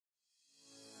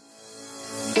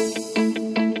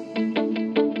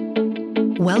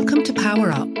Welcome to Power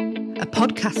Up, a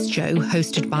podcast show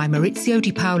hosted by Maurizio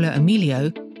Di Paolo Emilio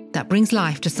that brings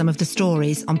life to some of the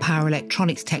stories on power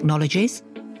electronics technologies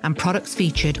and products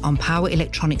featured on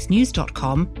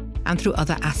powerelectronicsnews.com and through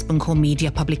other Aspen Core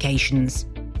media publications.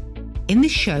 In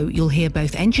this show, you'll hear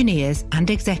both engineers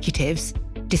and executives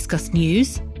discuss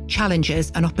news,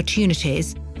 challenges and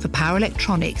opportunities for power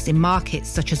electronics in markets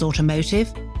such as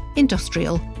automotive,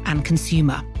 industrial and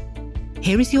consumer.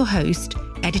 Here is your host,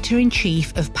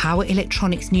 Editor-in-Chief of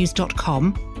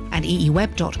powerelectronicsnews.com and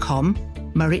eeweb.com,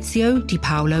 Maurizio Di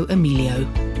Paolo Emilio.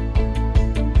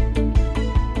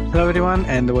 Hello everyone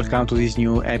and welcome to this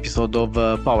new episode of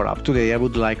Power Up. Today I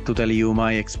would like to tell you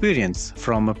my experience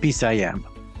from PCIM.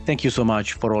 Thank you so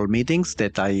much for all meetings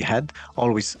that I had.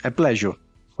 Always a pleasure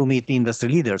to meet industry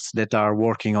leaders that are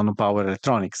working on power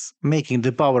electronics, making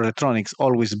the power electronics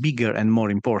always bigger and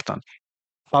more important.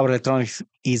 Power electronics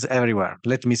is everywhere.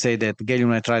 Let me say that gallium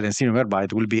nitride and silicon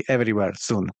carbide will be everywhere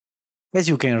soon. As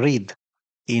you can read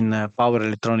in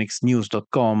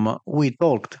powerelectronicsnews.com, we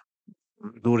talked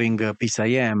during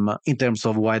PCIM in terms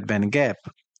of wide-bandgap,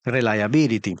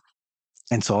 reliability,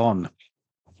 and so on.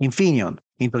 Infineon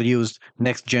introduced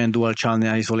next-gen dual-channel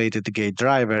isolated gate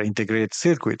driver integrated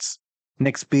circuits.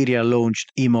 Nexperia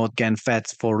launched E-mode GaN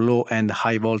FETs for low and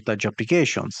high voltage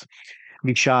applications.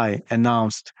 Qspice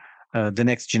announced the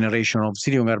next generation of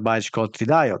silicon carbide Schottky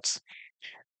diodes.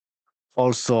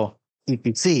 Also,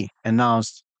 EPC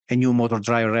announced a new motor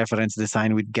driver reference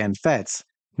design with GaN FETs.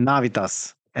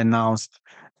 Navitas announced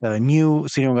new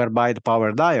silicon carbide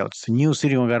power diodes, new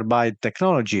silicon carbide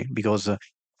technology because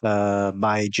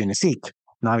by GeneSiC.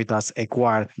 Navitas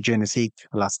acquired GeneSiC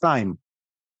last time.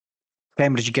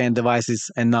 Cambridge GaN Devices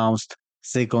announced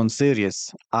second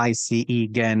series ICE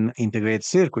GaN integrated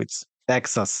circuits.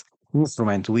 Texas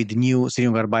Instrument with new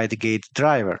silicon carbide gate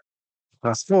driver.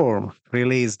 Transphorm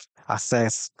released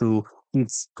access to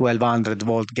its 1200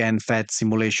 volt GaN FET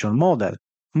simulation model.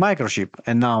 Microchip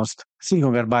announced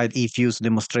silicon carbide eFuse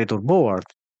demonstrator board,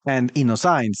 and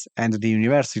Innoscience and the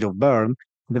University of Bern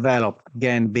developed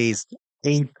GaN-based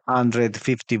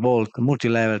 850 volt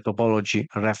multi-level topology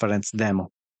reference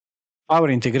demo. Power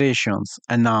Integrations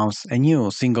announced a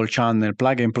new single-channel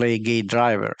plug-and-play gate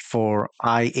driver for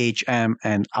IHM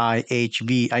and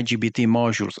IHV IGBT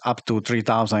modules up to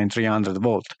 3300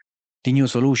 volt. The new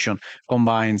solution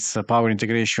combines power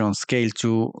integration,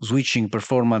 scale-to switching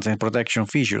performance and protection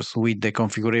features with the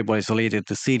configurable isolated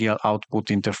serial output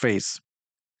interface.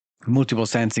 Multiple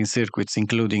sensing circuits,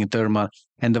 including thermal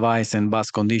and device and bus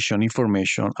condition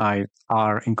information,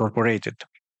 are incorporated.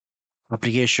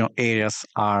 Application areas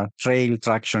are trail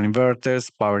traction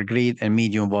inverters, power grid, and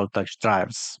medium voltage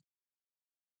drives.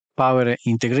 Power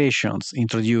Integrations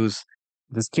introduce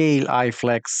the Scale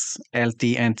iFlex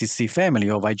LT-NTC family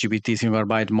of IGBT silicon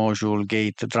carbide module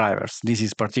gate drivers. This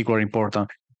is particularly important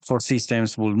for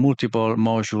systems with multiple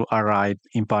module array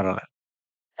in parallel.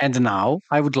 And now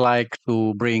I would like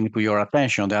to bring to your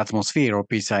attention the atmosphere of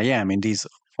PCIM in these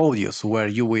audios, where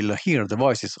you will hear the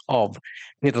voices of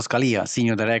Pietro Scalia,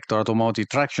 Senior Director Automotive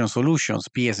Traction Solutions,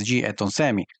 PSG at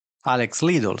onsemi, Alex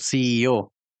Lidow, CEO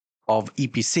of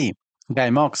EPC, Guy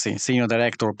Moxey, Senior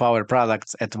Director Power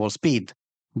Products at Wolfspeed,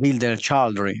 Dilder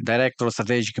Chowdhury, Director of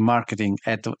Strategic Marketing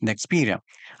at Nexperia,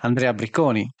 Andrea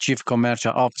Bricconi, Chief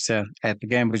Commercial Officer at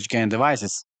Cambridge GaN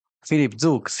Devices, Philip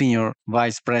Zuk, Senior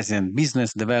Vice President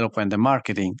Business Development and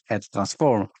Marketing at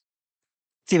Transphorm,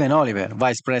 Stephen Oliver,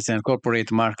 Vice President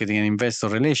Corporate Marketing and Investor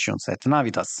Relations at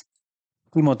Navitas,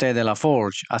 Timothé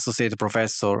Delaforge, Associate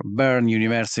Professor, Bern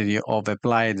University of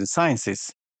Applied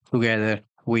Sciences, together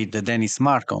with Denis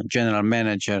Marcon, General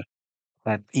Manager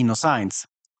at Innoscience,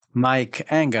 Mike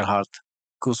Engelhardt,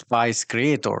 Qspice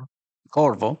Creator,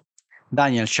 Qorvo,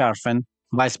 Daniel Scharfen,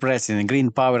 Vice President Green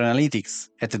Power Analytics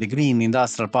at the Green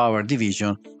Industrial Power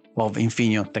Division of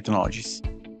Infineon Technologies.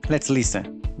 Let's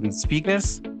listen with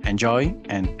speakers. Enjoy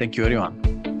and thank you everyone.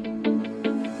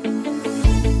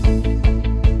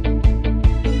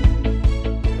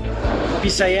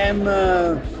 PCIM,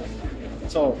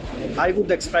 so I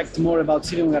would expect more about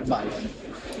silicon carbide,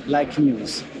 like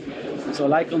news. So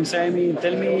like onsemi,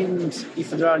 tell me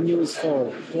if there are news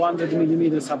for 200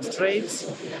 millimeter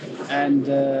substrates,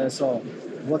 and so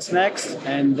what's next,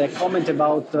 and a comment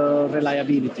about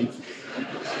reliability.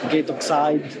 Gate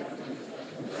oxide,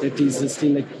 that is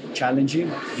still challenging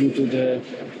due to the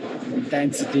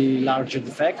density larger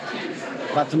defect,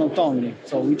 but not only.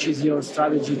 So which is your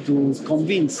strategy to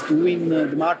win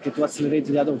the market, to accelerate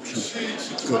the adoption?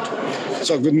 Good.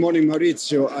 So good morning,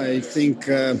 Maurizio. I think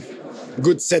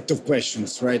good set of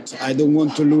questions, right? I don't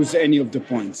want to lose any of the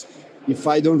points. If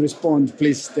I don't respond,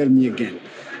 please tell me again.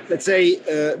 let's say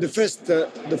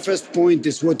the first point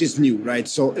is what is new, right?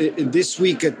 So this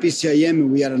week at PCIM,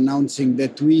 we are announcing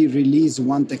that we release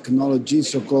one technology,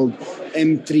 so-called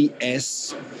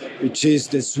M3S, which is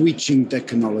the switching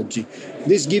technology.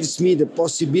 This gives me the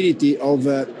possibility of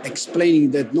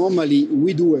explaining that normally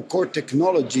we do a core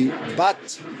technology,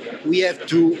 but we have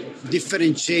to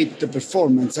differentiate the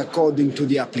performance according to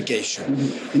the application.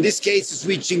 Mm-hmm. In this case,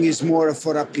 switching is more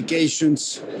for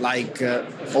applications like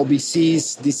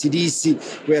OBCs,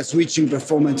 DC-DC, where switching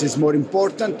performance is more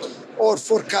important, or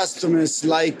for customers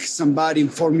like somebody in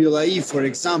Formula E, for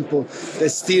example, that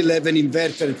still have an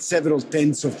inverter at several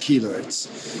tens of kilohertz.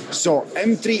 So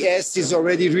M3S is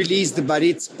already released, but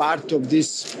it's part of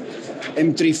this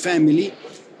M3 family,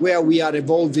 where we are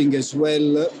evolving as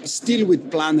well, still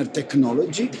with planar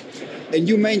technology. And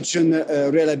you mentioned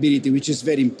reliability, which is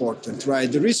very important,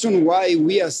 right? The reason why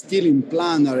we are still in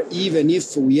planar, even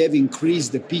if we have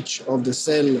increased the pitch of the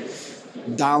cell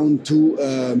down to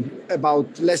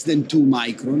about less than 2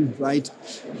 micron, right,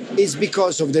 is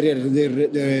because of the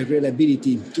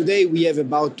reliability. Today we have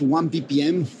about 1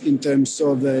 ppm in terms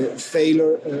of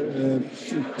failure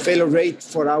rate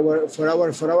for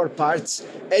our parts,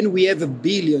 and we have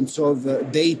billions of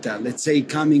data, let's say,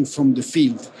 coming from the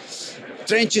field.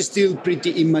 Trench is still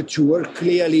pretty immature.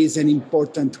 Clearly is an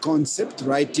important concept,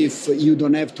 right? If you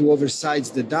don't have to oversize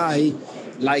the die,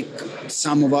 like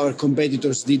some of our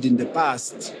competitors did in the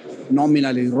past,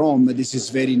 nominally ROM, this is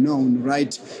very known,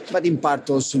 right? But in part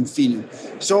also in film.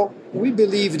 So we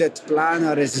believe that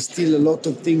planar has still a lot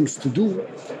of things to do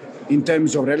in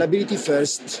terms of reliability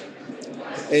first.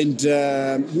 And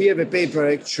we have a paper,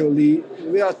 actually,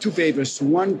 we have 2 papers,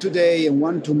 one today and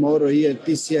one tomorrow here at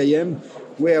PCIM,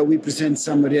 where we present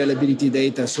some reliability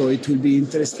data. So it will be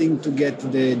interesting to get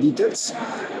the details.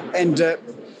 And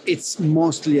it's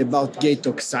mostly about gate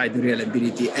oxide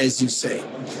reliability, as you say.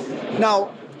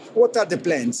 Now, what are the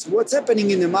plans? What's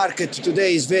happening in the market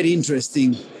today is very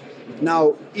interesting.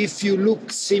 Now, if you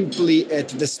look simply at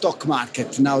the stock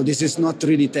market, now this is not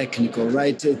really technical,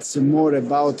 right? It's more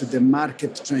about the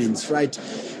market trends, right?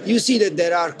 You see that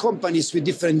there are companies with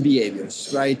different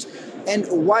behaviors, right? And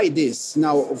why this?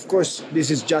 Now, of course,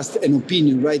 this is just an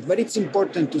opinion, right? But it's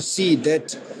important to see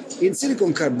that in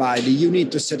silicon carbide, you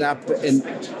need to set up an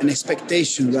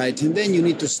expectation, right? And then you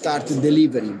need to start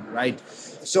delivering, right?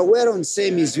 So where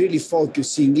onsemi is really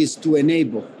focusing is to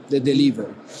enable the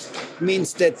delivery.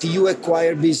 Means that you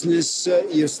acquire business,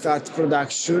 you start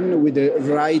production with the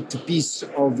right piece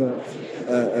of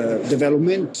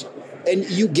development, and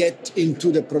you get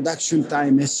into the production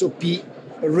time SOP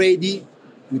ready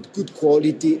with good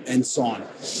quality and so on.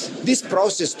 This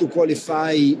process to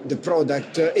qualify the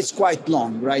product is quite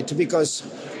long, right? Because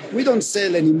we don't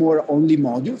sell anymore only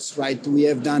modules, right? We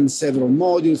have done several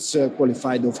modules,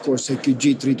 qualified, of course,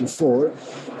 AQG 3 to 4.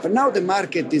 But now the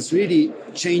market is really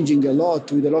changing a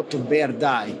lot with a lot of bare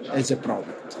die as a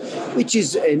product, which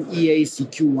is an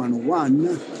EACQ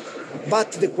 101.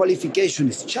 But the qualification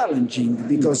is challenging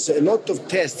because a lot of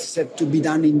tests have to be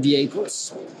done in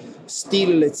vehicles. Still,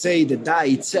 let's say the die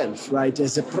itself, right,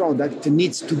 as a product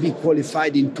needs to be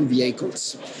qualified into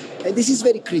vehicles. And this is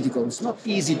very critical. It's not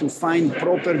easy to find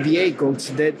proper vehicles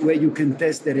where you can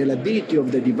test the reliability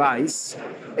of the device,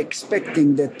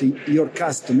 expecting that your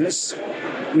customers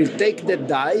will take that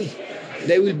die,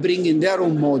 they will bring in their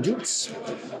own modules,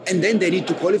 and then they need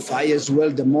to qualify as well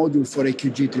the module for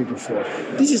AQG 3 to 4.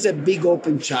 This is a big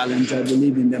open challenge, I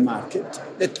believe, in the market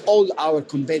that all our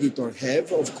competitors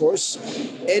have, of course,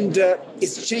 and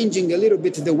it's changing a little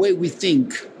bit the way we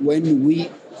think when we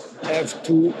have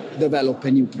to develop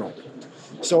a new product.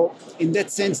 So in that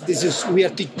sense,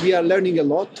 we are learning a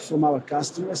lot from our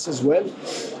customers as well.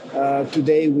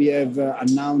 Today we have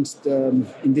announced in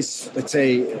this, let's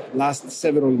say, last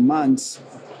several months,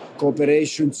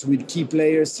 cooperations with key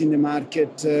players in the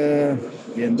market,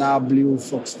 BMW,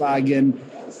 Volkswagen,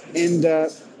 and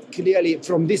clearly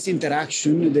from this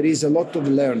interaction there is a lot of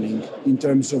learning in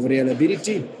terms of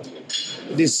reliability.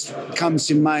 This comes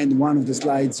in mind one of the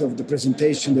slides of the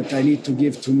presentation that I need to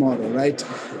give tomorrow, right?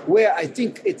 Where I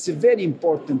think it's very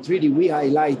important, really, we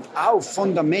highlight how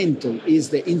fundamental is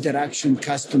the interaction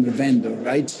customer-vendor,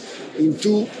 right?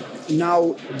 Into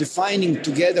now defining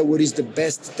together what is the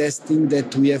best testing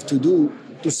that we have to do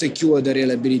to secure the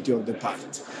reliability of the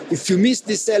part. If you miss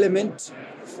this element,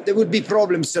 there will be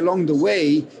problems along the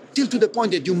way, till to the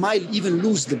point that you might even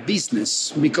lose the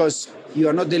business because you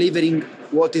are not delivering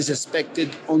what is expected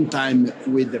on time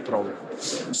with the program.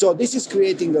 So this is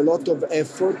creating a lot of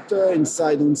effort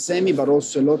inside onsemi, but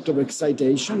also a lot of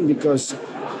excitation because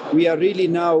we are really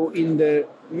now in the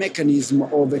mechanism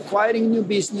of acquiring new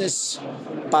business,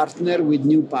 partner with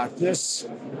new partners,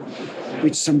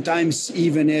 which sometimes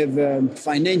even have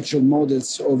financial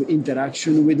models of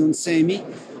interaction with onsemi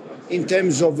in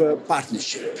terms of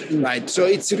partnership, right? So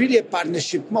it's really a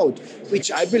partnership mode,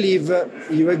 which I believe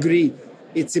you agree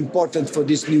it's important for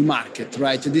this new market,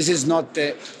 right? This is not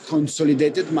a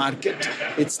consolidated market.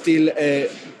 It's still a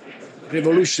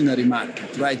revolutionary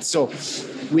market, right? So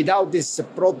without this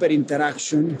proper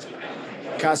interaction,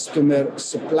 customer,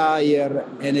 supplier,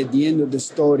 and at the end of the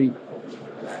story,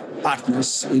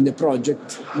 partners in the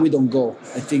project, we don't go,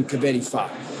 I think, very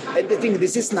far. And I think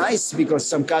this is nice because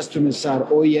some customers are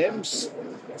OEMs,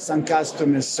 some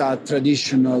customers are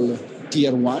traditional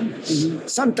tier one. Mm-hmm.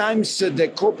 Sometimes the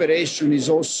cooperation is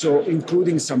also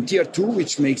including some tier two,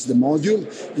 which makes the module.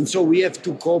 And so we have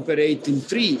to cooperate in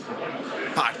three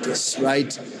parties,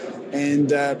 right?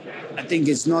 And I think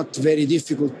it's not very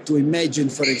difficult to imagine,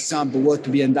 for example, what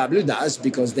BMW does,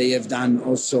 because they have done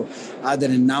also other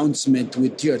announcement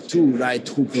with tier two, right,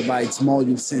 who provides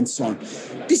modules and so on.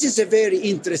 This is a very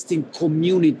interesting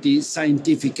community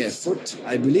scientific effort,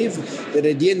 I believe, that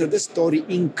at the end of the story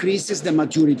increases the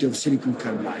maturity of silicon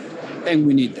carbide, and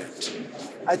we need that.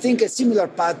 I think a similar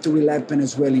path will happen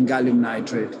as well in gallium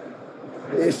nitride.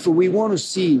 If we want to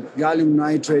see gallium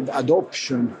nitride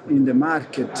adoption in the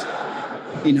market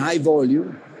in high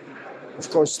volume, of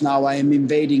course now I am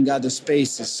invading other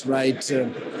spaces, right?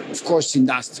 Of course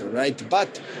industrial, right?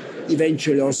 But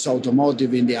eventually also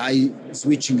automotive in the high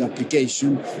switching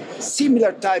application,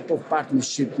 similar type of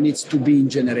partnership needs to be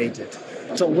generated.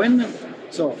 So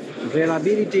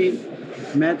reliability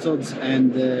methods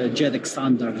and JEDEC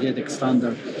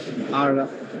standard are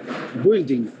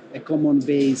building a common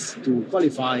base to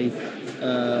qualify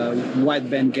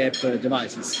wide-bandgap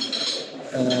devices.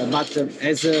 But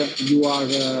as you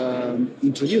are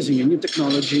introducing a new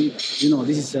technology,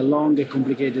 this is a long and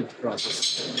complicated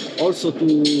process. Also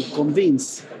to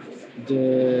convince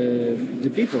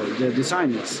the people, the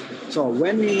designers. So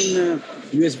when in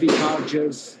USB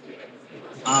chargers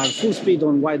are full speed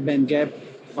on wide-bandgap,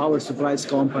 power supplies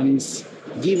companies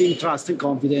giving trust and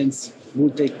confidence will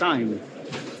take time.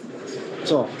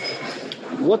 So,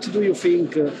 what do you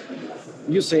think?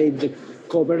 You say the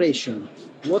cooperation.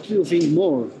 What do you think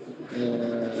more?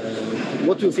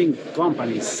 What do you think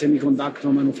companies,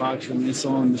 semiconductor manufacturing and so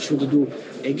on, should do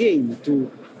again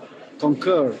to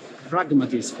conquer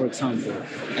pragmatism, for example,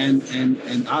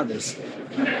 and others?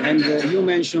 And you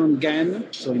mentioned GaN,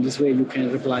 so in this way you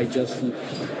can reply just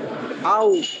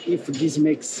how, if this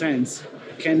makes sense,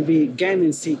 can be GaN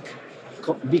and SiC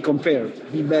be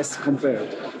best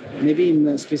compared? Maybe in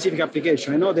a specific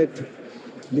application. I know that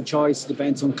the choice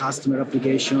depends on customer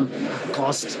application,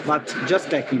 cost, but just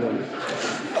technical.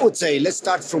 I would say let's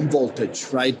start from voltage,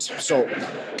 right? So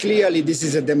clearly this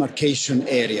is a demarcation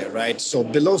area, right? So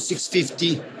below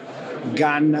 650,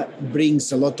 GaN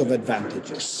brings a lot of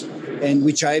advantages, and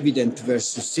which are evident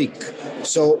versus SiC.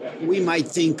 So we might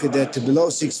think that below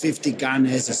 650 GaN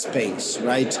has a space,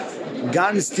 right?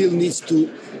 GaN still needs to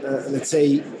let's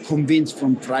say, convince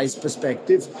from price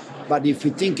perspective. But if we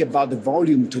think about the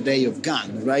volume today of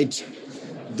GaN, right,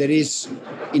 there is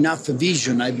enough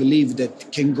vision, I believe,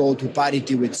 that can go to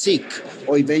parity with SiC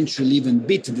or eventually even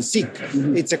beat the SiC.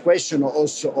 Mm-hmm. It's a question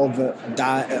also of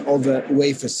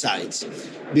wafer size.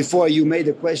 Before you made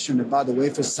a question about the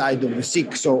wafer side of the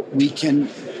SiC, so we can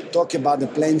talk about the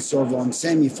plans of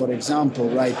onsemi, for example,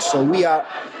 right? So we are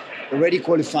already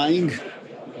qualifying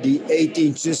the 8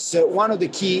 inches. One of the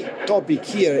key topic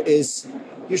here is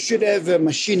you should have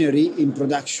machinery in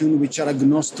production which are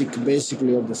agnostic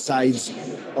basically of the size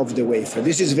of the wafer.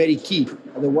 This is very key.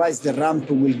 Otherwise the ramp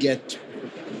will get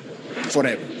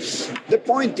forever. The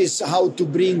point is how to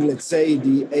bring, let's say,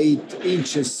 the 8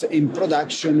 inches in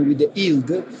production with the yield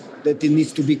that it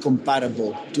needs to be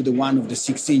comparable to the one of the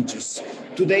 6 inches.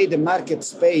 Today the market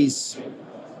space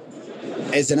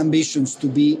has an ambition to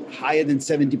be higher than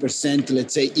 70%,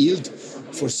 let's say, yield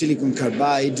for silicon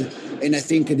carbide. And I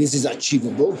think this is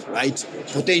achievable, right?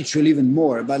 Potentially even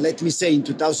more. But let me say in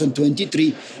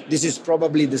 2023, this is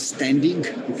probably the standing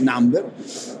number.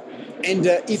 And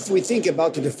if we think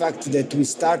about the fact that we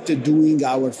started doing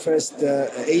our first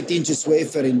 8 inches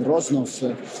wafer in Rosnoff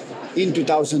in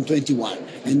 2021,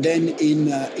 and then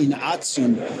in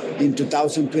Hudson in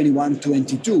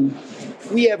 2021-22,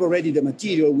 we have already the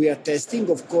material. We are testing,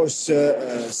 of course,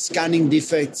 scanning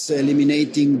defects,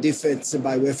 eliminating defects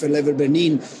by wafer level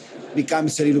burn-in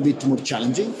becomes a little bit more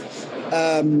challenging.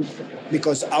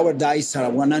 because our dies are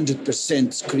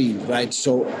 100% screened, right?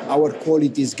 So our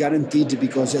quality is guaranteed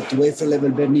because at wafer level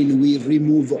burn-in, we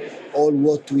remove all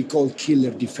what we call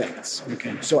killer defects.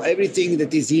 Okay. So everything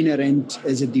that is inherent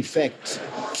as a defect,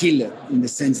 killer, in the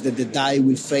sense that the die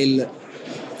will fail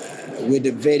with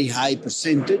a very high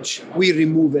percentage, we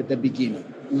remove at the beginning.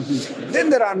 Mm-hmm. Then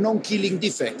there are non-killing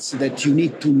defects that you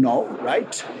need to know,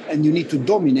 right? And you need to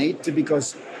dominate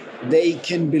because they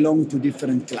can belong to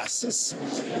different classes.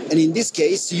 And in this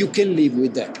case, you can live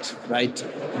with that, right?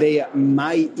 They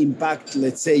might impact,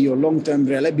 let's say, your long-term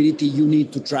reliability. You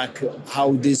need to track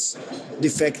how these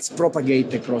defects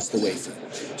propagate across the wafer.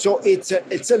 So it's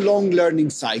a long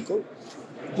learning cycle,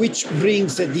 which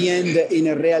brings at the end, in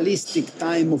a realistic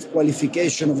time of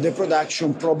qualification of the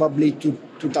production, probably to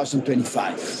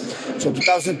 2025. So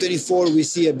 2024, we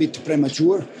see a bit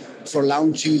premature for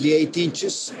launching the 8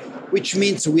 inches, which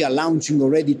means we are launching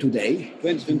already today.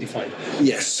 2025.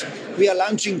 Yes. We are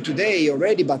launching today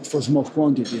already, but for small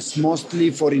quantities,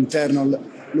 mostly for internal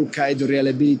look-ahead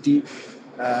reliability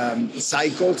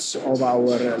cycles of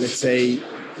our, let's say,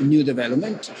 new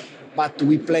development. But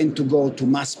we plan to go to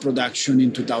mass production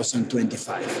in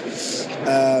 2025.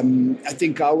 I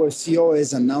think our CEO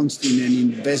has announced in an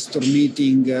investor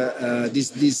meeting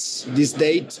this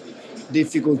date.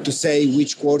 Difficult to say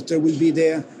which quarter will be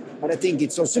there, but I think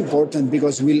it's also important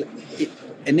because it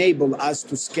enable us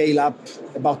to scale up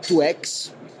about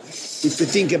 2x. If you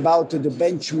think about the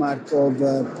benchmark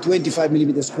of 25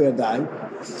 millimeter square die,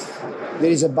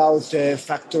 there is about a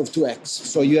factor of 2x.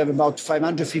 So you have about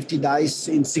 550 dies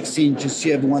in 6 inches,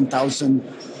 you have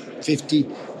 1,050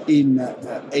 in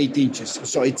 8 inches.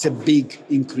 So it's a big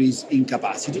increase in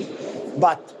capacity.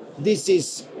 But this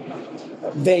is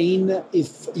vain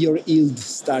if your yield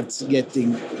starts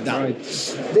getting down. Right.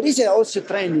 There is also a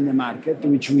trend in the market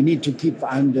which we need to keep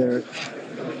under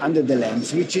the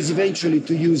lens, which is eventually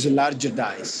to use larger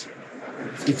dies.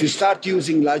 If you start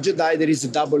using larger die, there is a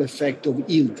double effect of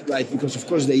yield, right? Because of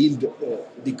course the yield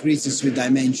decreases with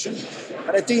dimension.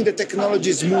 But I think the technology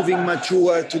is moving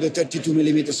mature to the 32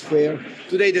 millimeter square.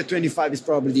 Today the 25 is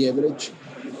probably the average.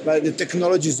 But the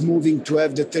technology is moving to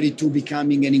have the 32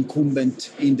 becoming an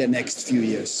incumbent in the next few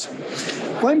years.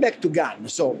 Going back to GaN,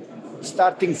 so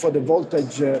starting for the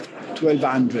voltage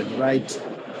 1200, right?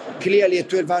 Clearly a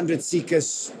 1200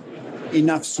 seeks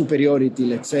enough superiority,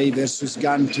 let's say, versus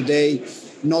GaN today,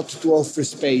 not to offer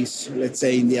space, let's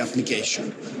say, in the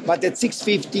application. But at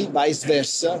 650, vice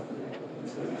versa,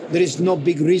 there is no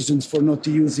big reasons for not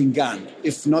using GaN,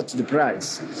 if not the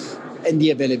price and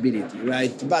the availability,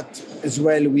 right? But as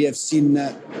well, we have seen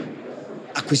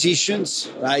acquisitions,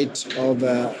 right, of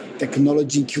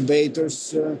technology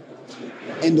incubators.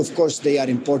 And of course, they are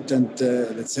important,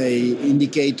 let's say,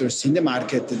 indicators in the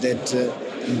market that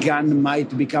GaN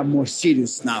might become more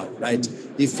serious now, right?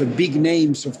 If big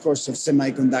names, of course, of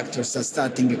semiconductors are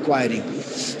starting acquiring.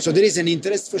 So there is an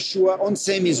interest for sure.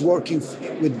 onsemi is working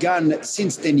with GaN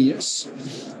since 10 years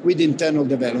with internal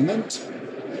development.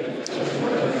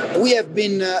 We have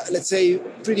been, let's say,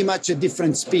 pretty much at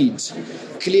different speeds.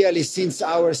 Clearly, since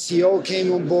our CEO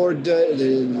came on board,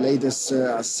 the latest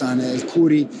Hassan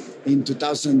El-Khoury in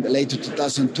late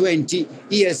 2020,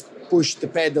 he has pushed the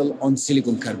pedal on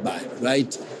silicon carbide,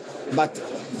 right? But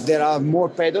there are more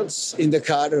pedals in the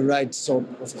car, right? So,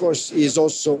 of course, he is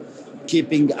also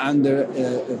keeping under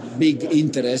big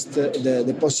interest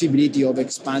the possibility of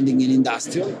expanding in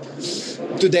industrial.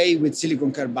 Today with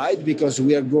silicon carbide, because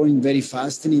we are growing very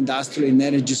fast in industrial and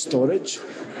energy storage,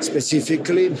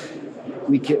 specifically,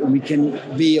 we can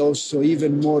be also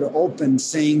even more open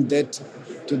saying that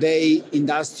today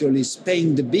industrial is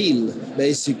paying the bill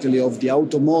basically of the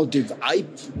automotive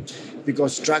hype,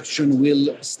 because traction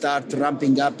will start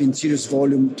ramping up in serious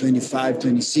volume 25,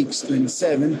 26,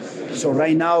 27. So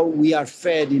right now we are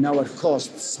fed in our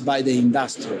costs by the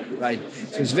industrial, right?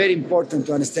 So it's very important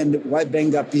to understand that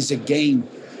wide-bandgap is a game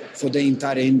for the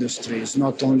entire industry. It's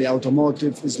not only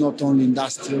automotive, it's not only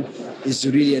industrial, it's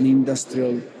really an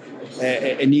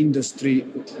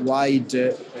industry-wide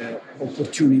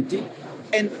opportunity.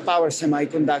 And power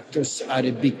semiconductors are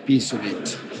a big piece of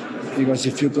it. Because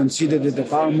if you consider that the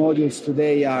power modules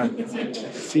today are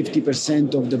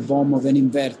 50% of the BOM of an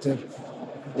inverter,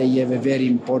 they have a very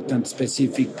important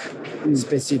specific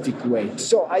weight.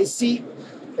 So I see,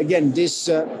 again, this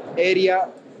area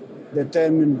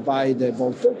determined by the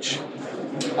voltage.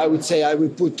 I would say I will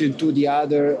put into the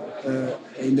other,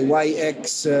 in the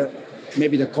YX,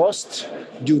 maybe the cost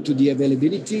due to the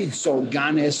availability. So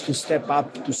GaN has to step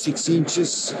up to 6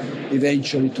 inches,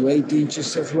 eventually to 8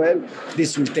 inches as well.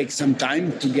 This will take some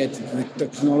time to get the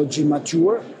technology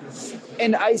mature.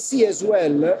 And I see as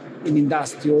well in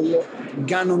industrial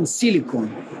GaN on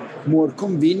silicon more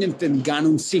convenient than GaN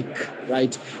on SiC,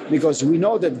 right? Because we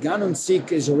know that GaN on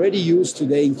SiC is already used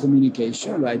today in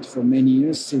communication, right, for many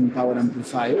years in power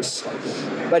amplifiers,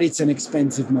 but it's an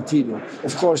expensive material.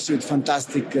 Of course, with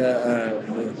fantastic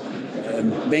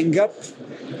bandgap,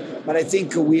 but I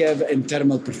think we have in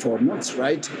thermal performance,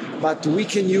 right? But we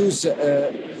can use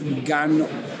GaN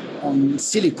on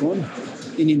silicon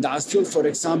in industrial, for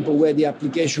example, where the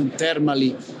application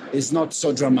thermally is not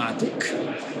so dramatic.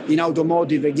 In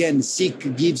automotive, again,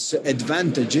 SiC gives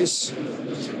advantages.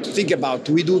 Think about,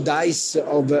 we do dies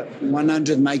of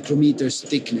 100 micrometers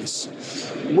thickness,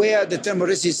 where the thermal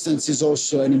resistance is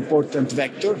also an important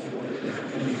vector.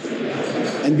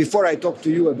 And before I talk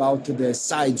to you about the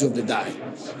size of the die,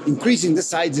 increasing the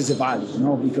size is a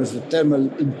value, because the thermal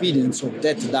impedance of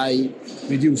that die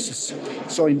reduces.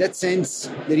 So in that sense,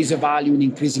 there is a value in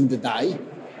increasing the die,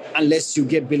 unless you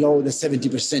get below the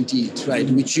 70% yield, right,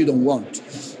 which you don't want,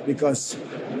 because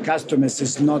customers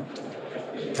is not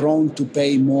prone to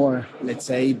pay more, let's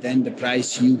say, than the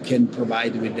price you can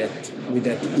provide with that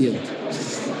yield.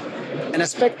 An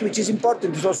aspect which is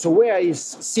important is also where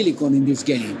is silicon in this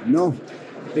game,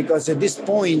 Because at this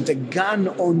point, a GaN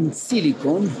on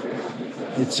silicon,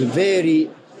 it's very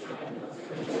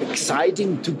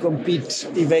exciting to compete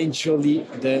eventually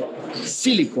the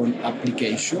silicon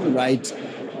application, right?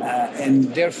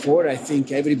 And therefore, I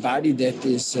think everybody that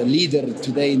is a leader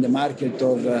today in the market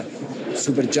of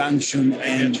superjunction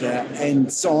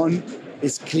and so on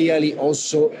is clearly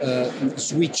also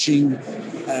switching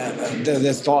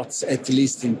the thoughts at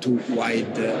least into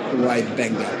wide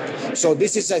bandgap. So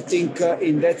this is, I think,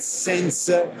 in that sense,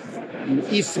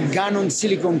 if GaN on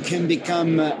silicon can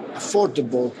become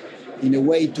affordable in a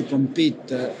way to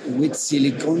compete with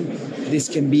silicon, this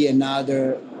can be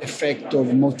another effect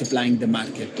of multiplying the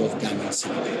market of GaN on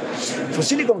silicon. For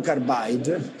silicon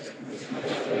carbide,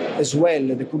 as well,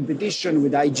 the competition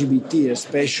with IGBT,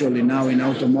 especially now in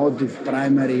automotive,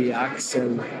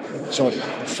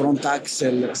 front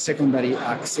axle, secondary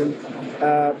axle,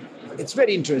 it's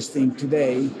very interesting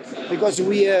today because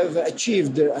we have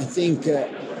achieved, I think,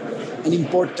 an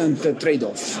important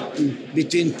trade-off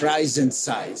between price and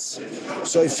size.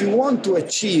 So if you want to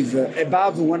achieve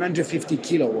above 150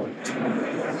 kilowatt,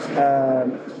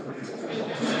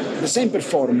 the same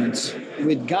performance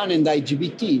with GaN and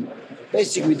IGBT,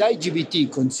 basically with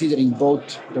IGBT, considering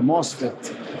both the MOSFET,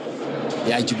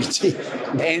 the IGBT,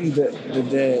 and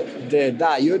the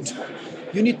diode,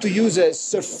 you need to use a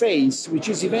surface which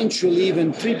is eventually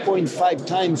even 3.5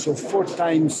 times or 4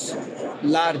 times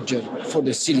larger for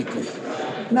the silicon.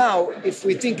 Now, if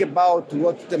we think about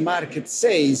what the market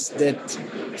says, that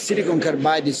silicon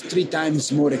carbide is 3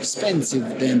 times more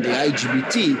expensive than the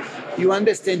IGBT, you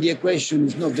understand the equation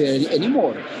is not there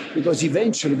anymore, because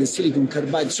eventually the silicon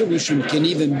carbide solution can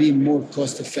even be more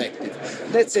cost effective.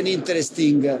 That's an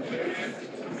interesting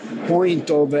point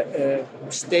of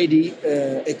steady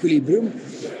equilibrium.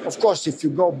 Of course, if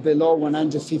you go below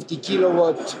 150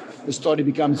 kilowatt, the story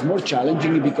becomes more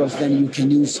challenging because then you can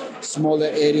use smaller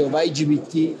area of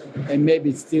IGBT and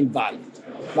maybe it's still valid.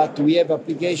 But we have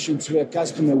applications where a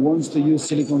customer wants to use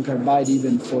silicon carbide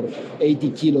even for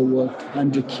 80 kilowatt,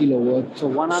 100 kilowatt, so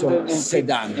 150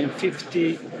 sedan. And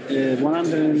 50,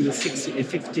 160,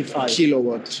 55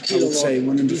 kilowatt. I would say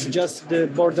 150. It's just the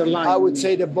borderline. I would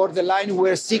say the borderline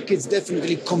where SiC is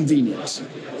definitely convenient.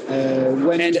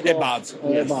 And above.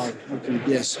 Yes. Above. Okay.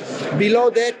 Yes. Below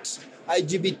that,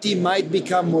 IGBT might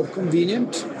become more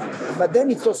convenient, but then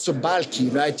it's also bulky,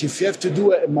 right? If you have to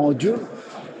do a module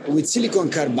with silicon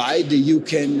carbide, you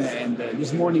can, and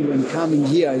this morning when coming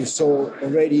here, I saw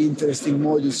already interesting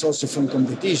modules also from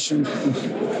competition.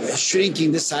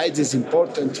 Shrinking the size is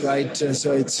important, right?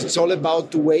 So it's all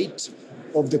about the weight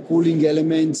of the cooling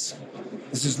elements.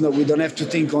 We don't have to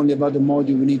think only about the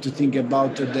module, we need to think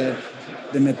about the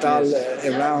metal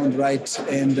around, right,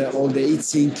 and all the heat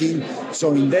sinking.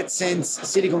 So in that sense,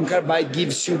 silicon carbide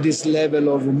gives you this level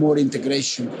of more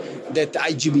integration that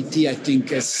IGBT, I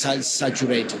think, is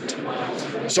saturated.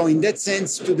 So in that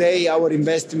sense, today our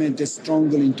investment is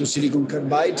strongly into silicon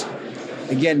carbide.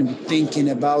 Again, thinking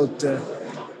about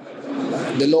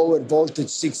the lower voltage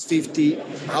 650,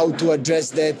 how to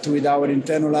address that with our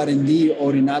internal R&D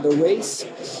or in other ways.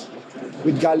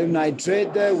 With gallium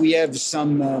nitride, we have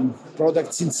some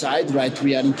products inside, right?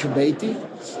 We are incubating.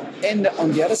 And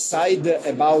on the other side,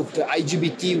 about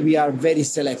IGBT, we are very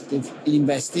selective in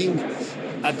investing.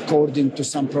 According to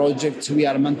some projects, we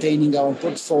are maintaining our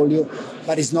portfolio,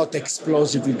 but it's not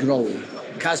explosively growing.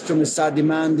 Customers are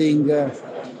demanding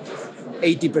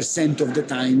 80% of the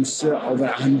times over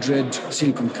 100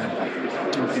 silicon carbide.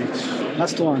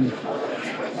 Last one.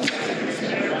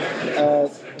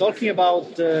 Talking about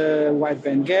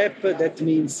wide-bandgap, that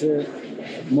means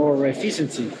more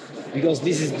efficiency, because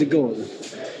this is the goal.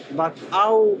 But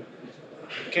how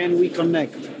can we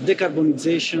connect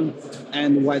decarbonization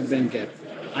and wide-bandgap?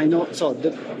 I know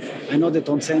that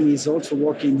onsemi is also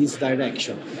working in this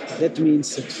direction. That means,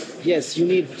 yes, you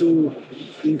need to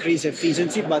increase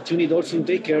efficiency, but you need also to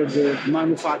take care of the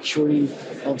manufacturing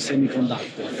of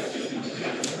semiconductors.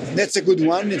 That's a good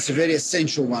one. It's a very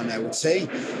essential one, I would say,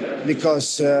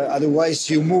 because otherwise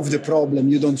you move the problem,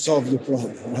 you don't solve the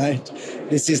problem, right?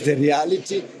 This is the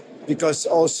reality, because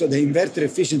also the inverter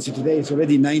efficiency today is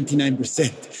already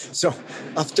 99%. So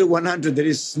after 100, there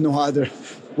is no other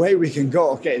way we can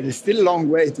go. Okay, there's still a long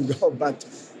way to go, but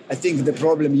I think the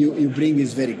problem you bring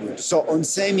is very good. So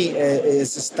onsemi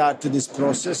has started this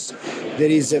process.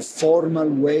 There is a formal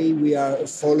way we are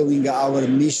following our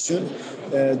mission.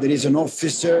 There is an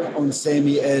officer.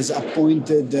 onsemi has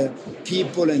appointed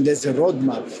people, and there's a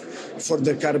roadmap for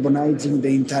decarbonizing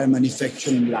the entire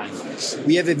manufacturing line.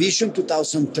 We have a vision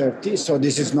 2030, so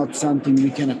this is not something we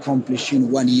can accomplish in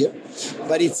 1 year,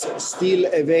 but it's still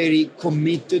a very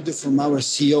committed from our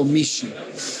CEO mission.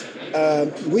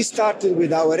 We started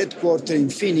with our headquarters in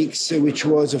Phoenix, which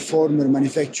was a former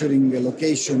manufacturing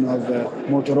location of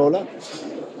Motorola.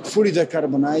 Fully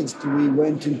decarbonized. We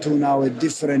went into now a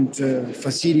different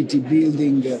facility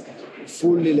building,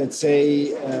 fully, let's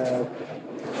say,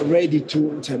 ready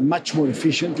to much more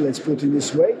efficient, let's put it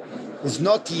this way. It's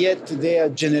not yet there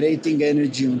generating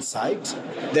energy on site.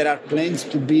 There are plans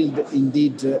to build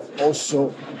indeed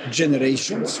also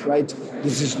generations, right?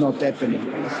 This is not happening.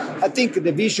 I think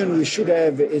the vision we should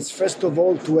have is, first of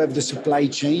all, to have the supply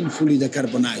chain fully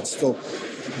decarbonized. So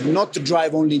not to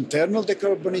drive only internal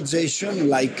decarbonization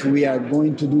like we are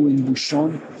going to do in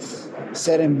Buchon,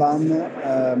 Seremban,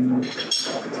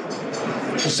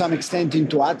 to some extent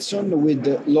into Hudson with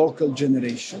the local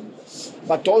generation,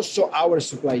 but also our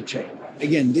supply chain.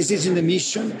 Again, this is in the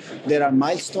mission. There are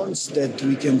milestones that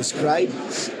we can describe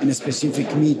in a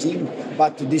specific meeting,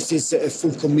 but this is a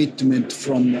full commitment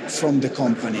from the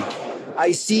company.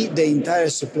 I see the entire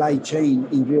supply chain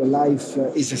in real life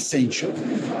is essential,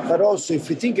 but also if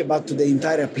we think about the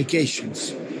entire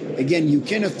applications, again, you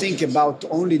cannot think about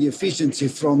only the efficiency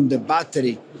from the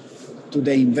battery to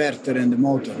the inverter and the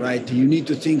motor, right? You need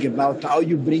to think about how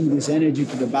you bring this energy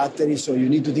to the battery, so you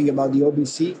need to think about the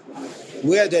OBC,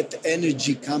 where that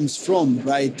energy comes from,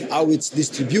 right? How it's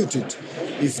distributed.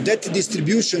 If that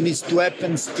distribution is to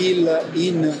happen still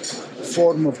in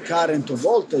form of current or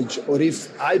voltage, or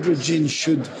if hydrogen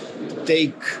should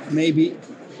take maybe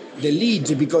the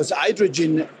lead, because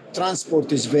hydrogen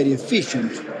transport is very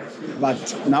efficient.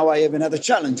 But now I have another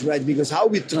challenge, right? Because how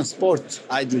we transport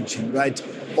hydrogen, right?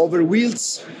 Over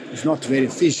wheels is not very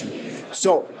efficient.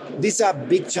 So these are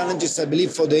big challenges, I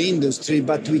believe, for the industry,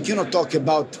 but we cannot talk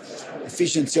about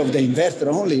efficiency of the inverter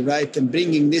only, right? And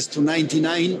bringing this to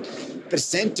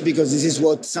 99%, because this is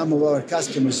what some of our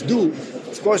customers do.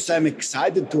 Of course, I'm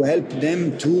excited to help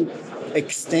them to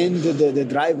extend the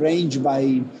drive range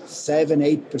by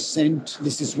 7-8%.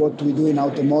 This is what we do in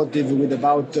automotive with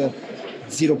about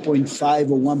 0.5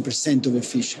 or 1% of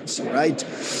efficiency, right?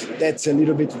 That's a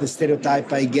little bit the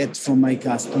stereotype I get from my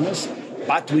customers,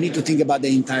 but we need to think about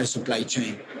the entire supply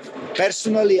chain.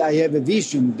 Personally, I have a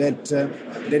vision that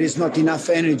there is not enough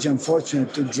energy,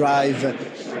 unfortunately,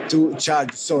 to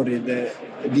charge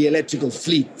the electrical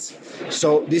fleet.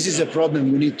 So this is a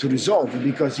problem we need to resolve,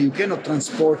 because you cannot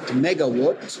transport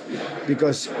megawatt,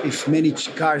 because if many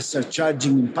cars are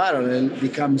charging in parallel, it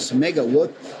becomes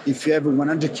megawatt. If you have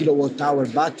 100 kilowatt hour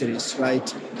batteries,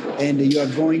 right, and you are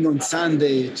going on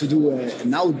Sunday to do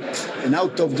an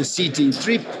out of the city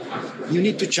trip, you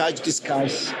need to charge these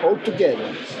cars all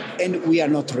together. And we are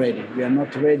not ready. We are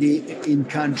not ready in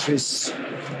countries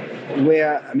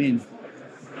where,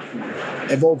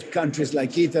 evolved countries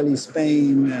like Italy,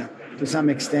 Spain, to some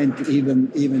extent,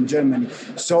 even Germany.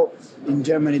 So in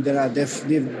Germany, there are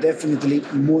definitely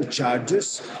more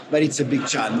chargers, but it's a big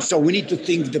challenge. So we need to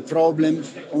think the problem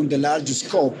on the larger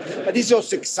scope. But it's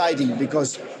also exciting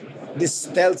because this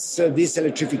tells this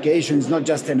electrification is not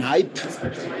just an hype.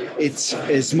 It's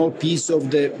a small piece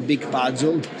of the big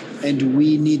puzzle, and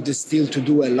we need still to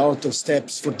do a lot of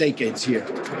steps for decades here.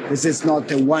 This is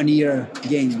not a 1 year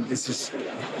game. This is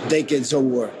decades of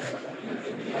work.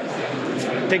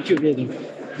 Thank you, Pietro.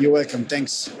 You're welcome.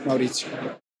 Thanks, Maurizio.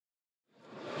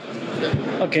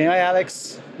 Okay, hi,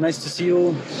 Alex. Nice to see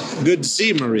you. Good to see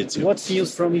you, Maurizio. What's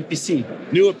news from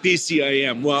EPC? New at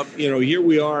PCIM. Well, here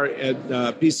we are at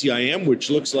PCIM, which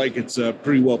looks like it's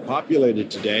pretty well populated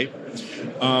today.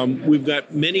 We've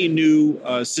got many new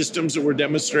systems that we're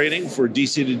demonstrating for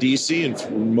DC to DC and for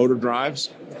motor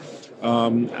drives.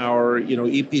 Our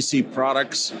EPC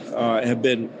products have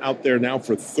been out there now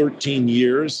for 13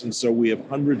 years, and so we have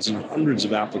hundreds and hundreds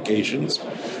of applications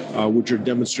which are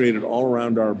demonstrated all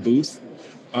around our booth.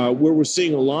 Where we're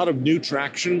seeing a lot of new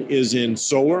traction is in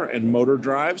solar and motor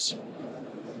drives.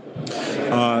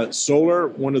 Solar,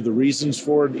 one of the reasons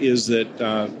for it is that,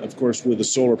 of course, with a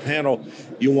solar panel,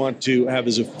 you want to have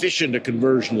as efficient a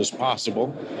conversion as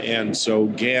possible. And so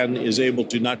GaN is able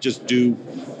to not just do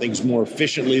things more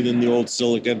efficiently than the old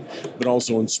silicon, but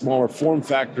also in smaller form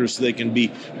factors so they can be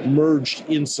merged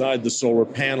inside the solar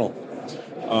panel.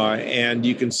 And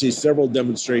you can see several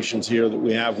demonstrations here that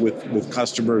we have with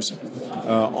customers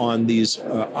on these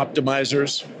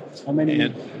optimizers. How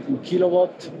many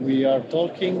kilowatt we are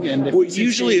talking? And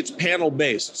usually it's panel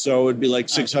based, so it'd be like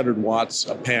 600 watts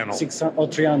a panel. 600 or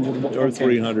 300? Or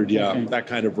 300, yeah, that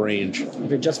kind of range.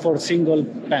 Okay, just for single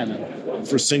panel?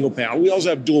 For single panel. We also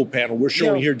have dual panel. We're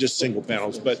showing here just single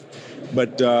panels, but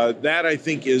that I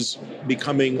think is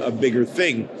becoming a bigger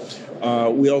thing.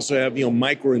 We also have,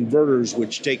 microinverters,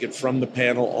 which take it from the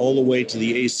panel all the way to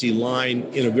the AC line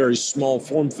in a very small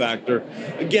form factor,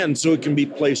 again, so it can be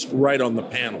placed right on the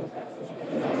panel.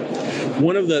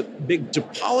 One of the big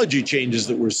topology changes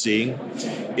that we're seeing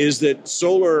is that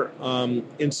solar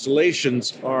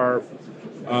installations are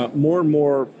more and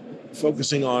more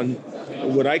focusing on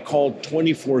what I call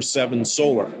 24/7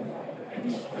 solar.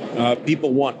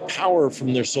 People want power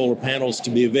from their solar panels to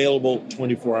be available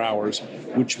 24 hours,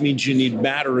 which means you need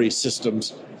battery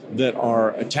systems that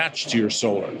are attached to your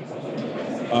solar.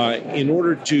 In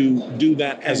order to do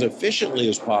that as efficiently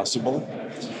as possible,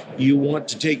 you want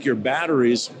to take your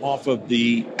batteries off of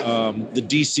the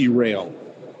DC rail.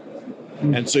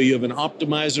 And so you have an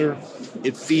optimizer.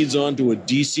 It feeds onto a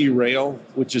DC rail,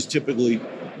 which is typically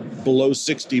below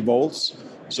 60 volts.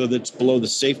 So that's below the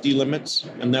safety limits,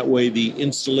 and that way the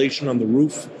installation on the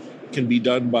roof can be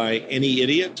done by any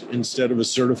idiot instead of a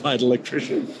certified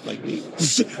electrician like me.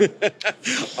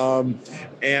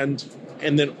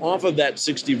 And then off of that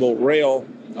 60-volt rail,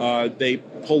 they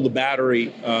pull the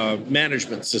battery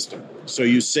management system. So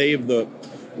you save the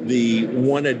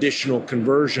one additional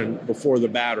conversion before the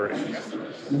battery.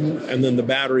 And then the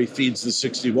battery feeds the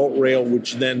 60-volt rail,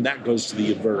 which then that goes to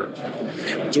the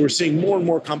inverter. So we're seeing more and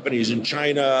more companies in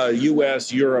China,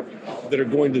 US, Europe that are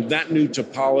going to that new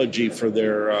topology for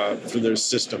their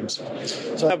systems.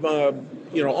 So I have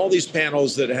all these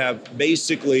panels that have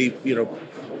basically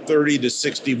 30 to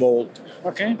 60 volt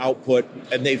output,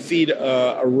 and they feed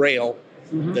a rail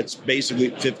that's basically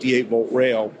 58 volt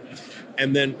rail.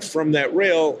 And then from that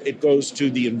rail, it goes to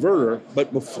the inverter.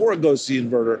 But before it goes to the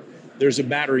inverter, there's a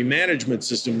battery management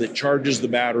system that charges the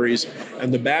batteries,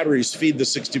 and the batteries feed the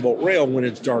 60-volt rail when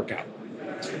it's dark out.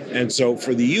 And so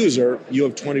for the user, you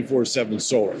have 24/7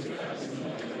 solar.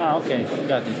 Okay,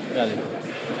 got it.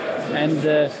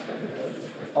 And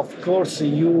of course,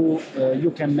 you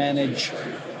can manage,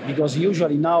 because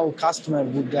usually now customer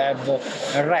would have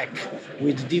a rack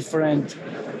with different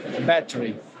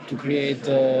battery to create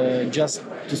just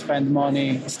to spend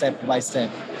money step by step.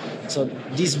 So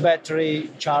this battery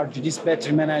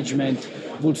management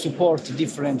will support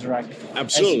different rack.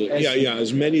 Absolutely,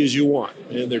 as many as you want.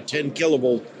 And they're 10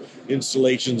 kilovolt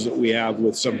installations that we have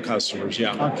with some customers,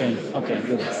 Okay,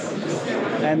 good.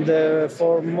 And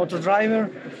for motor driver,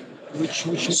 which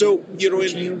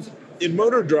in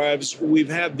motor drives, we've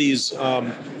had these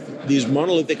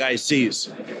monolithic ICs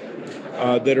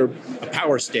that are a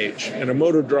power stage, and a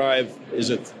motor drive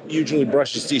usually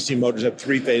brushless DC motors have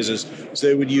 3 phases, so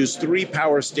they would use 3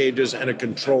 power stages and a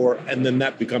controller, and then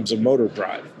that becomes a motor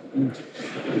drive.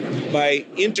 By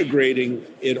integrating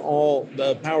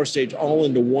the power stage all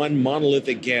into one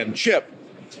monolithic GaN chip,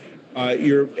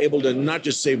 you're able to not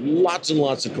just save lots and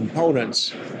lots of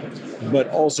components, but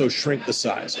also shrink the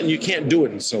size. And you can't do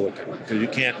it in silicon because you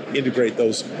can't integrate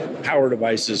those power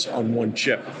devices on one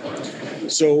chip.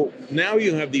 So now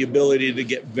you have the ability to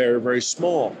get very, very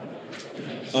small.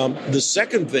 The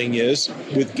second thing is,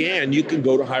 with GaN, you can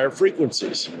go to higher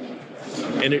frequencies.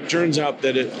 And it turns out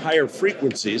that at higher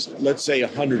frequencies, let's say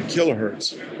 100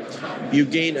 kilohertz, you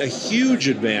gain a huge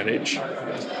advantage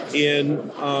in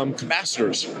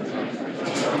capacitors,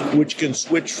 which can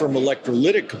switch from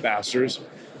electrolytic capacitors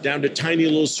down to tiny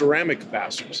little ceramic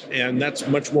capacitors, and that's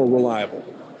much more reliable.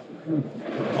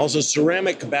 Also,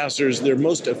 ceramic capacitors, they're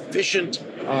most efficient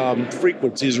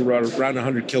frequencies around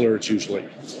 100 kilohertz usually.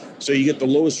 So you get the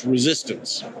lowest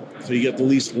resistance. So you get the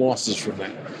least losses from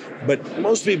that. But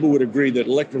most people would agree that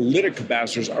electrolytic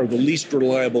capacitors are the least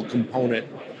reliable component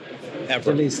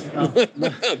ever. At least. Of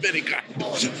any kind.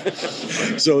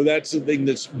 So that's the thing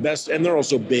that's best. And they're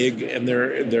also big and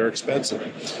they're expensive.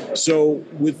 So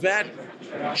with that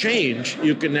change,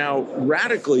 you can now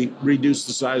radically reduce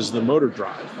the size of the motor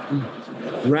drive,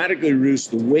 radically reduce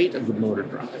the weight of the motor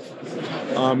drive.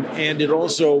 And it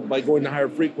also, by going to higher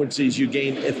frequencies, you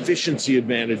gain efficiency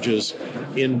advantages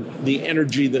in the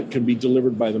energy that can be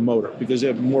delivered by the motor because they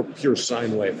have more pure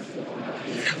sine wave.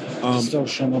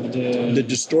 Distortion of the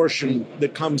distortion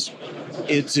that comes,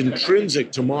 it's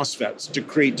intrinsic to MOSFETs to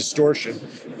create distortion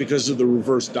because of the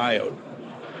reverse diode.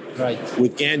 Right.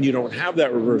 With GaN, you don't have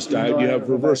that reverse diode. You have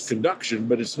reverse conduction,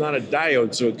 but it's not a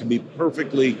diode, so it can be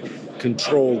perfectly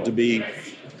controlled to be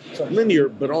linear,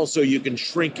 but also you can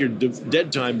shrink your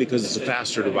dead time because it's a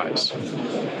faster device.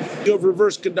 You have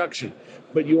reverse conduction,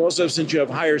 but you also, since you have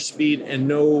higher speed and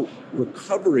no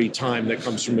recovery time that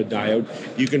comes from a diode,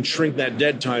 you can shrink that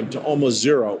dead time to almost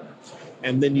zero.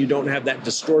 And then you don't have that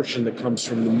distortion that comes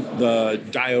from the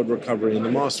diode recovery in the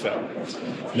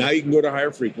MOSFET. Now you can go to higher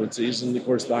frequencies, and of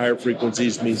course the higher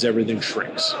frequencies means everything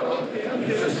shrinks.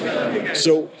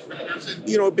 So,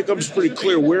 it becomes pretty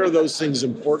clear where are those things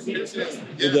important.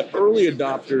 The early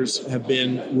adopters have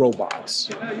been robots,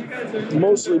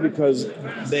 mostly because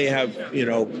they have,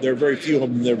 there are very few of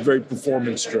them, they're very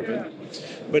performance driven.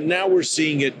 But now we're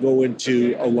seeing it go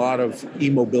into a lot of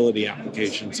e-mobility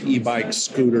applications, e-bikes,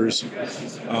 scooters,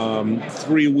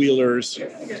 three-wheelers,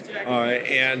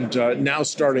 and now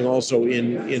starting also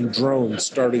in drones,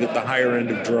 starting at the higher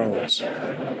end of drones.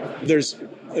 There's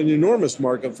an enormous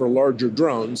market for larger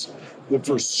drones, but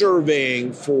for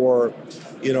surveying, for,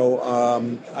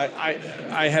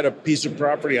 I had a piece of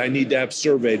property I need to have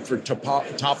surveyed for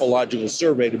topological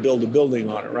survey to build a building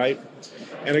on it, right?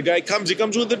 And a guy he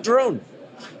comes with a drone.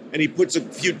 And he puts a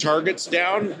few targets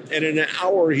down, and in an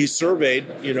hour he surveyed,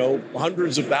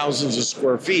 hundreds of thousands of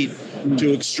square feet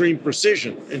to extreme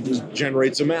precision and just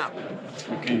generates a map.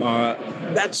 Okay.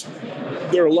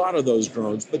 There are a lot of those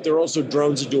drones, but there are also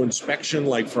drones that do inspection,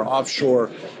 like for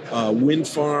offshore wind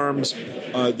farms.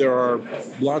 There are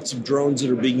lots of drones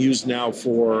that are being used now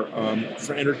for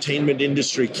entertainment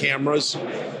industry cameras.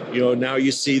 Now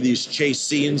you see these chase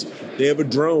scenes. They have a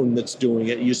drone that's doing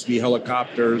it. It used to be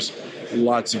helicopters.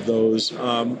 Lots of those.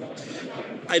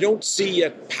 I don't see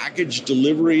yet package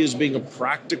delivery as being a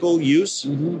practical use,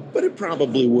 but it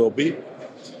probably will be.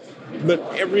 But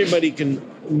everybody can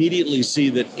immediately see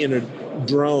that in a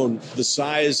drone, the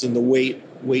size and the weight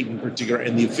in particular,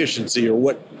 and the efficiency are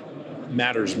what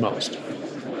matters most.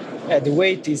 Yeah, the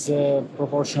weight is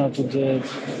proportional to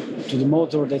the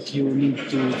motor that you need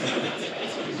to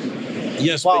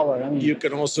yes, power. But you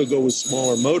can also go with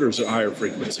smaller motors at higher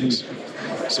frequencies.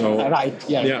 So right,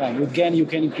 yeah. With GaN, you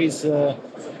can increase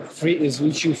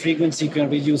switching frequency, you can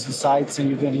reduce the size, and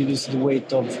you can reduce the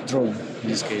weight of drone in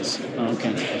this case.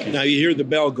 Okay. Now you hear the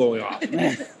bell going off.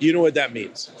 You know what that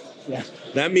means? Yeah.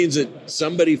 That means that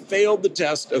somebody failed the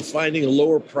test of finding a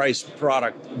lower priced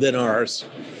product than ours.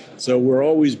 So we're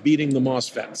always beating the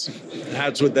MOSFETs.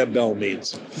 That's what that bell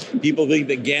means. People think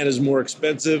that GaN is more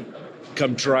expensive.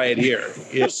 Come try it here.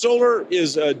 Yeah. Solar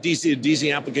is a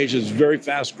DC application. It's very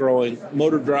fast growing.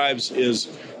 Motor drives is,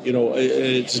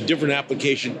 it's a different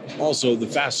application. Also the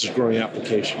fastest growing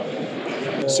application.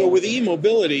 So with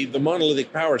e-mobility, the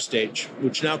monolithic power stage,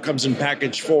 which now comes in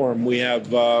package form, we have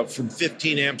from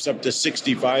 15 amps up to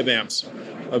 65 amps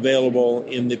available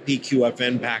in the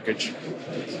PQFN package.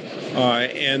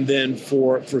 And then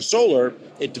for solar,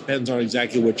 it depends on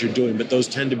exactly what you're doing, but those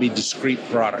tend to be discrete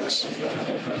products.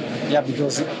 Yeah,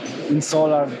 because in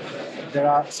solar, there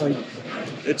are...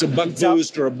 It's a buck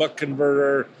boost or a buck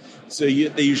converter. So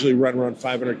they usually run around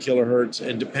 500 kilohertz,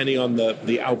 and depending on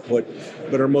the output.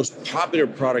 But our most popular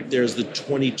product there is the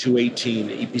 2218,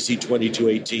 the EPC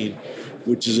 2218,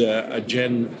 which is a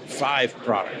Gen 5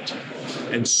 product.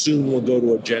 And soon we'll go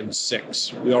to a Gen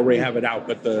 6. We already have it out,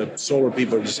 but the solar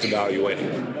people are just evaluating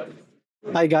it.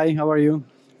 Hi, Guy. How are you?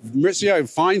 Maurizio,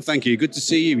 fine, thank you. Good to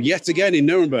see you yet again in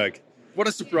Nuremberg. What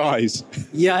a surprise.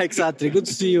 Yeah, exactly. Good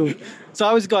to see you. So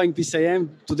how is going, PCIM?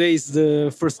 Today is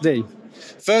the first day.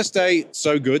 First day,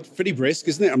 so good. Pretty brisk,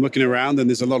 isn't it? I'm looking around and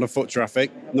there's a lot of foot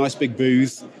traffic. Nice big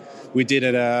booth. We did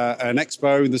an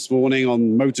expo this morning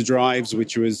on motor drives,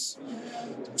 which was,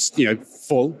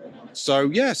 full. So,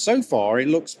 yeah, so far it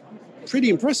looks pretty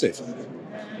impressive.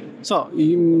 So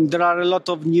there are a lot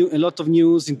of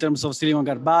news in terms of silicon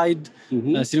carbide.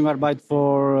 Silicon carbide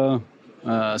for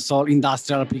so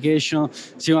industrial application,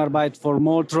 silicon carbide for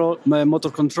motor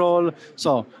control.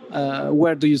 So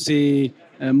where do you see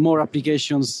more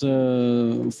applications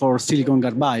for silicon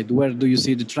carbide? Where do you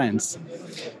see the trends?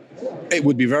 It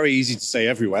would be very easy to say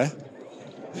everywhere,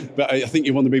 but I think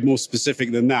you want to be more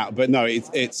specific than that. But no,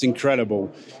 it's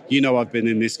incredible. I've been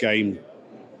in this game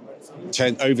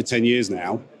over 10 years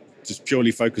now, just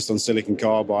purely focused on silicon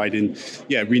carbide. And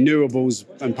renewables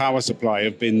and power supply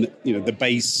have been, the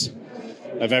base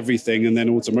of everything. And then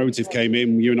automotive came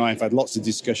in. You and I have had lots of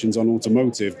discussions on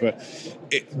automotive, but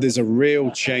there's a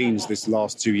real change this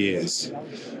last 2 years.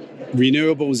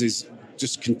 Renewables is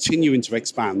just continuing to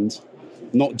expand,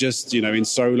 not just, in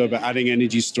solar, but adding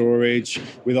energy storage.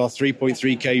 With our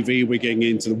 3.3 kV, we're getting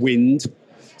into the wind.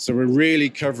 So we're really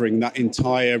covering that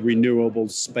entire renewable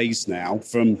space now,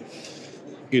 from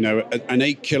an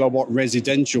 8 kilowatt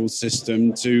residential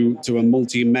system to a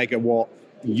multi-megawatt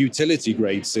utility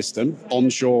grade system,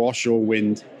 onshore, offshore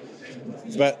wind.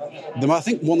 But I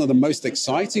think one of the most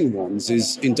exciting ones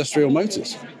is industrial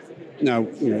motors. Now,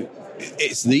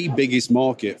 it's the biggest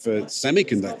market for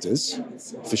semiconductors,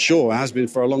 for sure. It has been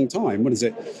for a long time. What is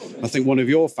it? I think one of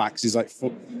your facts is like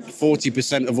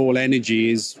 40% of all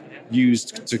energy is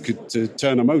used to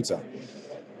turn a motor.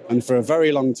 And for a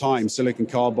very long time, silicon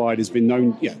carbide has been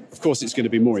known, of course it's going to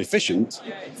be more efficient,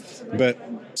 but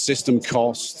system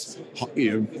cost,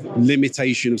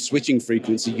 limitation of switching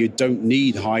frequency, you don't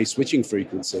need high switching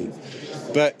frequency.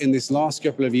 But in this last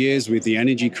couple of years with the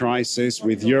energy crisis,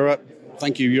 with Europe,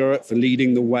 thank you Europe for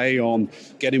leading the way on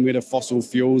getting rid of fossil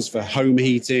fuels for home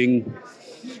heating,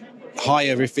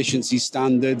 higher efficiency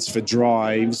standards for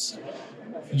drives.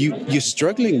 You're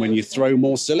struggling when you throw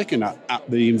more silicon at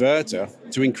the inverter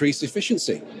to increase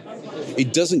efficiency.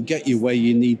 It doesn't get you where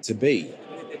you need to be.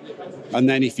 And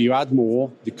then if you add more,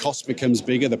 the cost becomes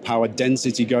bigger, the power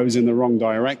density goes in the wrong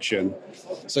direction.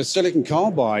 So silicon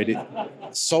carbide, it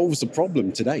solves the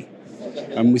problem today.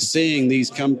 And we're seeing these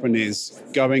companies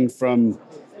going from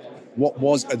what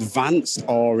was advanced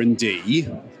R&D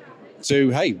to,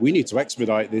 hey, we need to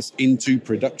expedite this into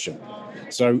production.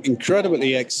 So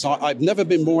incredibly excited. I've never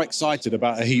been more excited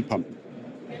about a heat pump.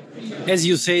 As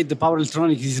you said, the power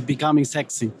electronics is becoming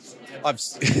sexy.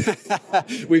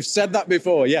 We've said that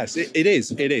before. Yes, it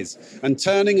is. And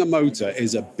turning a motor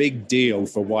is a big deal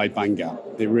for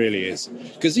wide-bandgap. It really is.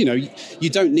 Because, you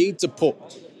don't need to put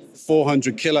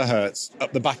 400 kilohertz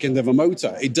up the back end of a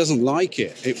motor. It doesn't like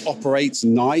it. It operates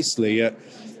nicely at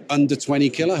under 20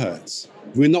 kilohertz.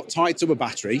 We're not tied to a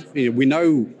battery. We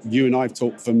know, you and I have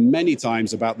talked for many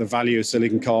times about the value of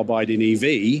silicon carbide in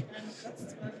EV,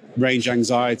 range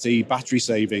anxiety, battery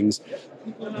savings.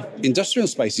 Industrial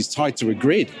space is tied to a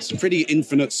grid. It's a pretty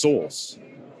infinite source.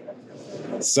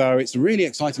 So it's a really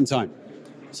exciting time.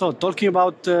 So talking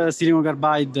about silicon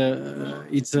carbide,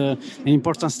 it's an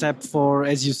important step for,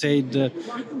 as you said,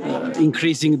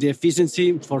 increasing the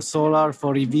efficiency for solar,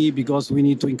 for EV, because we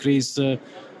need to increase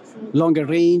longer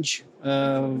range,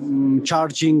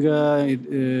 charging,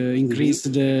 decrease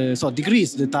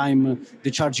the time, the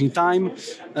charging time.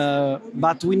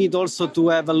 But we need also to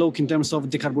have a look in terms of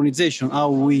decarbonization, how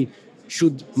we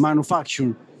should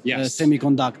manufacture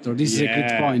semiconductor. This is a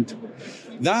good point.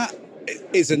 That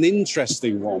is an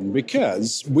interesting one,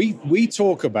 because we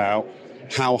talk about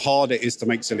how hard it is to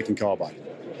make silicon carbide.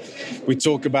 We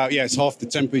talk about, it's half the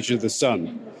temperature of the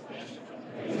sun.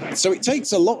 So it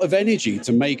takes a lot of energy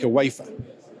to make a wafer.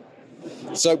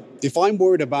 So if I'm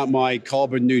worried about my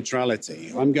carbon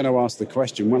neutrality, I'm going to ask the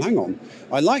question, well, hang on,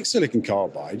 I like silicon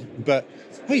carbide, but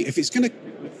hey, if it's going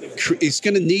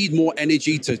to need more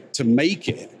energy to make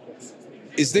it,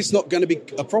 is this not going to be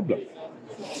a problem?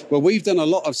 Well, we've done a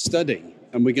lot of study,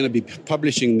 and we're going to be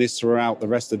publishing this throughout the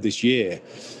rest of this year,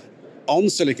 on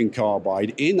silicon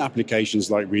carbide in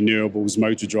applications like renewables,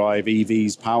 motor drive,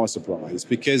 EVs, power supplies,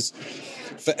 because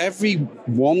for every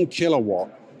 1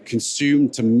 kilowatt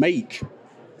consumed to make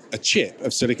a chip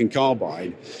of silicon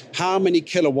carbide, how many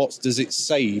kilowatts does it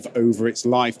save over its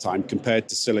lifetime compared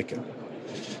to silicon?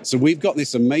 So we've got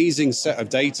this amazing set of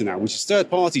data now, which is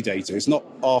third-party data. It's not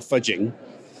our fudging,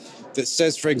 that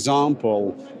says, for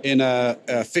example, in a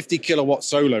 50 kilowatt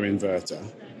solar inverter,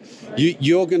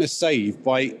 you're going to save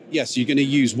by, you're going to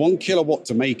use 1 kilowatt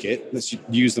to make it. Let's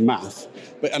use the math.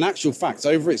 But in actual fact,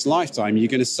 over its lifetime, you're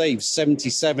going to save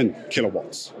 77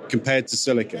 kilowatts compared to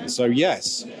silicon. So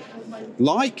yes,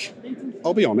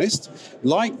 I'll be honest,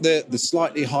 the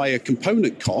slightly higher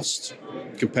component cost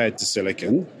compared to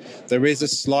silicon, there is a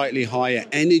slightly higher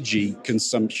energy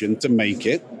consumption to make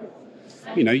it.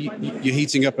 You're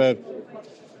heating up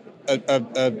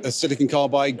a silicon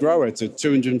carbide grower to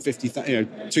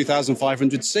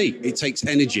 2,500 C. It takes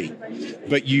energy,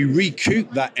 but you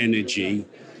recoup that energy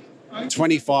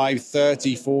 25,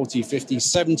 30, 40, 50,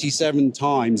 77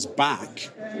 times back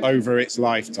over its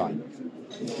lifetime.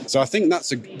 So I think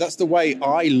that's the way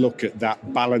I look at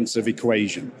that balance of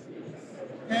equation.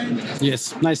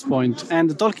 Yes, nice point.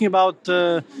 And talking about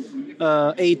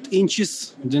 8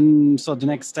 inches, then so the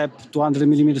next step, 200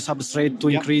 millimeter substrate to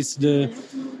increase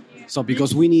so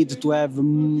because we need to have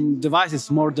more devices.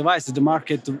 The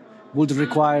market would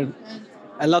require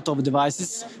a lot of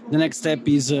devices. The next step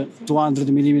is 200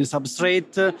 millimeter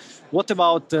substrate. What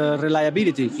about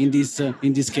reliability in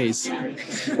this case?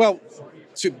 Well,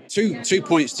 two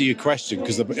points to your question,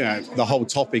 because the whole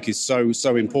topic is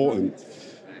so important.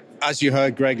 As you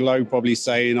heard Greg Lowe probably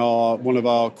say in one of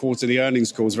our quarterly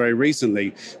earnings calls very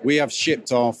recently, we have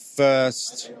shipped our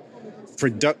first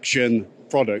production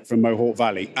product from Mohawk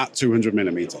Valley at 200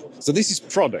 millimeter. So this is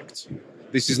product.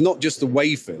 This is not just the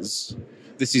wafers.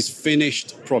 This is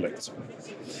finished product.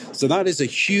 So that is a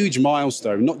huge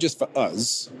milestone, not just for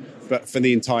us, but for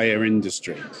the entire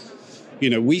industry.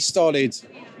 We started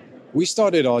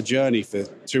our journey for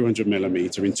 200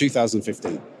 millimeter in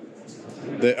 2015.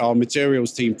 Our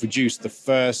materials team produced the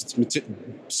first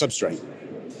substrate,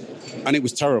 and it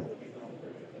was terrible.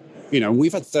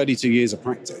 We've had 32 years of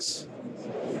practice.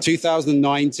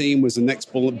 2019 was the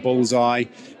next bullseye,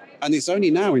 and it's only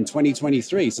now in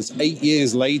 2023, so it's 8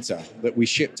 years later, that we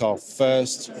shipped our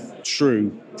first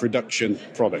true production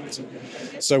product.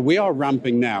 So we are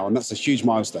ramping now, and that's a huge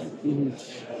milestone.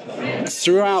 Mm-hmm.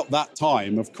 Throughout that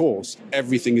time, of course,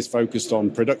 everything is focused on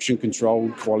production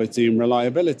control, quality, and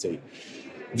reliability.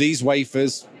 These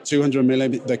wafers, 200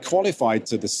 millimeter, they're qualified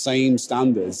to the same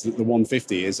standards that the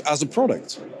 150 is as a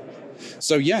product.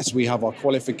 So yes, we have our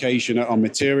qualification at our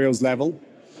materials level.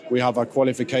 We have our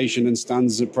qualification and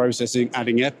standards of processing,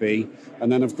 adding epi, and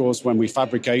then of course when we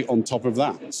fabricate on top of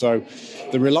that. So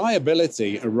the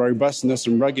reliability, and robustness,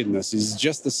 and ruggedness is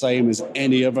just the same as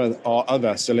any of our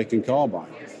other silicon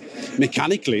carbide.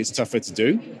 Mechanically, it's tougher to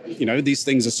do. These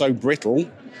things are so brittle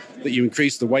that you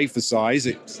increase the wafer size.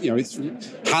 It's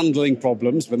handling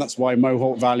problems, but that's why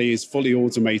Mohawk Valley is fully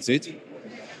automated.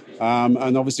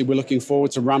 And obviously, we're looking forward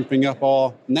to ramping up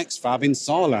our next fab in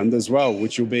Saarland as well,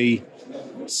 which will be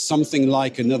something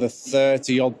like another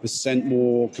 30%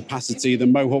 more capacity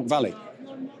than Mohawk Valley.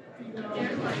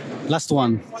 Last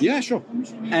one. Yeah, sure.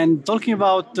 And talking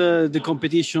about the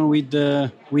competition with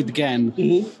GaN,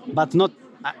 mm-hmm. but not.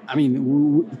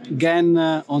 GaN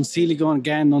on silicon,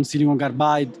 GaN on silicon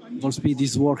carbide. Wolfspeed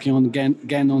is working on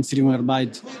GaN on silicon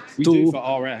carbide too. We do for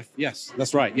RF. Yes,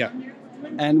 that's right. Yeah.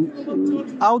 And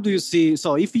how do you see?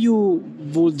 So, if you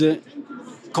would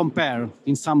compare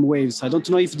in some ways, I don't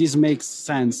know if this makes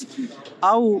sense.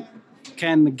 How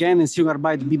can GaN and silicon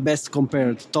carbide be best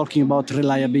compared? Talking about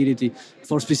reliability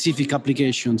for specific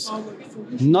applications,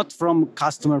 not from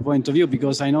customer point of view,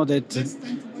 because I know that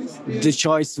the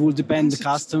choice will depend on the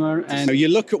customer. And so you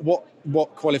look at what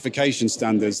qualification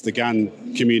standards the GaN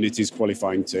community is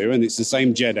qualifying to, and it's the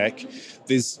same JEDEC.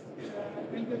 There's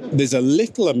a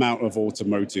little amount of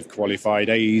automotive qualified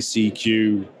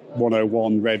AEC-Q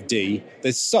 101 Rev D.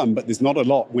 There's some, but there's not a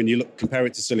lot when you compare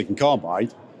it to silicon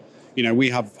carbide. We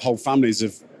have whole families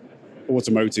of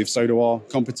automotive, so do our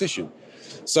competition.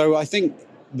 So I think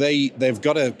they've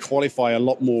got to qualify a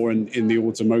lot more in the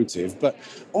automotive. But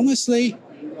honestly,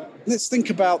 let's think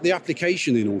about the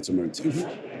application in automotive.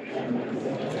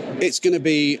 It's going to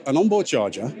be an onboard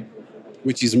charger,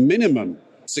 which is minimum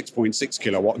 6.6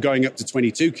 kilowatt, going up to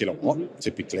 22 kilowatt,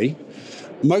 typically.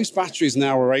 Most batteries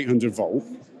now are 800 volt.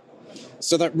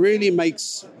 So that really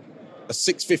makes a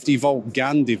 650 volt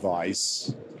GaN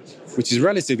device, which is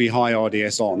relatively high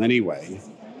RDS on anyway.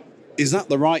 Is that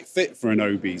the right fit for an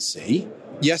OBC?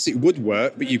 Yes, it would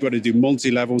work, but you've got to do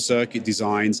multi-level circuit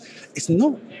designs. It's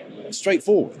not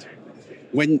straightforward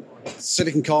when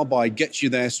silicon carbide gets you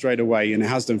there straight away, and it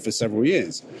has done for several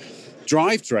years.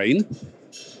 Drivetrain,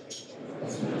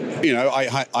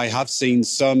 I have seen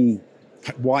some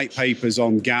white papers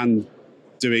on GaN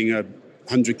doing a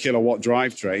 100 kilowatt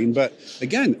drivetrain, but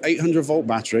again, 800 volt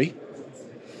battery.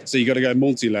 So you got to go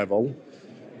multi-level.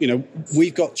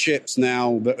 We've got chips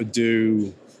now that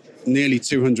do nearly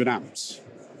 200 amps,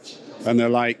 and they're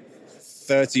like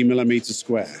 30 millimeters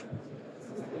square.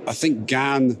 I think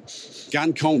GaN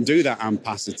can't do that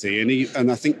ampacity,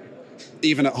 and I think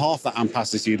even at half that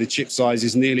ampacity, the chip size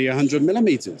is nearly 100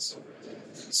 millimeters.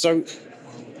 So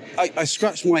I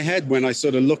scratch my head when I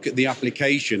sort of look at the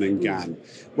application in GaN,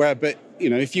 but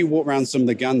if you walk around some of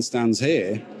the GaN stands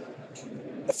here,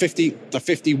 a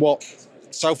 50 watt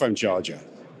cell phone charger,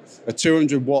 a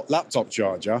 200-watt laptop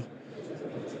charger,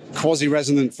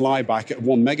 quasi-resonant flyback at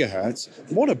 1 megahertz.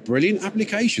 What a brilliant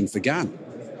application for GaN.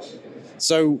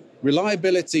 So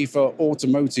reliability for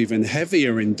automotive and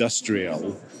heavier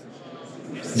industrial,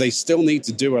 they still need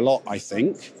to do a lot, I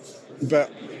think.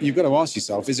 But you've got to ask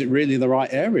yourself, is it really the right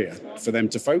area for them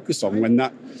to focus on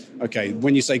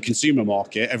when you say consumer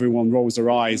market, everyone rolls their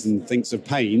eyes and thinks of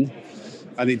pain,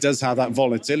 and it does have that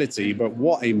volatility, but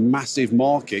what a massive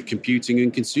market computing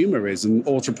and consumer is, and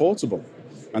ultra-portable.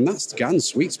 And that's GaN's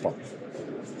sweet spot.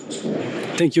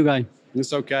 Thank you, Guy.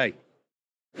 It's okay.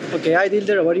 Okay, hi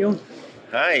Dilder, how are you?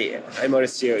 Hi, I'm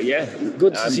Mauricio. Yeah,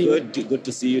 good to see you. Good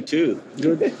to see you too.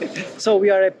 Good. So we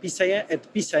are at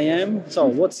PCIM. So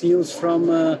what's news from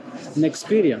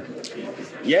Nexperia?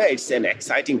 Yeah, it's an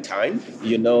exciting time.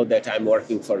 You know that I'm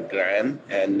working for GaN,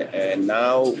 and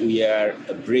now we are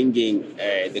bringing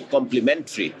the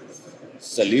complementary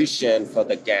solution for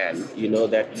the GaN. You know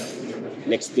that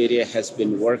Nexperia has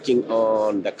been working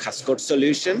on the cascode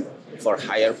solution for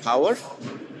higher power.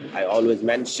 I always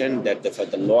mention that for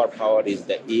the lower power is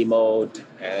the E-mode,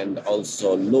 and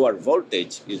also lower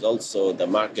voltage is also the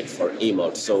market for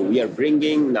E-mode. So we are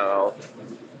bringing now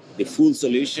the full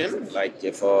solution, like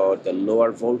for the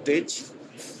lower voltage,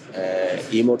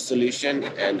 E-mode solution,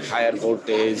 and higher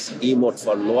voltage E-mode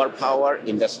for lower power,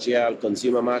 industrial,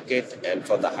 consumer market, and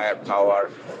for the higher power,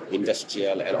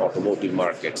 industrial and automotive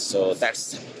market. So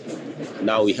that's,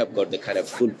 now we have got the kind of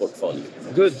full portfolio.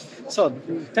 Good. So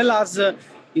tell us,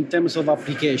 in terms of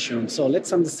application, so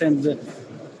let's understand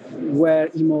where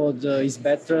E-mode is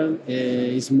better,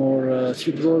 is more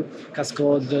suitable,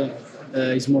 cascode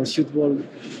is more suitable.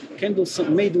 Can do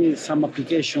some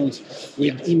applications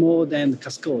with E-mode and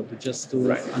cascode, just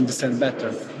to understand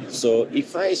better. So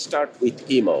if I start with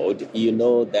E-mode, you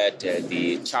know that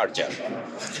the charger,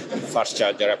 fast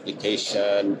charger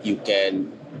application, you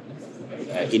can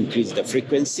increase the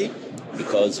frequency,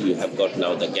 because you have got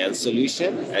now the GaN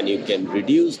solution, and you can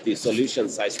reduce the solution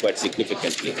size quite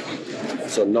significantly.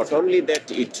 So not only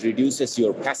that, it reduces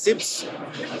your passives,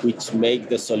 which make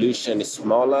the solution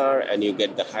smaller, and you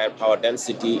get the higher power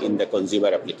density in the consumer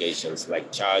applications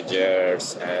like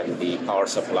chargers and the power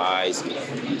supplies,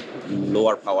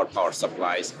 lower power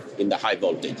supplies in the high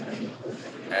voltage.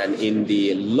 And in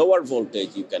the lower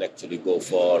voltage, you can actually go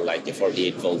for like a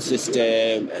 48-volt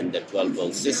system and the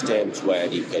 12-volt systems, where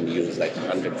you can use like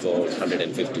 100-volt,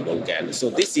 150-volt GaN. So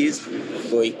this is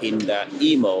going in the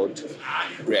E-mode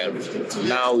realm.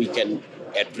 Now we can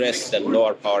address the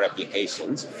lower power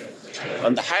applications.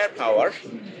 On the higher power,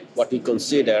 what we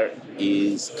consider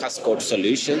is cascode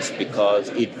solutions, because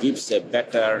it gives a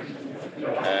better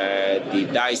the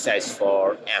die size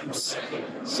for amps.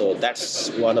 So that's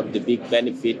one of the big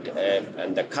benefit,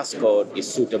 and the cascode is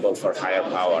suitable for higher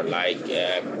power, like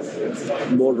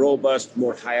more robust,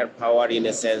 more higher power in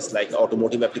a sense, like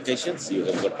automotive applications. You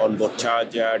have got onboard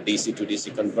charger, DC to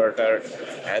DC converter,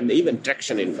 and even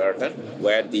traction inverter,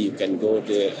 where you can go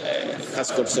to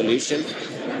cascode solution.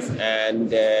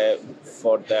 And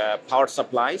for the power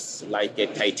supplies, like a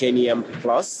titanium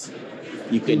plus,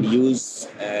 you can use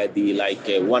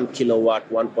the 1 kilowatt,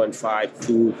 1.5,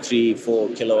 2, 3, 4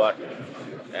 kilowatt,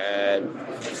 and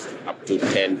up to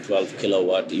 10, 12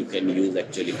 kilowatt. You can use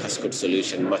actually cascode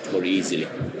solution much more easily.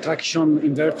 Traction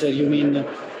inverter, you mean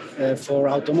for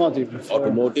automotive?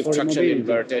 Automotive for traction e-mobility.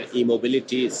 inverter,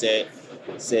 e-mobility,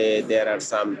 say there are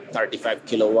some 35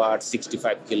 kilowatt,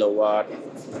 65 kilowatt,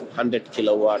 100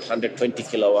 kilowatt, 120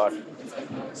 kilowatt.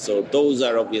 So those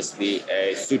are obviously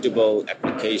suitable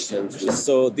applications.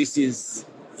 So this is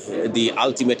the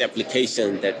ultimate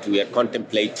application that we are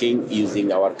contemplating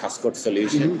using our cascode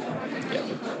solution. Mm-hmm.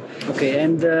 Yeah. Okay,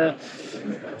 and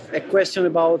a question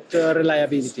about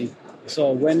reliability.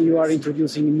 So when you are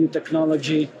introducing new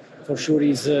technology, for sure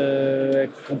is a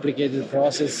complicated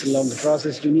process, long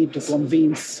process. You need to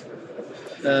convince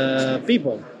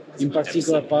people, in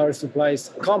particular power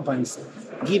supplies companies.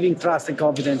 Giving trust and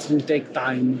confidence will take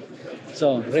time.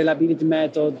 So reliability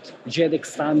method, JEDEC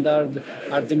standard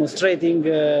are demonstrating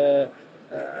the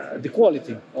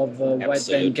quality of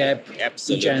wide-bandgap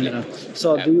in general.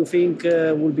 So do you think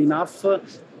will be enough?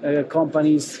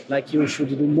 Companies like you should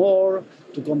do more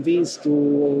to convince,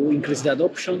 to increase the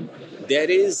adoption? There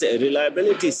is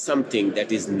reliability is something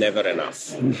that is never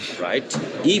enough, right?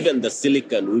 Even the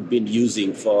silicon we've been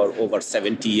using for over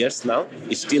 70 years now,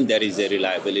 still there is a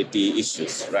reliability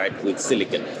issues, right, with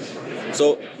silicon.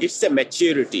 So it's a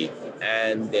maturity,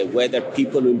 and whether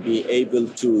people will be able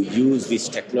to use this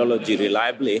technology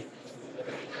reliably,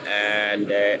 and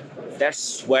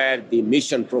that's where the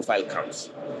mission profile comes.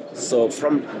 So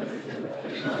from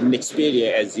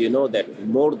Nexperia, as you know, that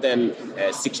more than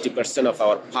 60% of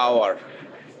our power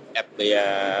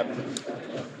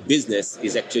business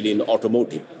is actually in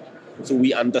automotive. So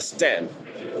we understand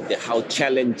how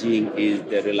challenging is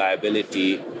the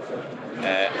reliability,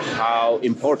 how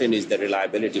important is the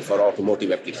reliability for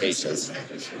automotive applications.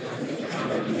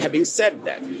 Having said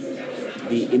that,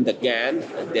 in the GaN,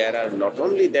 there are not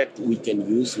only that we can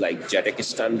use like JEDEC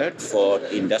standard for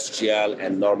industrial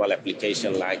and normal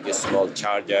application like a small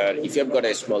charger. If you've got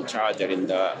a small charger in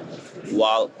the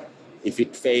wall, if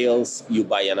it fails, you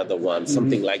buy another one,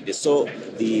 something like this. So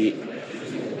the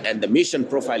mission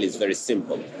profile is very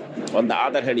simple. On the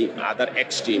other hand, other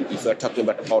extreme, if you're talking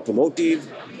about automotive,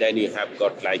 then you have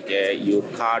got like your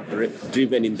car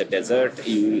driven in the desert,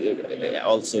 you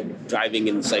also driving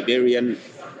in Siberian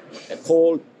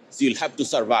cold, so you'll have to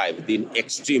survive the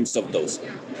extremes of those.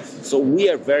 So we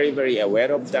are very, very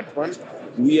aware of that one.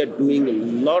 We are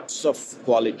doing lots of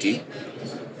quality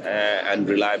and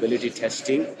reliability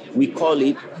testing. We call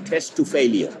it test to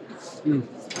failure.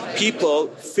 People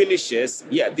finishes,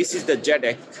 this is the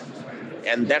JEDEC,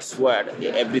 and that's where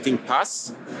everything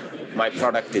passes. My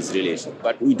product is released,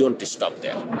 but we don't stop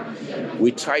there.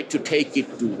 We try to take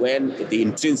it to when the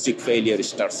intrinsic failure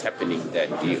starts happening.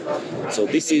 So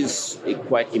this is a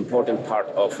quite important part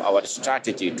of our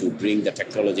strategy to bring the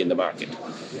technology in the market.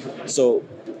 So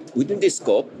within this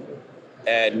scope,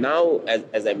 now,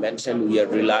 as I mentioned, we are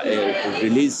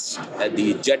released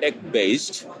the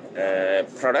JEDEC-based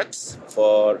products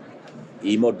for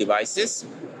e-mode devices,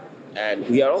 and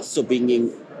we are also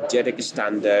bringing JEDEC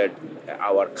standard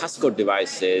our cascode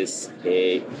devices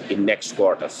in next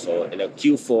quarter. So in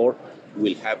Q4,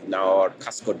 we'll have now our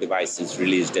cascode devices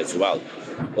released as well.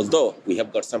 Although we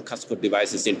have got some cascode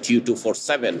devices in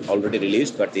Q247 already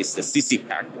released, but it's the CC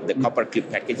pack, the copper clip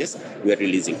packages we are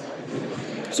releasing.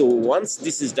 So once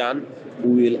this is done,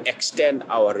 we will extend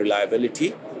our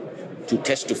reliability to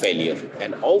test to failure.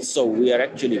 And also we are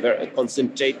actually very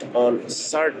concentrate on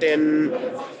certain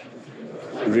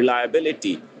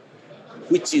reliability,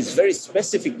 which is very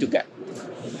specific to GaN,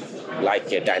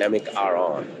 like a dynamic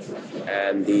R-on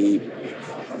and the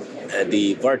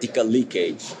vertical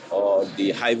leakage or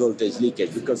the high voltage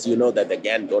leakage, because you know that the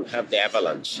GaN don't have the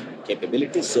avalanche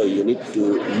capability. So you need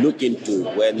to look into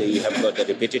when you have got the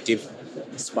repetitive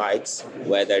spikes,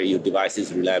 whether your device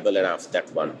is reliable enough,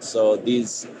 that one. So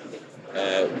these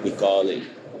we call it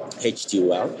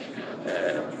HTOL,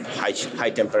 high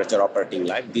temperature operating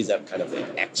life. These are kind of an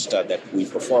extra that we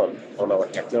perform on our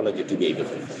technology to be able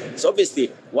to. So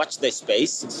obviously, watch the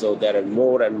space. So there are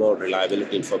more and more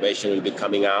reliability information will be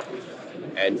coming up,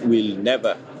 and we'll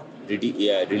never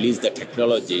release the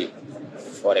technology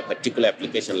for a particular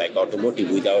application like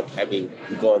automotive without having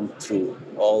gone through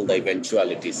all the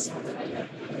eventualities.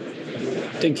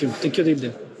 Thank you,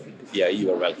 Dilder. Yeah, you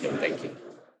are welcome. Thank you.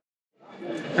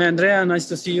 Hi, Andrea, nice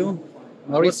to see you.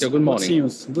 Maurizio, good morning. What's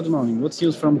news? Good morning. What's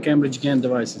news from Cambridge GaN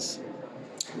Devices?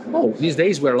 Oh, these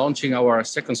days we're launching our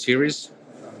second series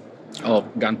of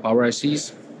GaN power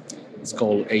ICs. It's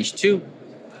called H2,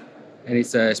 and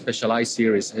it's a specialized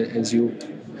series. As you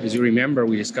remember,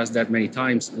 we discussed that many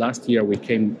times. Last year we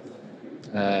came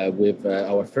with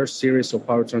our first series of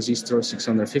power transistors,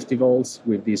 650 volts,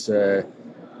 with this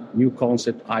new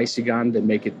concept IC GaN that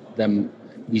make them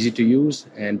easy to use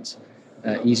and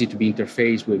easy to be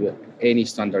interfaced with any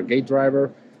standard gate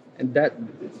driver. And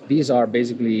these were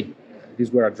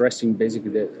addressing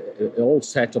basically the whole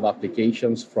set of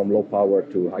applications from low power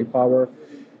to high power.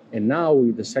 And now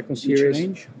with the second series,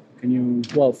 range? Can you?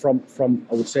 Well, from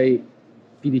I would say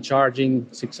PD charging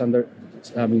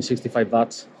 65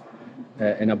 watts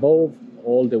and above,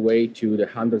 all the way to the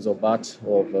hundreds of watts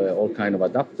of all kind of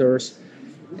adapters,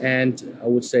 and I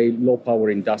would say low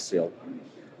power industrial,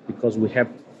 because we have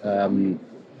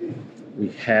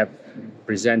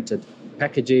presented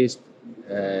packages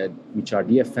which are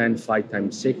DFN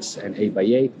 5x6 and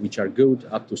 8x8, which are good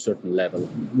up to a certain level,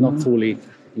 not fully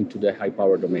into the high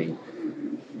power domain.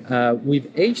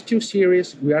 With H2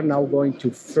 series, we are now going to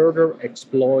further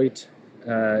exploit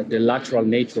the lateral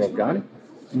nature of GaN.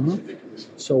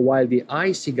 So while the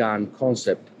IC GaN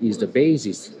concept is the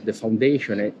basis, the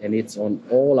foundation, and it's on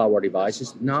all our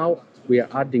devices, now we are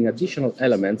adding additional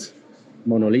elements,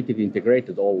 monolithic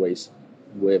integrated always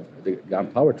with the GaN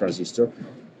power transistor,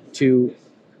 to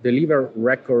deliver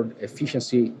record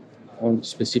efficiency on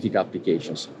specific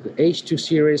applications. The H2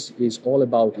 series is all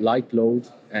about light load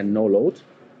and no load.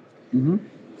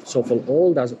 So for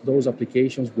all those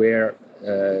applications where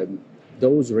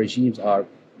those regimes are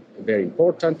very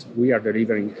important, we are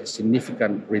delivering a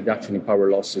significant reduction in power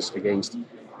losses against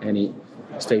any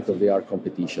state-of-the-art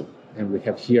competition. And we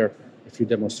have here a few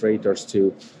demonstrators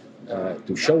to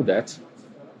show that.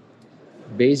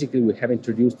 Basically, we have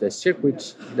introduced a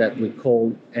circuit that we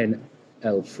call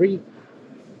NL3,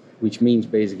 which means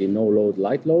basically no load,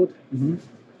 light load,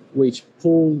 which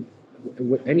pull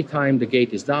anytime the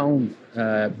gate is down,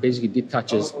 basically it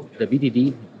touches the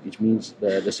VDD, which means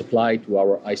the supply to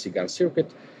our IC GaN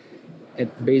circuit.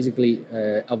 It basically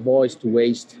avoids to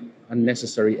waste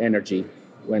unnecessary energy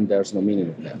when there's no meaning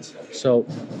of that. So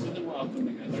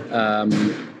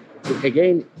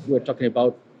again, we're talking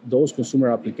about those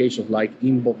consumer applications like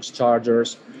inbox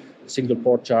chargers, single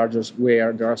port chargers,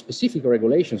 where there are specific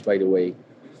regulations, by the way,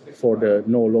 for the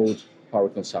no load power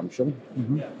consumption.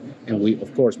 And we,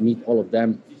 of course, meet all of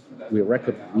them with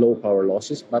record low power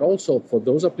losses, but also for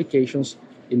those applications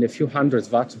in the few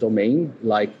hundreds watt domain,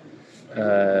 like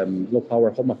low power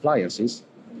home appliances,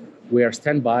 where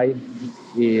standby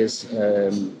is,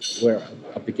 where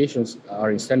applications are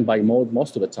in standby mode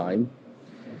most of the time,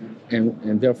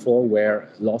 and therefore where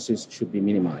losses should be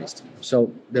minimized.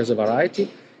 So there's a variety,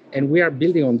 and we are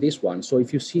building on this one. So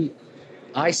if you see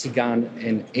IC GaN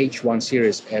and H1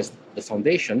 series as the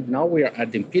foundation, now we are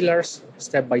adding pillars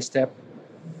step by step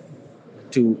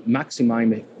to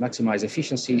maximize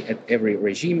efficiency at every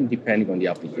regime depending on the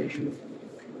application.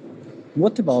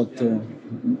 What about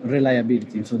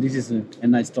reliability? So this is a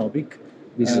nice topic.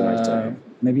 This is a nice topic.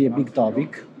 Maybe a big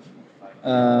topic.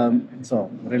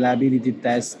 So reliability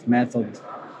test method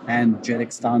and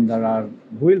JEDEC standard are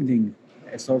building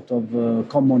a sort of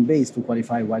common base to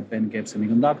qualify wide-bandgap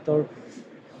semiconductor.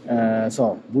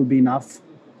 So would be enough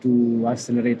to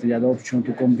accelerate the adoption,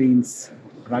 to convince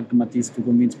pragmatists, to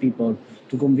convince people,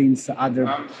 to convince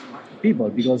other people,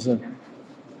 because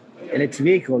electric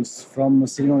vehicles from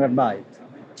silicon carbide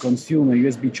consumer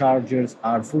USB chargers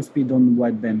are full speed on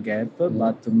wide-bandgap,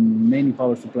 but many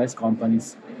power supplies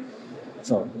companies,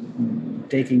 so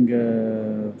taking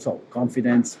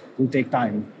confidence will take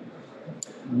time.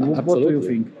 Absolutely. What do you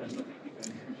think?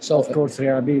 So of course,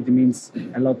 reliability means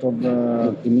a lot of.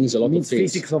 It means a lot of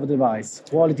physics of the device.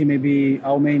 Quality, maybe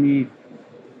how many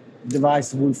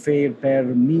devices will fail per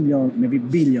million, maybe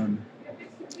billion.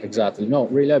 Exactly. No,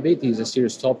 reliability is a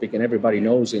serious topic, and everybody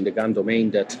knows in the GaN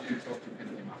domain that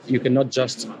you cannot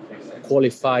just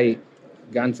qualify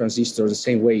GaN transistors the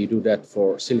same way you do that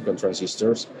for silicon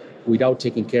transistors without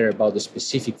taking care about the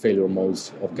specific failure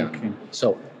modes of GaN. Okay.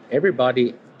 So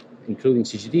everybody, including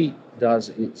CGD, does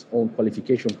its own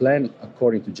qualification plan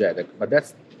according to JEDEC, but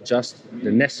that's just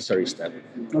the necessary step.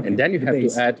 Okay. And then you have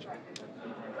to add,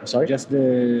 I'm sorry? Just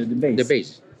the base. The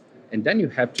base. And then you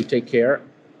have to take care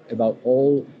about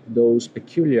all those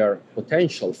peculiar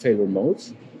potential failure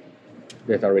modes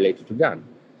that are related to GaN.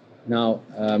 Now,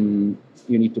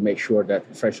 you need to make sure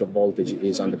that threshold voltage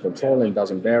is under control and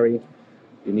doesn't vary.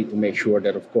 You need to make sure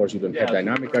that, of course, you don't have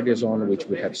dynamic radiation, which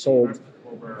we have solved,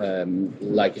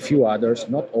 like a few others,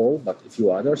 not all, but a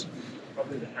few others.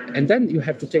 And then you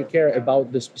have to take care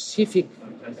about the specific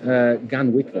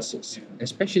GaN weaknesses,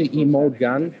 especially E-mode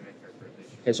GaN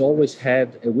has always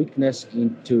had a weakness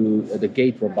into the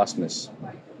gate robustness.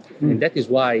 And that is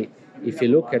why, if you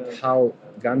look at how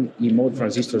GaN E-mode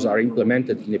transistors are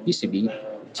implemented in a PCB,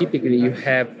 typically you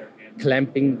have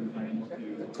clamping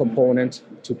components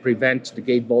to prevent the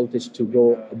gate voltage to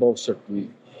go above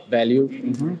certain value.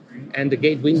 And the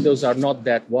gate windows are not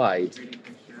that wide.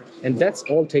 And that's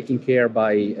all taken care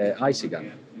by IC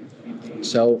GaN.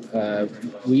 So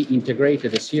we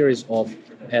integrated a series of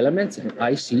elements and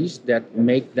ICs that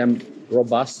make them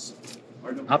robust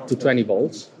up to 20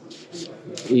 volts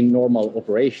in normal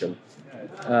operation.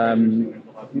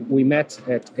 We met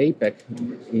at APEC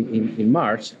in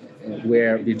March,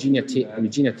 where Virginia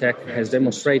Tech has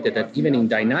demonstrated that even in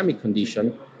dynamic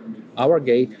condition, our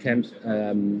gate can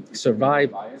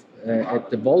survive at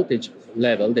the voltage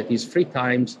level that is 3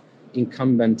 times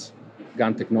incumbent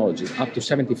GaN technology, up to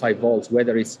 75 volts,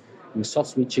 whether it's in soft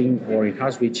switching or in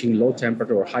hard switching, low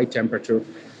temperature or high temperature.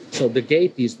 So the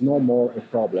gate is no more a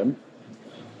problem.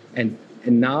 And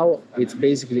now it's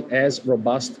basically as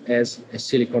robust as a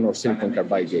silicon or silicon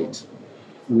carbide gate,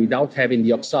 without having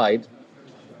the oxide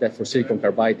that for silicon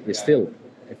carbide is still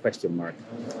a question mark.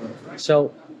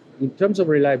 So in terms of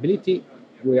reliability,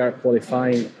 we are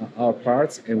qualifying our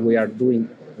parts, and we are doing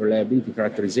reliability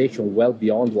characterization well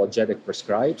beyond what JEDEC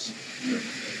prescribes.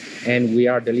 And we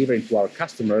are delivering to our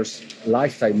customers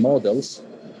lifetime models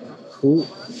who,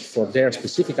 for their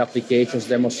specific applications,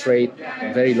 demonstrate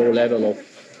a very low level of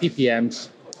PPMs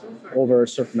over a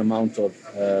certain amount of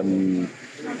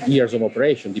years of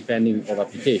operation, depending on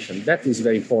application. That is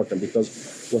very important,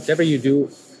 because whatever you do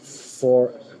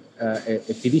for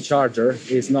a PV charger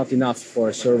is not enough for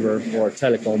a server or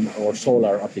telecom or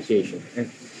solar application.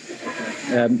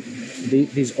 And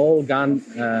this all GaN,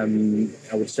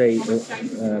 I would say,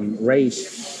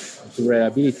 race to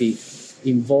reliability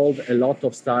involved a lot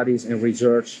of studies and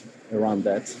research around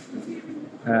that.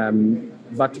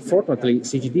 But fortunately,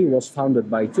 CGD was founded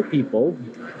by two people,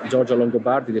 Giorgio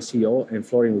Longobardi, the CEO, and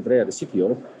Florian Udrea, the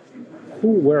CTO,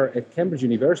 who were at Cambridge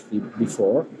University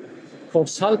before,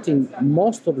 consulting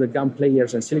most of the GaN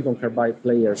players and silicon carbide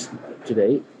players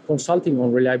today, consulting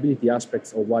on reliability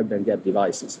aspects of wide-bandgap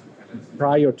devices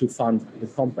prior to found the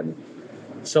company.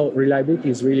 So reliability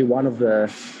is really one of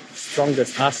the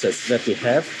strongest assets that we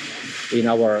have in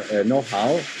our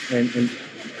know-how, and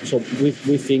so we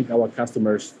think our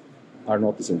customers are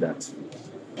noticing that.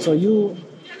 So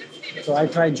I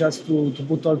tried just to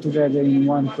put all together in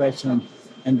one question,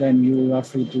 and then you are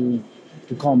free to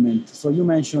comment. So you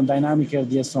mentioned dynamic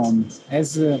RDS-on.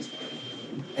 As a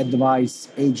device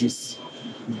ages,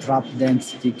 drop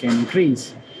density can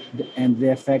increase, and the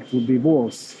effect will be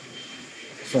worse.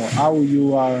 So how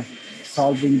you are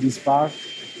solving this part?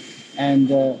 And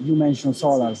you mentioned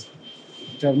solar.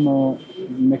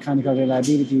 Thermomechanical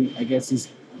reliability, I guess, is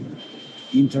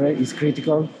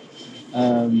critical.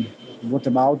 What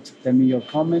about? Tell me your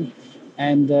comment.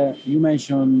 And you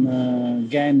mentioned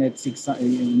GaN at 6,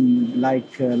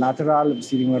 lateral,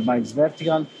 silicon carbide is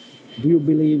vertical. Do you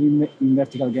believe in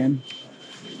vertical GaN?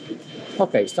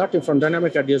 Okay, starting from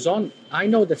dynamic RDS-on, I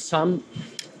know that some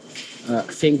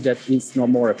think that it's no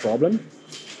more a problem.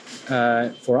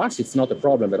 For us, it's not a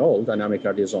problem at all, dynamic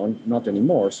RDS-on, not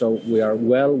anymore. So we are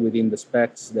well within the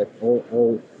specs that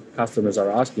all customers are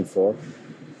asking for.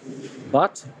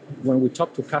 But when we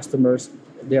talk to customers,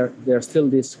 there's still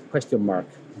this question mark.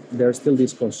 There's still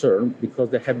this concern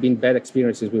because there have been bad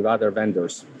experiences with other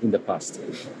vendors in the past.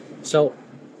 So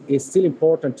it's still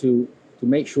important to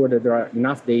make sure that there are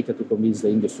enough data to convince the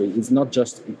industry. We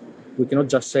cannot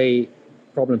just say,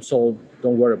 problem solved,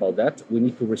 don't worry about that. We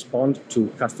need to respond to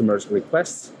customers'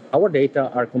 requests. Our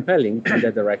data are compelling in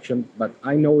that direction, but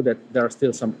I know that there are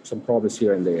still some problems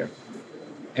here and there.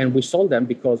 And we solve them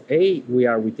because we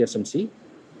are with TSMC,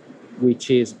 which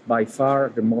is by far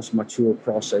the most mature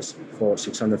process for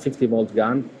 650 volt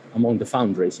GaN among the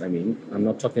foundries. I mean, I'm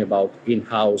not talking about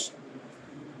in-house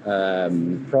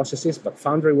processes, but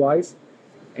foundry-wise.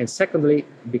 And secondly,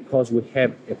 because we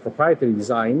have a proprietary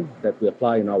design that we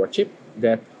apply in our chip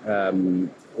that,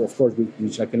 of course,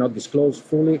 which I cannot disclose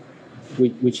fully,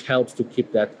 which helps to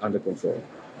keep that under control.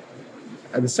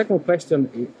 And the second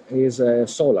question is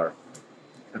solar.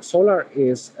 Solar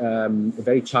is a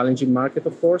very challenging market,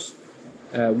 of course.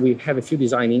 We have a few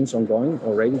design-ins ongoing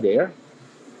already there.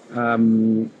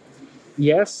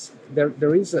 Yes,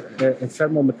 there is a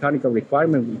thermomechanical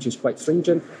requirement which is quite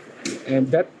stringent, and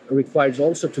that requires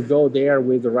also to go there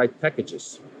with the right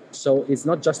packages. So it's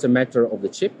not just a matter of the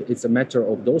chip, it's a matter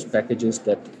of those packages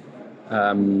that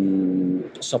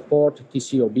support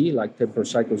TCOB, like temperature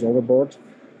cycles overboard,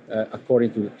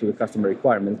 according to the customer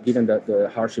requirement, given the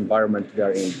harsh environment they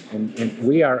are in. And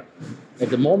we are, at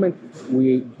the moment,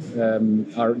 we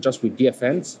are just with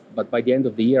DFNs, but by the end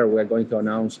of the year, we are going to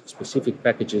announce specific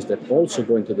packages that also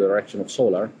go into the direction of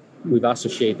solar. We've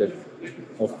associated,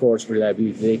 of course,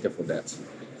 reliability data for that.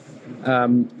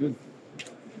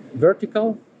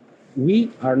 Vertical,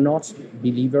 we are not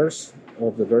believers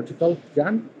of the vertical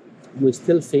GaN. We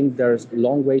still think there's a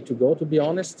long way to go, to be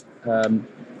honest.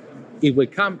 It will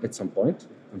come at some point,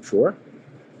 I'm sure,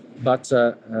 but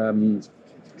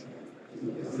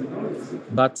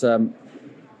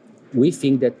we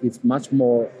think that it's much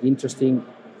more interesting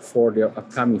for the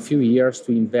upcoming few years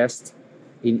to invest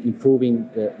in improving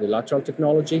the lateral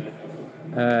technology.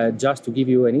 Just to give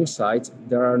you an insight,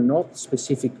 there are not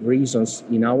specific reasons,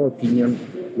 in our opinion,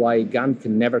 why GaN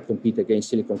can never compete against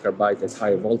silicon carbide at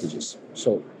higher voltages.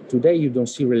 So today you don't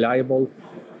see reliable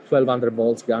 1200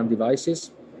 volts GaN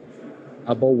devices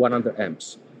above 100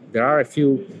 amps. There are a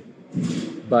few,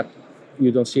 but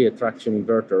you don't see a traction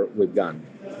inverter with GaN.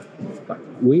 But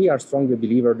we are strongly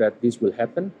believer that this will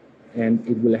happen, and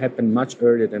it will happen much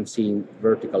earlier than seeing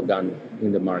vertical GaN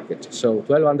in the market. So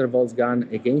 1200 volts GaN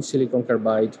against silicon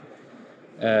carbide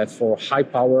for high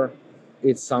power,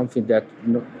 it's something that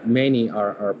many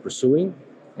are pursuing,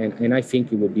 and I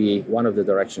think it would be one of the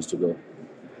directions to go.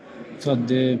 So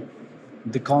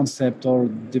the concept or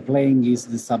the playing is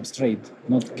the substrate,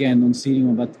 not GaN on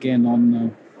silicon, but GaN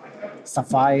on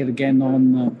sapphire, GaN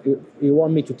on... You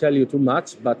want me to tell you too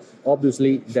much, but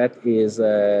obviously that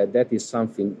is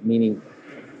something, meaning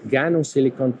GaN on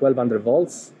silicon 1200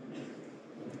 volts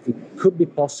it could be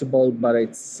possible, but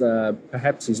it's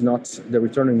perhaps is not. The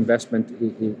return on investment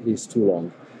is too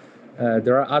long.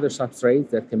 There are other substrates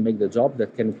that can make the job,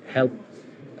 that can help.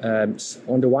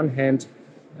 On the one hand,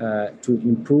 to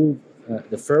improve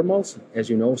the thermals. As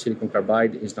you know, silicon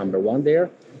carbide is number one there,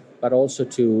 but also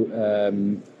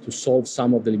to solve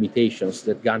some of the limitations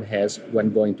that GaN has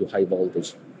when going to high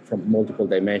voltage from multiple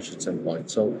dimensions and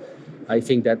points. So I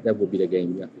think that would be the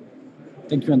game. Yeah.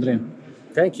 Thank you, Andrea.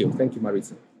 Thank you,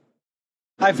 Maurizio.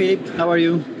 Hi, Philip. How are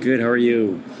you? Good. How are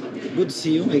you? Good to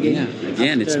see you again. Yeah.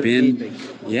 Again, it's been.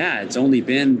 Yeah, it's only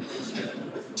been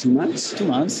 2 months. 2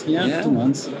 months. Yeah. 2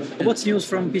 months. What's news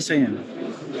from PCIM?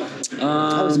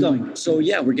 How's it going? So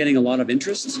yeah, we're getting a lot of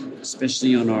interest,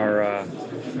 especially on our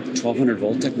 1200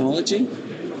 volt technology.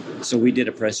 So we did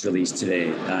a press release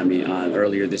today,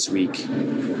 earlier this week,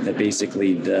 that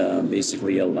basically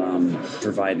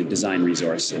provided design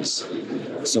resources.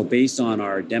 So based on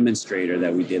our demonstrator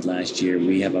that we did last year,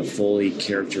 we have a fully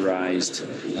characterized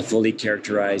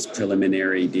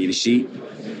preliminary data sheet,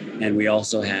 and we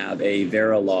also have a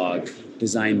Verilog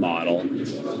design model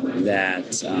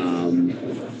that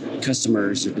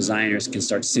customers or designers can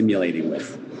start simulating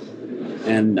with.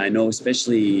 And I know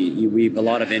especially we have a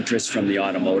lot of interest from the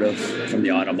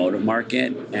automotive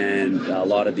market, and a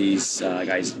lot of these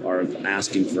guys are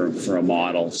asking for a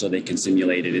model so they can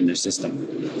simulate it in their system.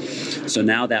 So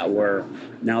now that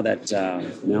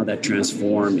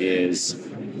Transphorm is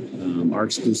our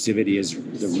exclusivity is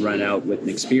run out with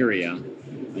Nexperia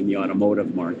in the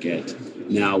automotive market.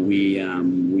 Now we are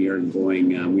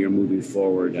moving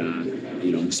forward,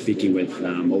 speaking with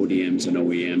ODMs and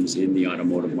OEMs in the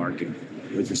automotive market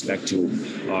with respect to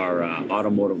our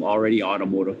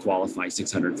automotive qualified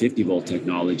 650 volt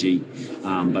technology,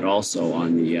 but also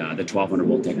on the 1200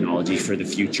 volt technology for the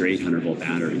future 800 volt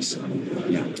batteries.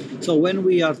 Yeah. So when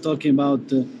we are talking about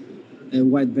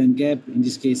wide-bandgap, in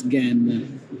this case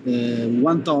GaN,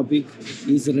 one topic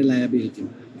is reliability.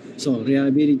 So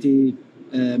reliability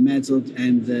method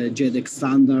and JEDEC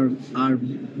standard are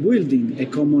building a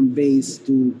common base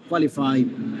to qualify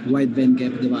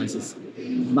wide-bandgap devices.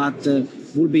 But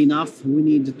will be enough? We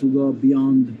need to go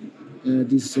beyond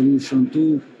this solution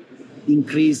to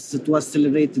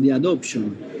accelerate the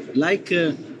adoption. Like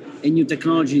a new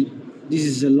technology, this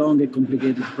is a long and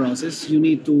complicated process. You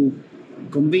need to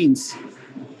convince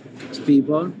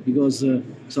people because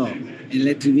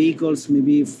electric vehicles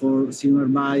maybe for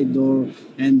silicon carbide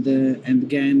and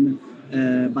GaN,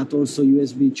 but also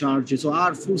USB chargers. So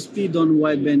are full speed on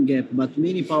wide-bandgap, but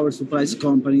many power supplies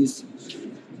companies.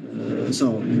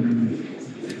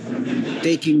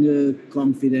 Taking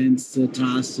confidence,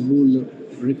 trust will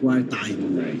require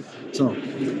time. Right. So,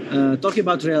 talking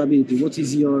about reliability, what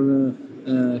is your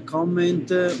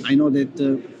comment? I know that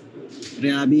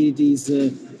reliability is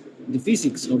the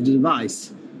physics of the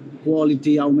device.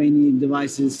 Quality, how many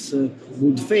devices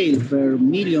would fail per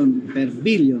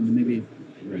billion, maybe.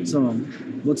 Right. So,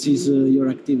 what is your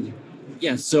activity?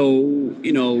 Yeah, so,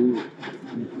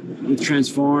 with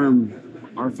Transphorm,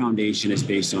 our foundation is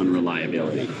based on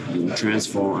reliability.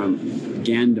 Transphorm,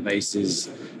 GaN devices,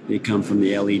 they come from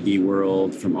the LED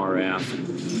world, from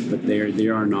RF, but they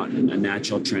are not a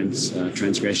natural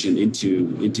transgression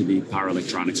into the power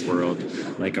electronics world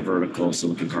like a vertical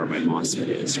silicon carbide MOSFET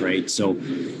is, right? So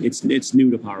it's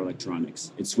new to power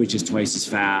electronics. It switches twice as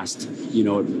fast.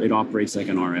 It operates like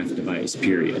an RF device,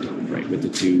 period, right? With the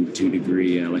two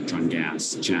degree electron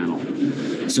gas channel.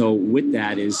 So with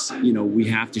that is, we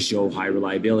have to show high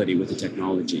reliability with the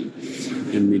technology.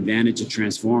 And the advantage of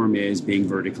Transphorm is being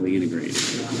vertically integrated,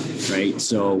 right?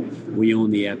 So we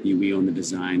own the epi, we own the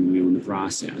design, we own the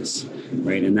process,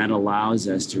 right? And that allows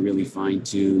us to really fine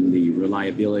tune the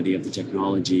reliability of the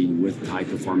technology with high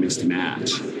performance to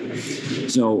match.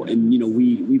 So, and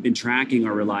we've been tracking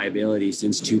our reliability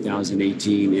since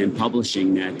 2018 and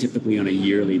publishing that typically on a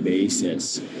yearly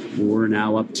basis. We're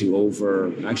now up to over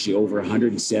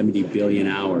 170 billion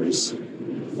hours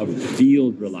of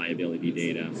field reliability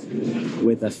data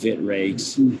with a fit rate,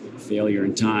 failure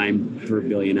in time per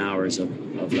billion hours of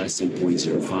less than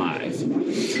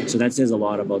 0.05. So that says a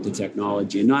lot about the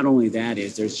technology. And not only that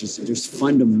is there's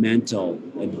fundamental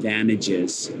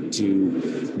advantages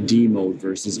to D mode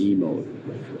versus E mode.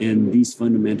 And these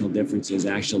fundamental differences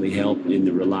actually help in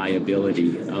the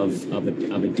reliability of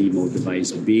a D mode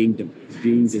device being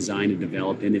designed and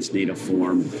developed in its native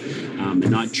form, and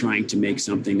not trying to make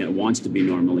something that wants to be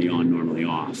normally on, normally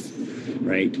off.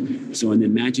 right? So, and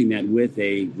then matching that with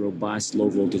a robust low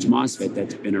voltage MOSFET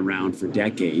that's been around for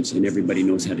decades and everybody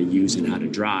knows how to use and how to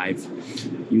drive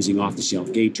using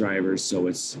off-the-shelf gate drivers. So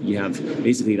you have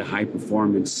basically the high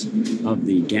performance of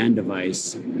the GaN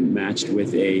device matched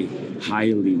with a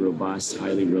highly robust,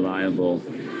 highly reliable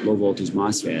low voltage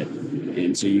MOSFET.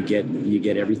 And so you get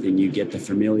everything. You get the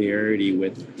familiarity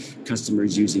with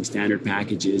customers using standard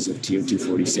packages of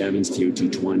TO247s,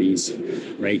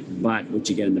 TO220s, right? But what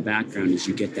you get in the background is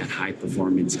you get that high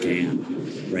performance GaN,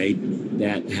 right?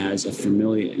 That has a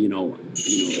familiar,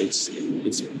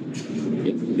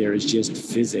 there is just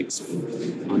physics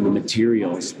on the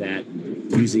materials that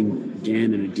using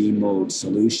GaN in a D-mode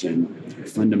solution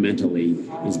fundamentally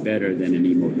is better than an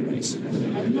E-mode device.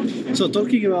 So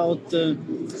talking about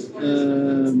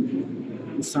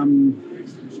some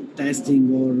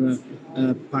testing or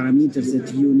parameters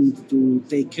that you need to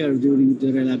take care during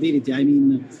the reliability, I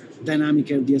mean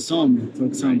dynamic RDS-on, for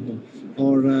example,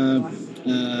 or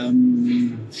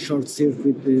short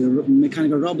circuit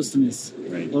mechanical robustness,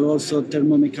 right, or also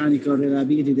thermomechanical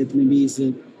reliability that maybe is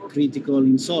critical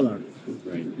in solar.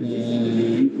 Right.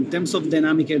 In terms of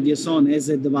dynamic RDS-on, as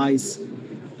a device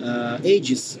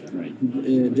ages, right,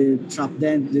 the trap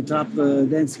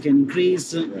density can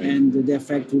increase, right, and the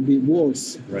effect will be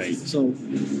worse. Right. So,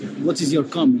 what is your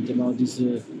comment about this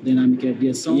dynamic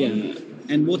RDS-on? Yeah.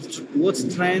 And what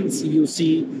trends you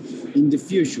see in the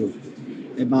future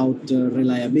about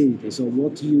reliability? So,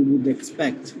 what you would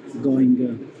expect going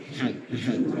ahead?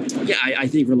 Yeah, I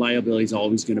think reliability is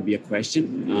always going to be a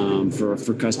question for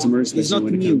customers. It's not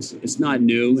new. It's not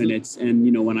new,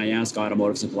 and when I ask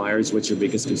automotive suppliers what's your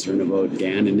biggest concern about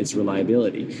GaN, and it's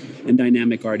reliability. And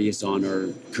dynamic RDS-on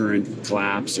or current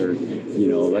collapse or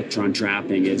electron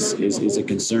trapping is a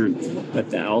concern. But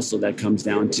that comes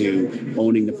down to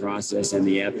owning the process and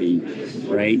the epi,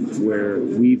 right? Where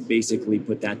we've basically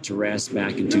put that to rest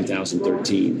back in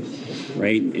 2013,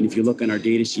 right? And if you look on our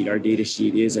data sheet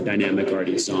is a dynamic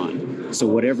RDS-on. So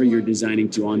whatever you're designing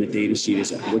to on the data sheet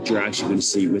is what you're actually going to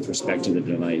see with respect to the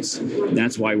device. And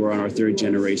that's why we're on our third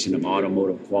generation of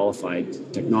automotive qualified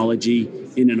technology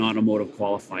in an automotive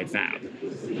qualified fab,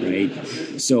 right?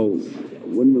 So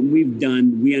when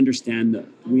we understand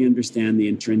the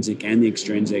intrinsic and the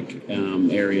extrinsic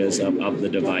areas of the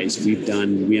device.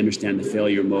 We understand the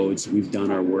failure modes. We've done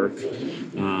our work.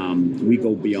 We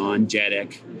go beyond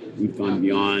JEDEC. We've gone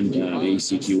beyond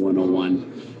ACQ 101.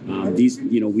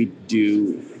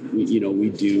 We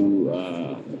do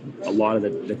a lot of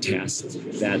the tests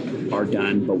that are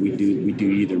done, but we do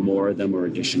either more of them or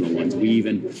additional ones. We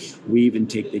even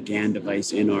take the GaN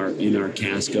device in our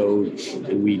cascode,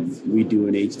 and we do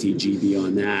an HTGB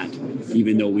on that,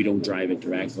 even though we don't drive it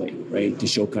directly, right? To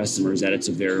show customers that it's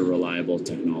a very reliable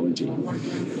technology.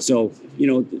 So,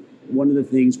 one of the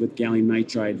things with gallium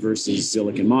nitride versus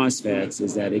silicon MOSFETs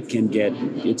is that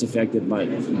it's affected by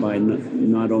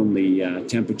not only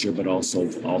temperature but also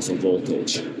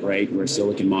voltage, right? Where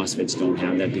silicon MOSFETs don't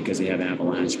have that because they have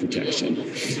avalanche protection,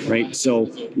 right? So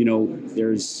we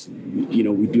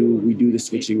do the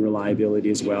switching reliability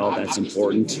as well. That's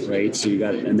important, right? So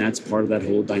and that's part of that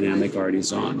whole dynamic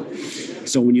RDS-on.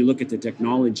 So when you look at the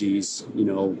technologies,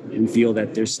 we feel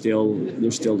that there's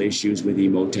still issues with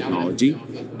E-mode technology.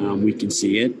 We can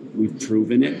see it. We've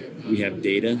proven it. We have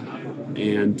data,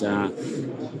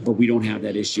 but we don't have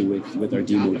that issue with our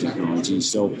D-mode technology.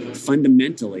 So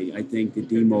fundamentally, I think the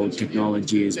D-mode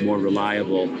technology is more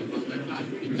reliable,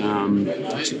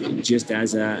 just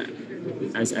as a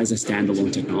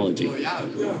standalone technology.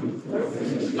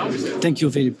 Thank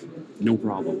you, Philip. No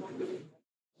problem.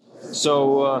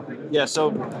 So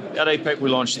at APEC we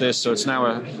launched this. So it's now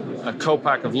a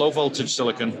co-pack of low voltage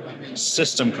silicon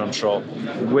system control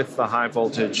with the high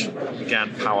voltage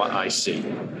GaN power IC.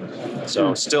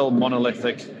 So still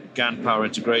monolithic GaN power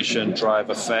integration,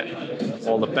 driver, FET,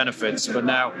 all the benefits. But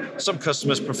now some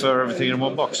customers prefer everything in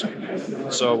one box.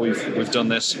 So we've done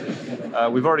this.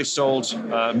 We've already sold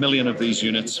 1 million of these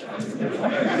units.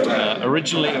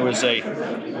 Originally, it was a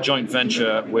joint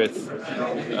venture with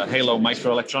Halo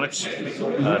Microelectronics,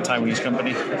 a Taiwanese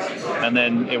company, and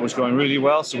then it was going really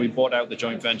well, so we bought out the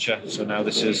joint venture. So now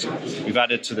we've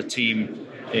added to the team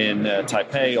in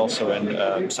Taipei, also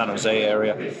in San Jose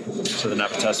area, to the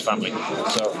Navitas family.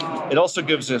 So it also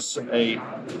gives us a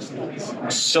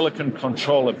silicon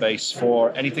controller base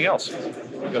for anything else.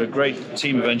 We've got a great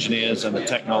team of engineers and the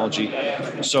technology.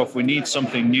 So if we need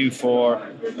something new for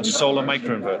a solar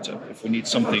microinverter, if we need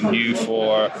something new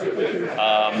for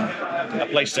a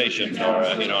PlayStation or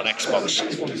an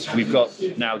Xbox, we've got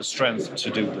now the strength to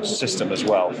do the system as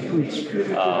well.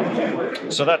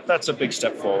 So that's a big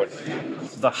step forward.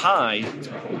 The high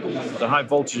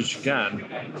voltage GaN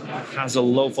has a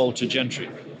low voltage entry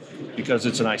because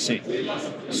it's an IC.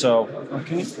 So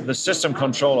the system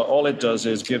controller, all it does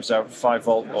is gives out 5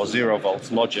 volt or 0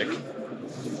 volt logic,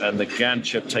 and the GaN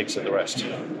chip takes it the rest.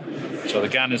 So the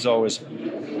GaN is always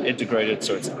integrated,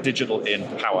 so it's digital in,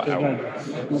 power out.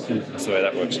 That's the way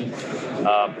that works.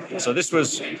 So this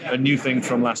was a new thing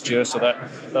from last year, so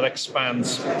that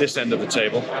expands this end of the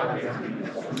table.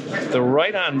 The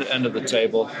right-hand end of the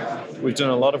table, we've done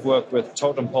a lot of work with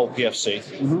totem pole PFC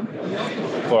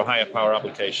for higher power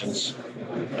applications.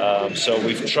 So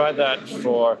we've tried that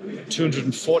for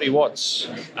 240 watts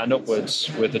and upwards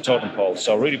with the totem pole.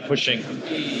 So really pushing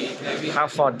how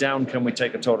far down can we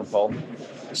take a totem pole,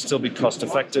 still be cost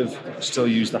effective, still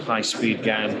use the high-speed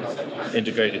GaN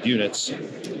integrated units.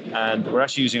 And we're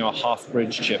actually using our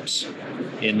half-bridge chips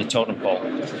in the totem pole.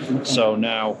 So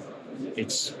now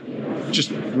it's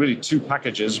just really 2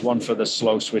 packages, one for the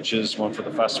slow switches, one for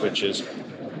the fast switches.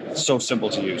 So simple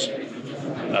to use.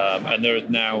 And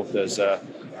there's a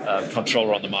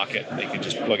controller on the market that you can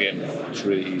just plug in. It's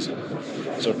really easy.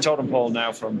 So totem pole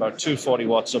now from about 240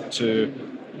 watts up to,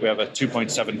 we have a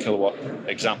 2.7 kilowatt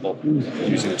example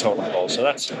using the totem pole. So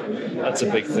that's a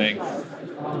big thing.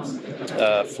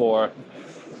 For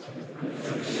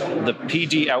the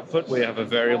PD output, we have a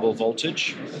variable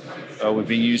voltage. We've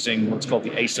been using what's called the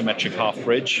asymmetric half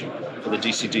bridge for the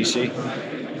DC-DC.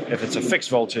 If it's a fixed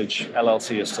voltage,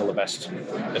 LLC is still the best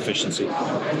efficiency.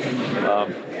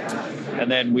 And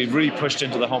then we've really pushed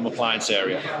into the home appliance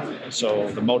area. So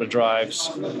the motor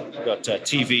drives, we've got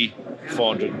TV,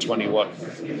 420 watt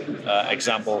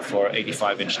example for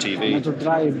 85-inch TV. Motor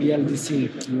drive,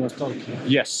 BLDC, you were talking.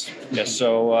 Yes.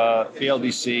 So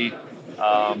BLDC,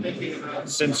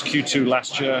 since Q2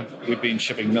 last year, we've been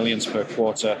shipping millions per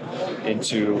quarter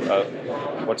into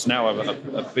what's now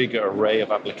a bigger array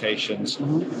of applications.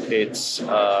 It's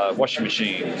washing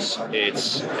machines,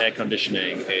 it's air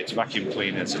conditioning, it's vacuum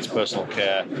cleaners, it's personal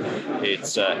care,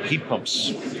 it's heat pumps.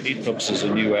 Heat pumps is a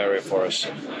new area for us.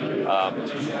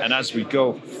 And as we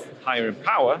go higher in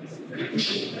power,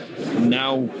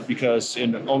 now, because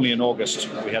only in August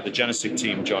we had the Genesis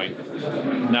team join,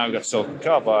 now we've got silicon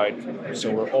carbide, so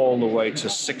we're all the way to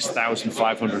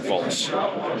 6,500 volts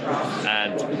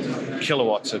and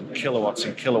kilowatts and kilowatts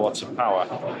and kilowatts of power.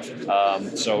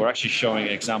 So we're actually showing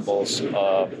examples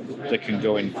that can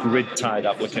go in grid-tied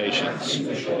applications.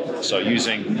 So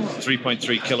using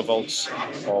 3.3 kilovolts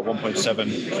or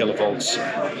 1.7 kilovolts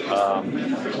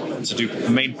to do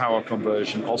main power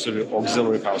conversion, also do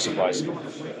auxiliary power supplies.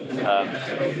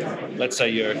 Let's say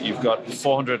you've got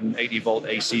 480 volt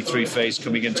AC 3-phase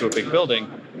coming into a big building.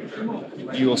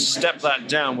 You will step that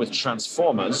down with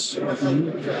transformers,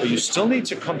 but you still need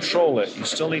to control it. You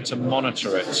still need to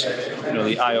monitor it.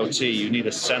 The IoT, you need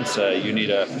a sensor, you need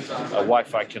a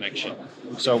Wi-Fi connection.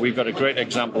 So we've got a great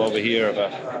example over here of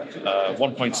a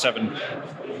 1.7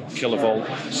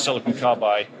 kilovolt silicon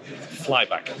carbide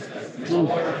flyback.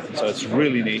 So it's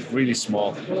really neat, really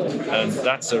small, and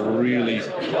that's a really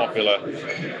popular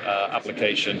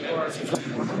application.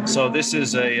 So this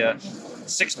is a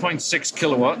 6.6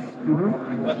 kilowatt,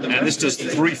 and this does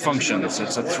 3 functions.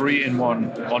 It's a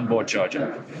 3-in-1 onboard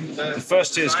charger. The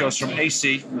first goes from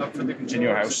AC in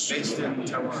your house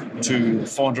to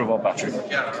 400 volt battery.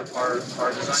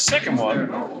 The second one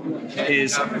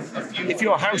is if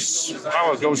your house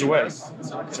power goes away,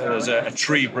 so there's a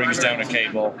tree brings down a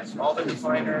cable,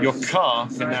 your car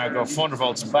can now go 400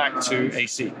 volts back to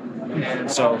AC.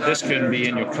 So this can be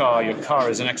in your car. Your car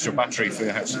is an extra battery for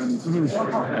your house.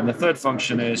 And the third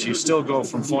function is you still go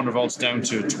from 400 volts down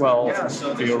to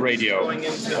 12 for your radio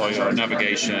or your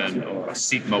navigation or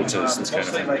seat motors, this kind of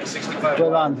thing.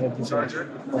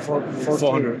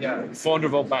 400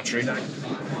 volt battery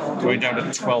going down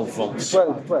to 12 volts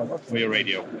for your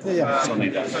radio. So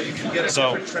need that.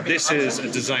 So this is a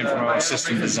design from our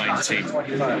system design team.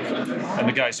 And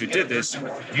the guys who did this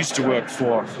used to work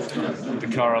for the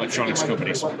car electronics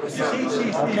companies. So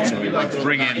we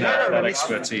bring in that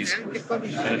expertise.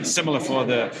 And it's similar for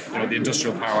the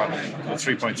industrial power, the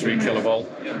 3.3 kilovolt,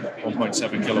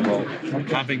 1.7 kilovolt.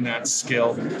 Having that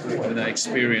skill and that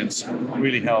experience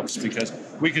really helps because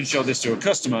we can show this to a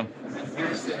customer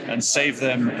and save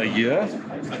them a year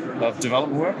of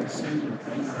development work.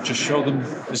 Just show them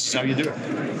this is how you do it.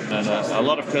 And a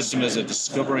lot of customers are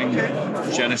discovering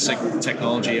Genesis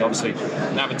technology. Obviously,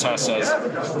 Navitas has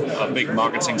a big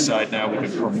marketing side now. We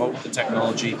can promote the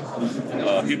technology.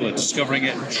 People are discovering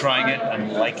it, trying it,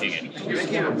 and liking it.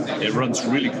 It runs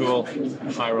really cool,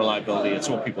 high reliability. It's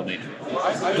what people need.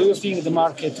 Do you think the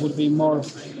market would be more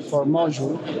for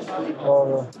module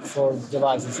or for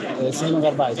devices, silicon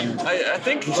carbide? I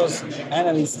think because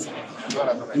analyst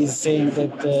is saying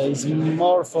that it's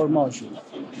more for module.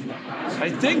 I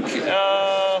think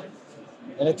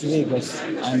electric vehicles.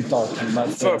 I'm talking, but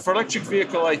for electric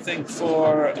vehicle, I think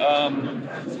for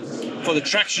the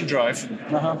traction drive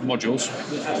modules,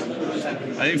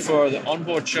 I think for the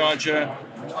onboard charger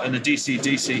and the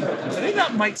DC-DC, I think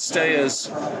that might stay as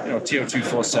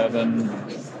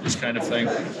TO247, this kind of thing.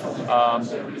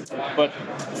 But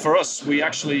for us, we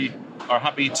actually are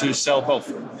happy to sell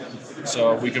both.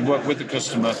 So we can work with the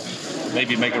customer,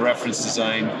 maybe make a reference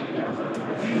design.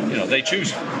 They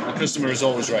choose. The customer is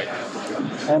always right.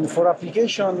 And for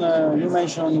application, you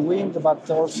mentioned wind, but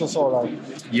also solar.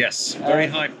 Yes, very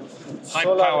high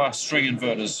power string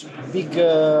inverters. Big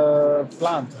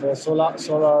plant for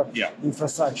solar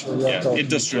infrastructure.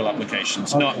 Industrial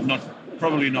applications, okay.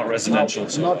 Probably not residential.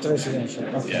 Not residential.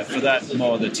 Okay. Yeah, for that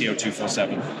more the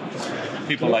TO247.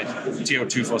 People like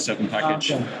TO247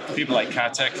 package. Okay. People like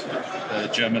Katek, the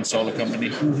German solar company,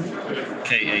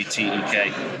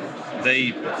 Katek.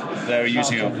 They're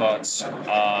using our parts,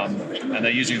 and they're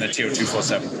using the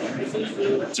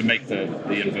TO247 to make the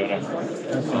inverter.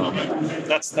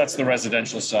 That's the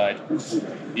residential side.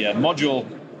 Yeah, module,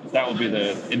 that will be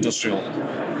the industrial,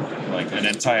 like an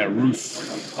entire roof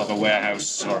of a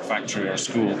warehouse or a factory or a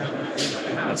school.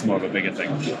 That's more of a bigger thing.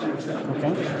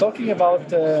 Okay. Talking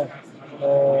about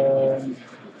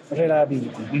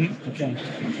reliability. Okay.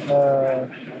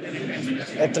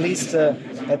 At least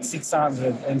at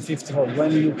 650 volts,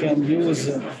 when you can use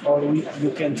or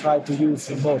you can try to use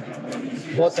both.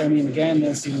 I mean GaN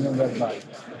and silicon carbide.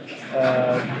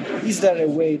 Is there a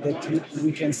way that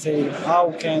we can say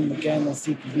how can GaN and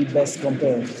SiC be best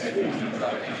compared?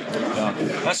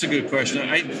 That's a good question.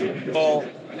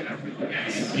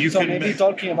 Maybe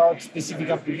talking about specific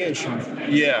application.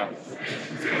 Yeah,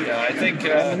 I think...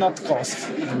 not cost.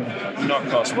 Not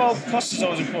cost. Well, cost is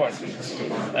always important.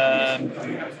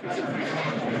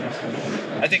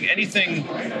 I think anything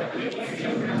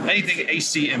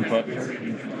AC input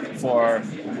for...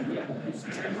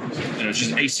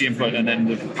 just AC input and then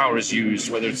the power is used,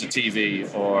 whether it's a TV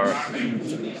or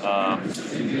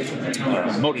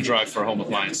a motor drive for a home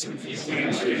appliance.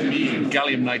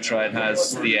 Gallium nitride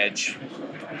has the edge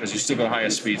because you've still got higher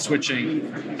speed switching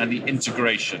and the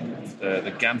integration.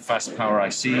 The GaN Fast Power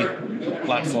IC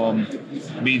platform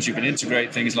means you can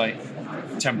integrate things like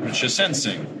temperature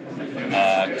sensing,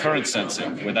 current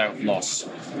sensing without loss.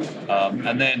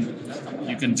 And then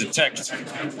you can detect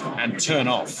and turn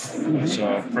off,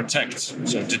 so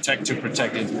detect to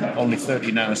protect in only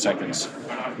 30 nanoseconds,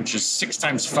 which is 6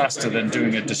 times faster than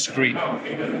doing a discrete,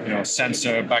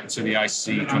 sensor back to the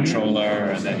IC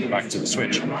controller and then back to the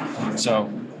switch. So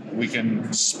we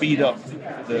can speed up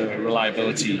the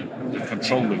reliability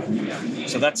control loop.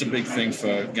 So that's a big thing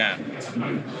for GaN.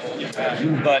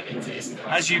 But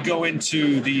as you go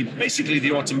into basically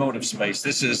the automotive space,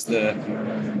 this is the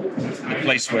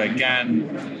place where GaN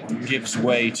gives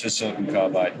way to silicon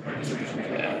carbide.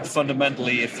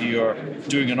 Fundamentally, if you're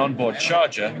doing an onboard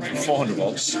charger, 400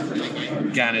 volts,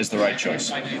 GaN is the right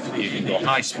choice. You can go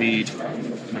high speed,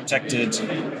 protected,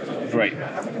 great.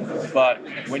 But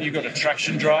when you go to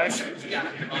traction drive,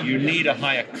 you need a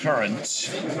higher current,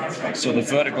 so the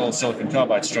vertical silicon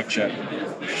carbide structure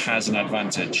has an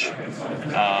advantage.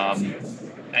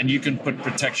 And you can put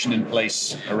protection in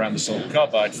place around the silicon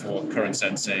carbide for current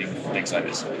sensing, things like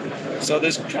this. So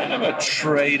there's kind of a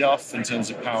trade-off in terms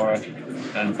of power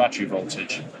and battery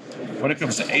voltage. When it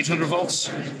comes to 800 volts,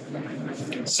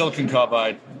 silicon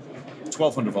carbide,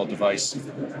 1200 volt device,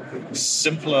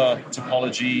 simple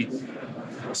topologies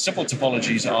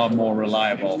are more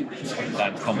reliable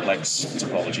than complex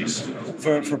topologies.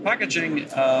 For packaging,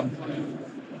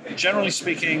 generally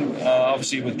speaking,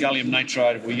 obviously with gallium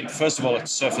nitride, first of all,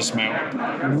 it's surface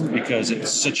mount because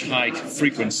it's such high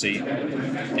frequency.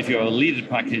 If you're a leaded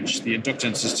package, the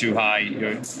inductance is too high,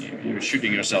 you're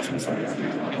shooting yourself in the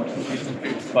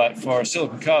foot. But for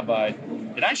silicon carbide,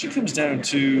 it actually comes down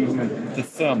to the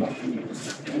thermal.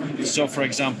 So, for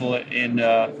example, in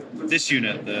this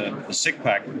unit, the SiC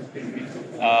pack,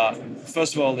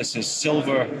 first of all, this is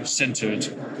silver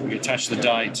sintered. We attach the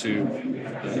die to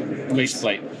the base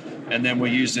plate, and then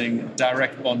we're using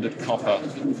direct bonded copper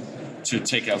to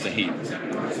take out the heat.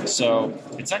 So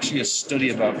it's actually a study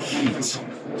about heat,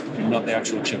 not the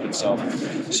actual chip itself.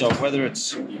 So whether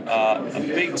it's a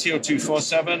big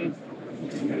TO247,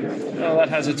 that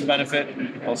has its benefit,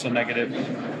 also negative.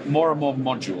 More and more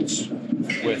modules.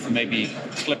 with maybe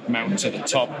clip mount to the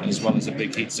top as well as a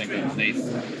big heatsink underneath.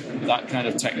 That kind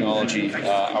of technology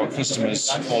our customers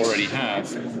already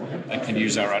have and can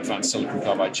use our advanced silicon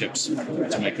carbide chips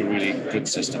to make a really good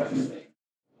system.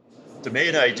 The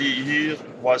main idea here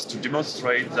was to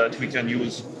demonstrate that we can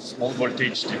use small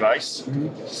voltage device,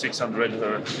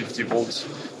 650 volts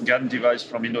GaN device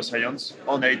from Innoscience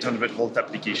on 800 volt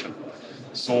application.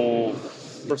 So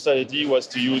first idea was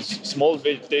to use small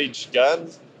voltage GaN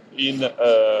in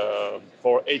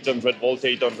for 800 volt,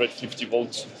 850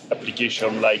 volt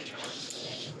application like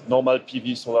normal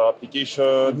PV solar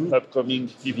application,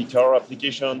 upcoming EV car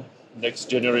application. Next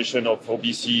generation of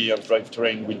OBC and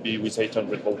drivetrain will be with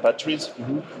 800 volt batteries.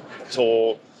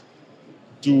 So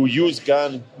to use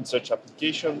GaN in such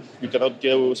application, you cannot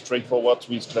go straightforward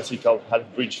with classical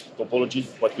half-bridge topology,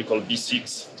 what we call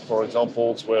B6, for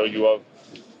example, where you have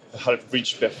a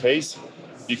half-bridge per phase,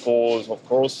 because of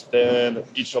course then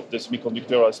each of the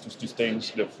semiconductor has to sustain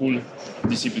the full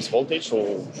DC plus voltage,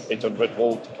 so 800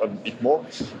 volt and a bit more.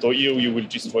 So here you will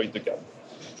destroy the GaN.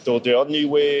 So the only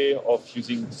way of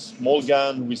using small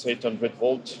GaN with 800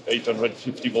 volt,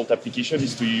 850 volt application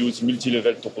is to use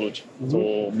multi-level topology.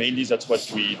 So mainly that's what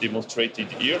we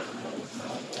demonstrated here.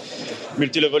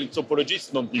 Multi-level topology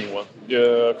is not new.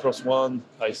 Cross one,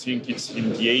 I think it's in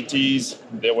the 80s.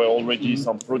 There were already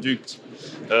some products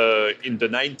in the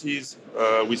 90s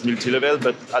with multi-level,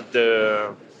 but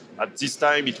at this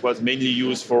time it was mainly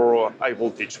used for high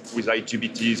voltage with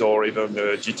IGBTs or even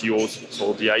GTOs.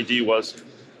 So the idea was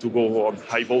to go on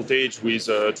high voltage with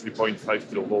 3.5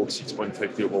 kilovolt,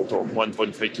 6.5 kilovolt, or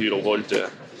 1.5 kilovolt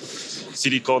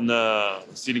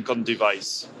silicon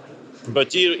device.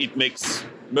 But here it makes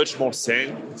much more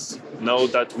sense now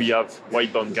that we have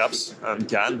wide-band gaps and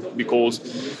GaN, because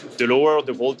the lower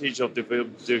the voltage of the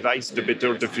device, the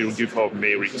better the field of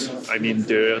merit. I mean,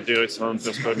 the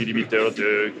resistance per millimeter,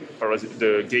 the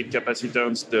gate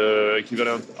capacitance, the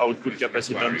equivalent output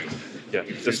capacitance. Yeah,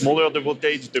 the smaller the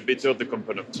voltage, the better the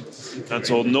component. And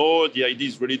so now the idea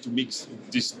is really to mix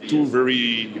these two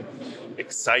very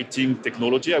exciting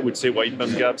technology, I would say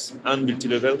wide-band gaps and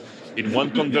multi-level, in one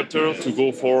converter to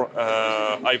go for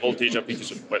high voltage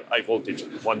application. Well, high voltage,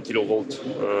 1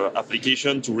 kilovolt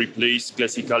application to replace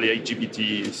classical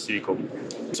IGBT silicon.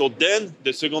 So then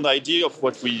the second idea of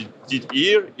what we did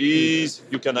here is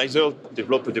you can either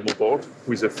develop a demo board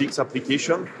with a fixed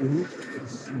application.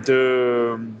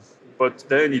 But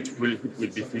then it will be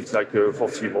fixed like a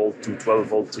 40 volt to 12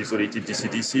 volt isolated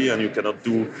DC-DC, and you cannot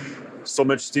do so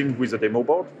much thing with a demo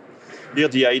board. Here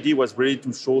the idea was really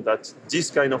to show that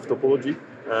this kind of topology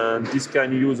and this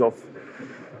kind of use of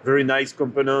very nice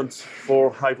components for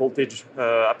high voltage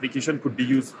application could be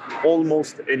used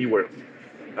almost anywhere.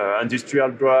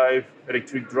 Industrial drive,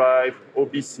 electric drive,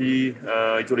 OBC,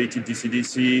 isolated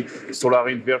DC-DC, solar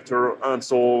inverter, and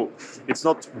so it's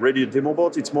not really a demo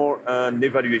board, it's more an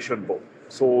evaluation board.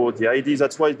 So the idea is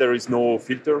that's why there is no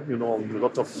filter. You know, on a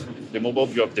lot of demo board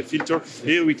you have the filter.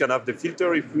 Here we can have the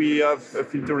filter if we have a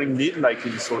filtering need, like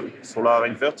in solar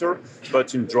inverter,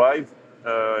 but in drive,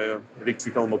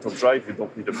 electrical motor drive, you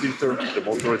don't need a filter, the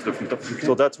motor is the filter.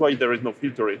 So that's why there is no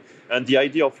filtering. And the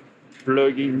idea of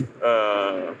plug-in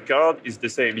card is the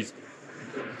same.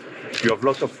 You have a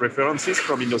lot of references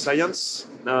from Innoscience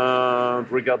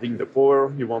regarding the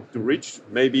power you want to reach.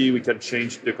 Maybe we can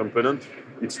change the component.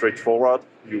 It's straightforward.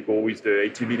 You go with the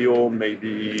 80 milliohm,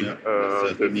 maybe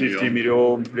the 50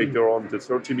 milliohm, later on the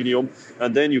 30 milliohm.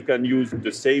 And then you can use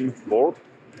the same board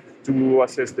to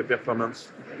assess the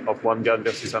performance of one GaN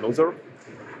versus another.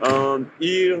 And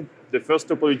here, the first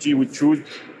topology we choose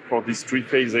for this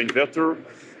three-phase inverter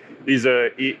is a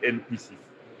ANPC,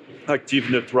 active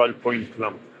neutral point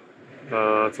clamp.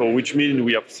 So which means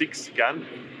we have 6 GaN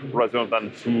rather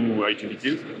than 2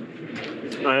 IGBTs,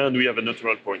 and we have a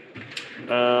neutral point.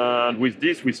 And with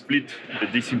this, we split the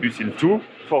DC bus in two,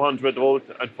 400 volt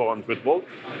and 400 volt,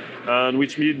 and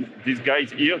which means these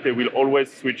guys here, they will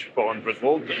always switch 400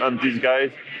 volt, and these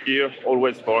guys here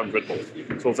always 400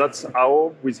 volt. So that's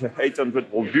how, with the 800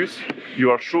 volt bus,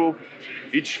 you are sure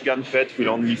each GaN FET will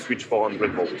only switch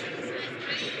 400 volt.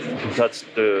 That's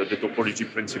the topology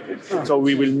principle. So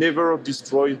we will never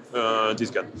destroy this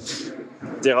GaN.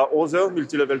 There are other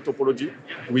multi-level topology.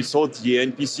 We thought the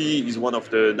NPC is one of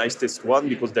the nicest one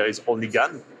because there is only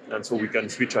GaN, and so we can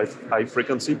switch high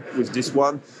frequency with this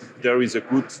one. There is a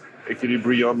good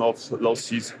equilibrium of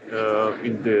losses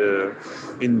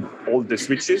in all the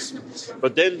switches.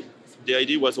 But then the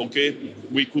idea was, okay,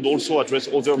 we could also address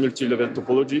other multi-level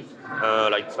topology,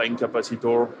 like flying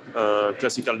capacitor,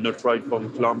 classical neutral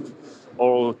point clamp,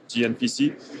 or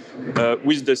TNPC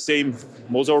with the same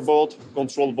motherboard,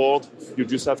 control board. You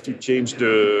just have to change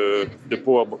the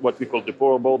power, what we call the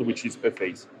power board, which is per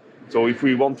phase. So if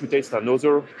we want to test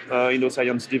another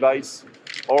Innoscience device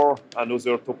or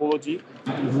another topology,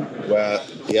 where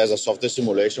he has a software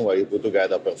simulation where he put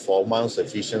together performance,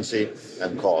 efficiency,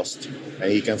 and cost,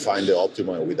 and he can find the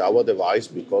optimum with our device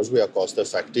because we are cost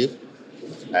effective.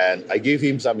 And I give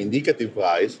him some indicative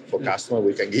price for customer.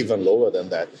 We can give even lower than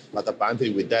that. But apparently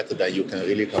with that, then you can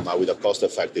really come out with a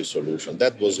cost-effective solution.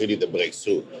 That was really the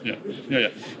breakthrough. Yeah.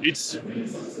 It's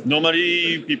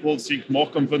normally people think more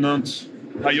components,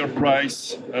 higher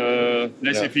price,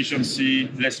 less efficiency,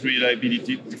 less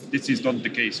reliability. This is not the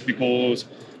case because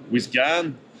with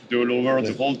GaN, the lower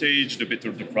the voltage, the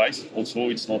better the price. Also,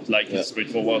 it's not like it's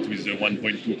straightforward with the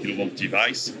 1.2 kilovolt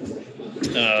device.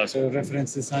 So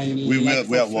reference design.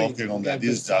 We are working on that.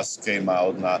 This just came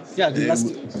out now.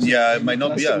 It might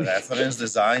not be a reference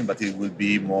design, but it will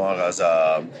be more as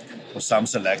a for some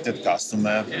selected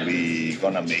customer. We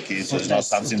gonna make it. So it's not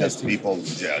something that people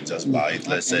just buy it.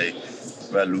 Let's say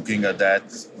we're looking at that.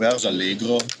 Where's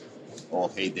Allegro or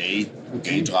Heyday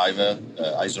gate driver,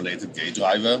 isolated gate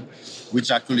driver,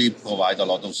 which actually provide a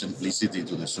lot of simplicity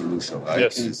to the solution,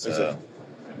 right?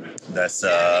 Yes,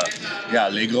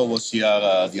 Allegro was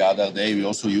here the other day. We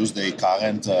also use the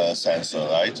current sensor,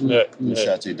 right?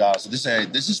 Shut it down. So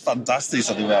this is fantastic.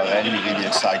 So they were really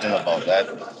excited about that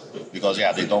because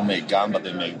they don't make GaN, but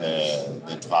they make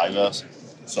the drivers.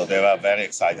 So they were very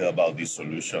excited about this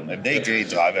solution. And the gate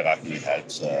driver actually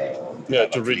helps.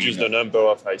 To reduce the number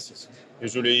of ICs.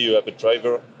 Usually you have a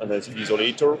driver and an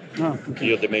isolator.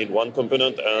 Here the main one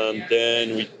component, and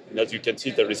then as you can see,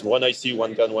 there is one IC,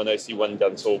 one GaN, one IC, one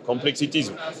GaN. So complexity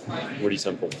is really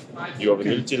simple. You have a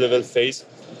multi-level phase,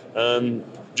 and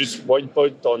just one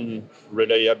point on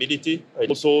reliability.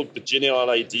 Also the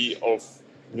general idea of,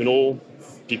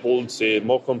 people say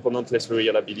more component, less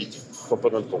reliability.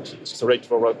 Component count,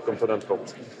 straightforward component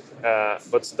count.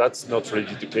 But that's not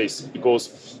really the case,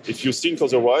 because if you think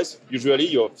otherwise, usually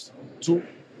you have two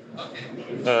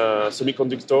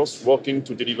semiconductors working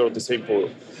to deliver the same power.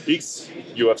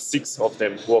 You have 6 of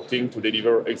them working to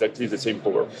deliver exactly the same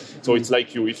power. So it's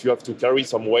like if you have to carry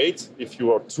some weight, if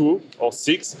you are 2 or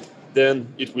 6,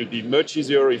 then it will be much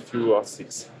easier if you are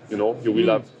 6. You will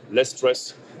have less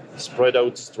stress, spread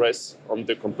out stress on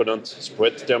the component,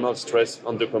 spread thermal stress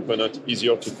on the component,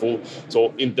 easier to pull.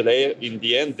 So in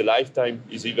the end, the lifetime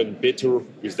is even better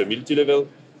with the multi-level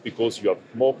because you have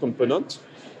more components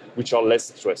which are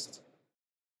less stressed.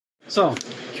 So,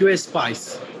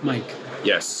 Qspice, Mike.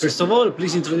 Yes. First of all,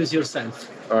 please introduce yourself.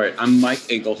 All right, I'm Mike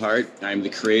Engelhardt. I'm the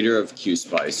creator of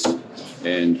Qspice.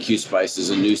 And Qspice is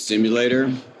a new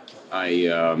simulator.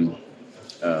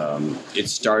 It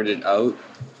started out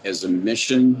as a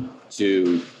mission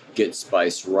to get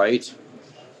Spice right,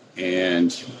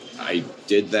 and I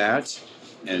did that.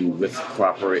 And with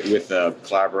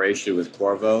collaboration with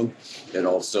Qorvo, it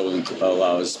also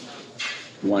allows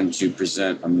one to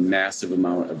present a massive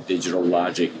amount of digital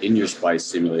logic in your Spice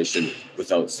simulation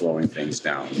without slowing things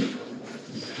down.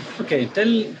 Okay,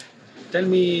 tell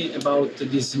me about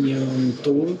this new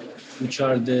tool. Which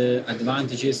are the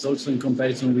advantages also in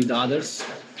comparison with others?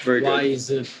 Very good. Why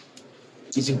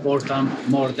is important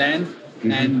more than?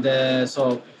 And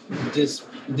so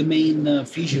the main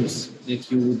features that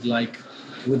you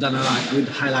would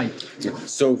highlight.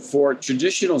 So for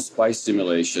traditional Spice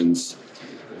simulations,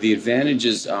 the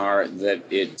advantages are that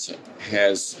it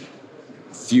has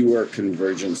fewer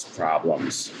convergence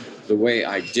problems. The way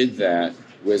I did that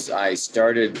was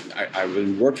I've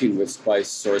been working with Spice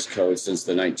source code since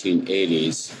the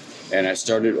 1980s, and I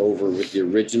started over with the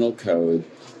original code,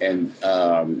 and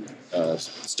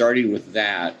starting with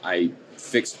that, I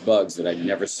fixed bugs that I'd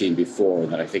never seen before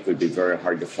that I think would be very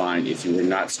hard to find if you were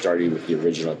not starting with the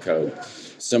original code.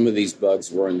 Some of these bugs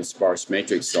were in the sparse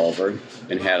matrix solver,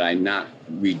 and had I not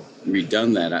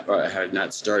redone that, or had I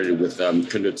not started with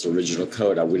Conduit's original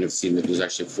code, I wouldn't have seen that there's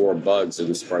actually 4 bugs in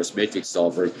the sparse matrix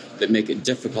solver that make it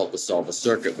difficult to solve a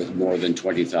circuit with more than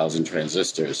 20,000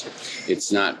 transistors.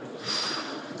 It's not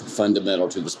fundamental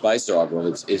to the Spice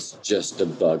algorithms, it's just a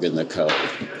bug in the code.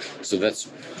 So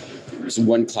that's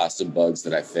one class of bugs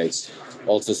that I fixed.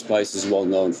 Also, Spice is well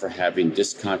known for having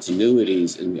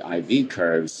discontinuities in the IV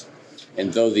curves.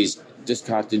 And though these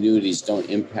discontinuities don't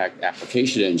impact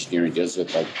application engineering, just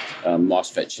with a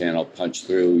MOSFET channel punch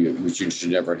through, which you should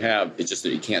never have, it's just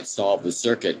that you can't solve the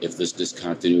circuit if this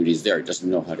discontinuity is there. It doesn't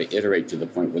know how to iterate to the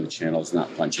point where the channel is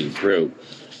not punching through.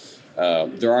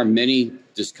 There are many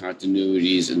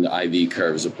discontinuities in the IV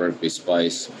curves of Berkeley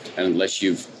Spice, and unless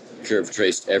you've curve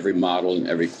traced every model in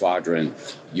every quadrant,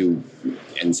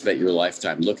 and spent your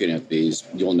lifetime looking at these,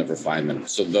 you'll never find them.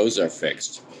 So those are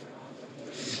fixed.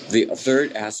 The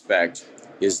third aspect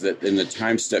is that in the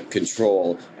time step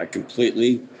control, I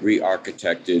completely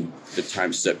re-architected the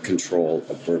time step control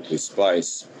of Berkeley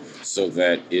Spice so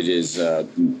that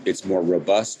it's more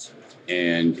robust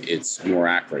and it's more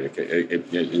accurate.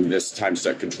 And this time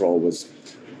step control was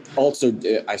also,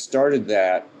 I started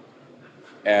that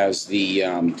as the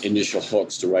initial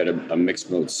hooks to write a mixed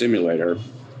mode simulator,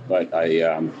 but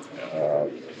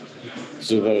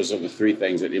so those are the three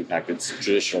things that impacted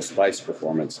traditional Spice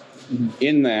performance. Mm-hmm.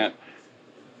 In that,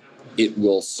 it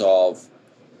will solve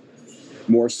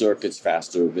more circuits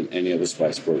faster than any other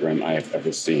Spice program I have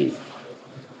ever seen.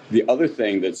 The other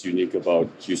thing that's unique about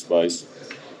Qspice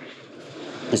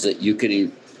is that you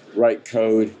can write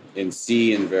code in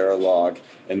C and Verilog,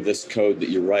 and this code that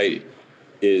you write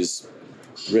is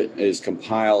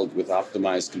compiled with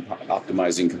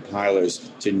optimizing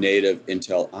compilers to native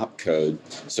Intel opcode,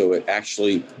 so it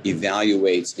actually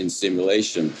evaluates in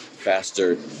simulation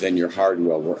faster than your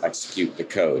hardware will execute the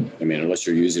code. I mean, unless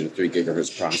you're using a 3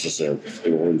 gigahertz processor,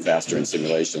 it will run faster in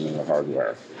simulation than the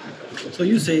hardware. So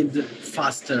you said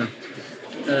faster.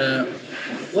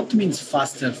 What means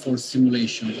faster for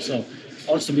simulation? So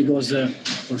also because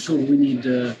for sure we need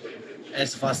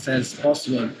as fast as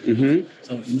possible. Mm-hmm.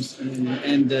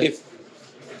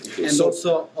 So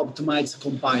also optimize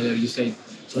compiler, you say.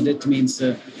 So that means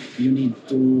you need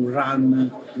to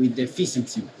run with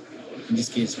efficiency in this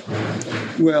case.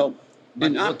 Well,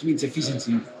 what means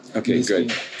efficiency? Okay, good.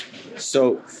 Case?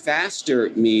 So faster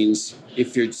means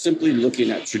if you're simply looking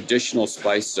at traditional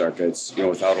Spice circuits,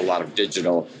 without a lot of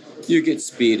digital, you get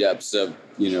speed ups of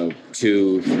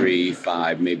 2, 3,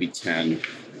 5, maybe 10.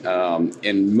 And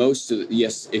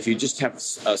if you just have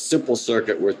a simple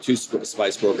circuit where two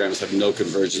Spice programs have no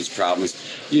convergence problems,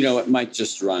 it might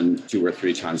just run 2 or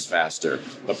 3 times faster.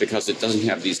 But because it doesn't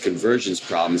have these convergence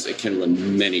problems, it can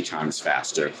run many times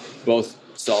faster. Both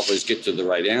solvers get to the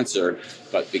right answer,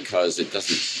 but because it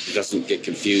doesn't get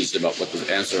confused about what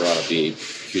the answer ought to be,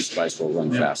 Qspice will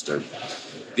run faster.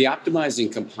 The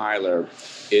optimizing compiler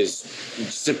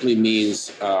simply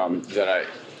means that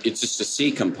it's just a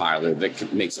C compiler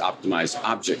that makes optimized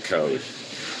object code.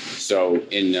 So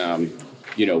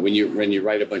when you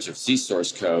write a bunch of C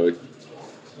source code,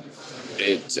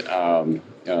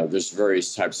 there's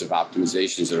various types of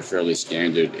optimizations that are fairly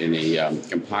standard in a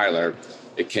compiler.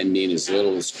 It can mean as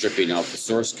little as stripping out the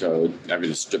source code, having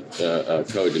to strip the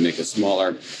code to make it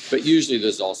smaller. But usually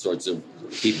there's all sorts of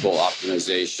people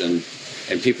optimization,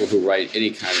 and people who write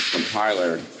any kind of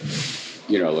compiler,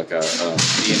 like the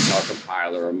Intel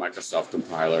compiler or Microsoft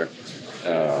compiler,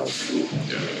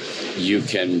 you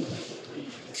can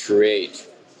create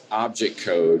object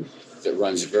code that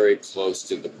runs very close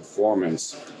to the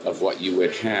performance of what you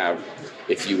would have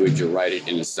if you were to write it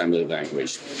in assembly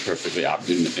language, perfectly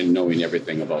and knowing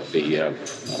everything about the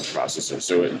processor.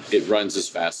 So it runs as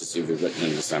fast as if it were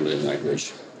written in assembly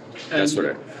language. That's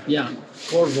what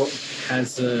Qorvo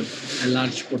has a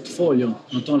large portfolio,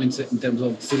 not only in terms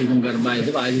of silicon carbide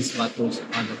devices, but also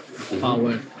other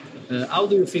power. How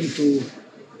do you think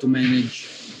to manage?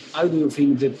 How do you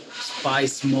think the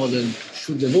Spice model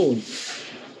should evolve?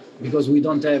 Because we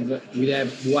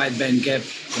have wide-bandgap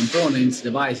components,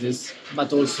 devices,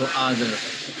 but also other.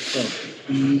 So,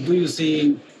 do you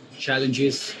see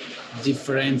challenges,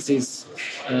 differences,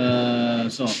 or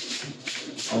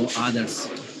others?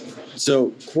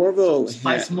 So Qorvo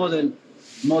Spice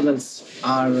models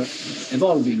are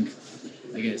evolving,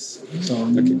 I guess. So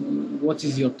what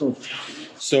is your thought?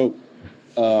 So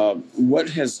what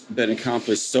has been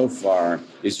accomplished so far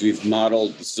is we've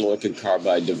modeled the silicon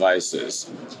carbide devices.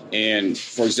 And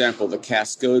for example, the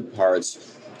Cascode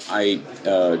parts, I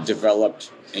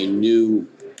developed a new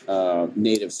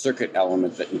native circuit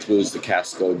element that includes the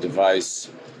Cascode device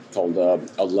called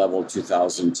a level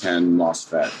 2010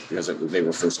 MOSFET, because they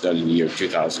were first done in the year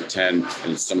 2010,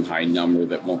 and it's some high number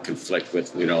that won't conflict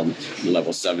with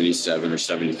level 77 or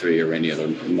 73 or any other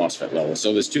MOSFET level.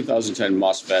 So this 2010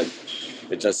 MOSFET,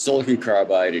 it does silicon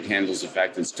carbide. It handles the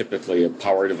fact that it's typically a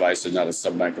power device and not a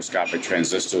submicroscopic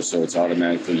transistor, so it's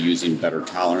automatically using better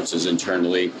tolerances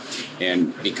internally.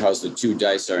 And because the 2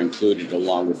 dice are included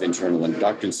along with internal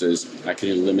inductances, I can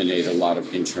eliminate a lot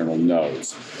of internal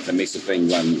nodes. That makes the thing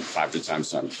run 5 to 10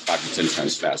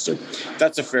 times faster.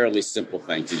 That's a fairly simple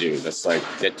thing to do.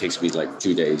 That takes me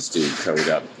 2 days to code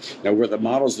up. Now, where the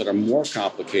models that are more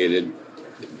complicated,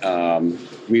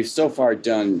 we've so far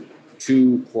done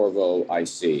 2 Qorvo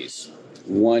ICs.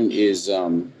 One is 2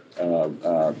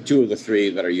 of the 3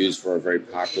 that are used for a very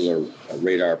popular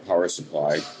radar power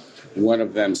supply. One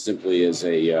of them simply is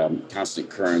a constant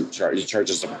current charge. It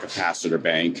charges up a capacitor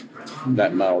bank.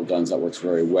 That model that works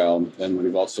very well. Then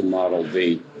we've also modeled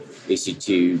the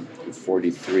ACT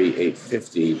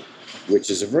 43850, which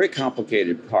is a very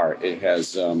complicated part. It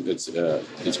has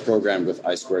it's programmed with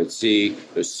I2C.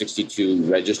 There's 62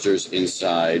 registers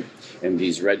inside, and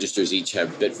these registers each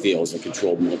have bit fields that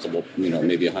control multiple,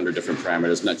 maybe 100 different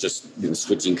parameters, not just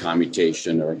switching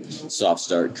commutation or soft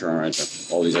start current or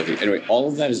all these other things. Anyway, all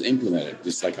of that is implemented.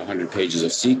 It's like 100 pages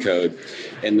of C code,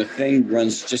 and the thing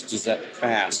runs just as that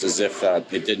fast as if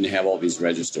it didn't have all these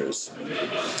registers.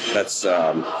 That's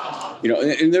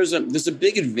and there's a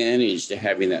big advantage to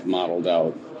having that modeled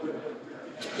out,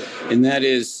 and that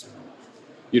is,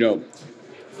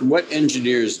 what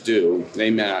engineers do. They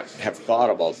may not have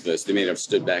thought about this. They may not have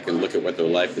stood back and look at what their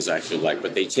life is actually like,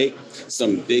 but they take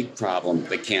some big problem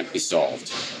that can't be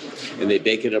solved, and they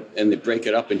break it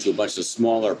up into a bunch of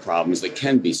smaller problems that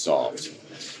can be solved.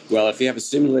 Well, if you have a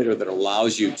simulator that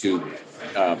allows you to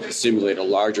simulate a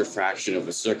larger fraction of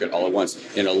the circuit all at once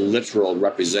in a literal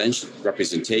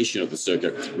representation of the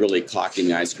circuit, really clocking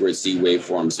the I2C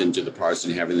waveforms into the parts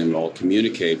and having them all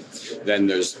communicate, then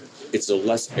it's a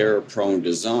less error-prone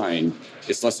design.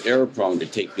 It's less error-prone to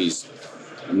take these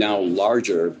now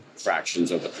larger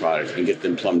fractions of the product and get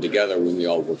them plumbed together when they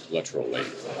all work literally.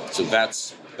 So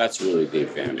that's really the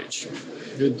advantage.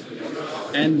 Good.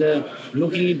 And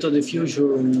looking into the future,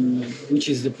 which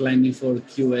is the planning for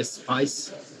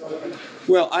Qspice?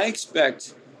 Well, I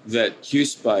expect that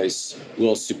Qspice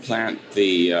will supplant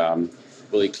the I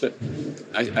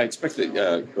expect that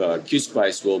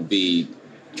Qspice will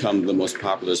become the most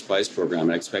popular SPICE program.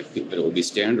 I expect that it will be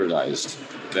standardized.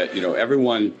 That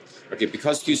everyone. Okay,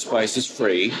 because Qspice is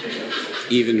free,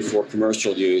 even for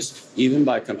commercial use, even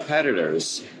by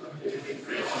competitors.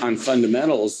 On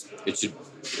fundamentals, it should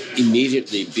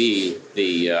immediately be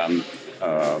the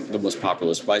most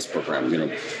popular SPICE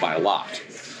program, by a lot.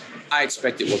 I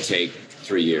expect it will take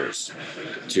 3 years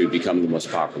to become the most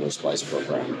popular SPICE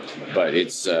program, but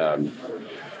it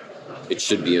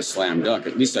should be a slam dunk.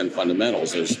 At least on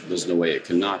fundamentals, there's no way it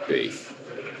cannot be.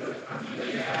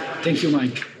 Thank you,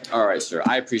 Mike. All right, sir.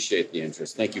 I appreciate the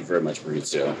interest. Thank you very much,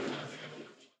 Maurizio.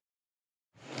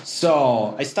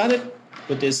 So I started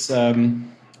with this.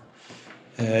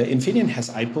 Infineon has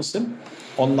IPOSIM,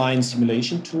 online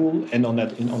simulation tool, and on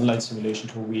that online simulation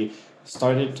tool, we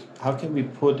started, how can we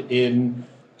put in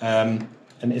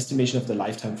an estimation of the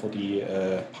lifetime for the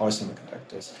power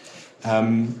semiconductors.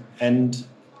 And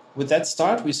with that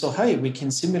start, we saw, hey, we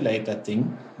can simulate that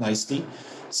thing nicely.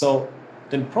 So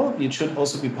then probably it should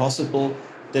also be possible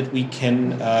that we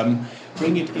can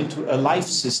bring it into a live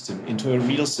system, into a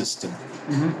real system.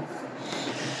 Mm-hmm.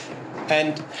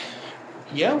 And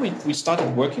yeah, we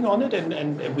started working on it,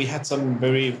 and we had some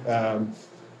very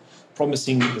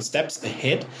promising steps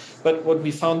ahead. But what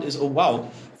we found is, oh, wow,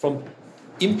 from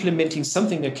implementing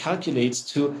something that calculates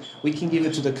to we can give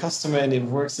it to the customer and it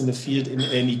works in the field in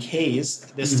any case,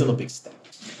 there's still a big step.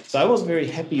 So I was very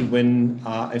happy when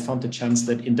I found the chance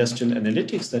that Industrial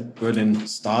Analytics, that Berlin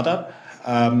startup,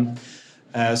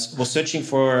 was searching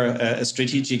for a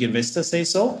strategic investor, say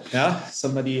so,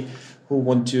 somebody who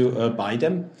want to buy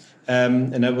them.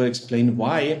 And I will explain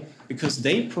why. Because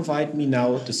they provide me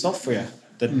now the software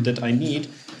that I need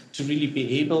to really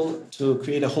be able to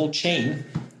create a whole chain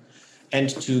and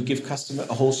to give customer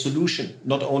a whole solution.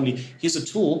 Not only, here's a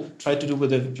tool, try to do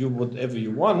whatever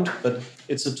you want, but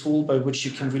it's a tool by which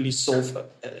you can really solve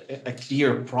a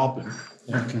clear problem.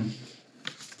 Okay.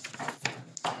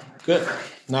 Good.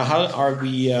 Now, how are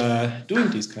we doing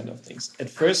these kind of things? At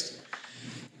first,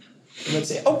 let's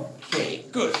say, okay,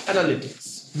 good,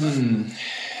 analytics.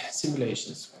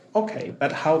 Simulations. Okay,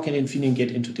 but how can Infineon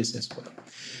get into this as well?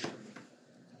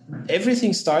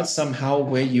 Everything starts somehow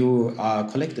where you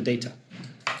collect the data.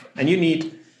 And you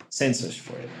need sensors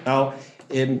for it. Now,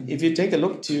 if you take a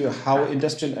look to how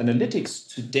Industrial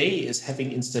Analytics today is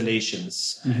having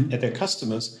installations at their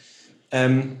customers,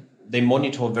 they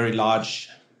monitor very large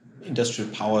industrial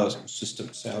power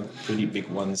systems, pretty big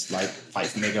ones like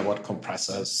 5 megawatt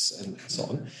compressors and so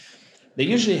on. They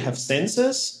usually have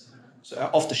sensors,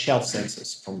 off-the-shelf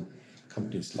sensors from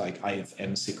companies like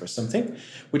IFM, SICK or something,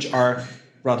 which are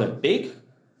rather big,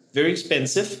 very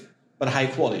expensive, but high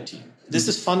quality. This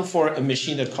is fun for a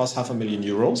machine that costs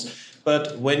 €500,000,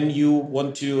 but when you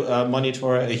want to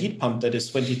monitor a heat pump that is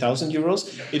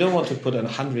 €20,000, you don't want to put a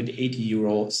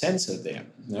 €180 sensor there.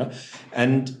 Yeah?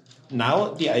 And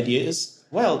now the idea is,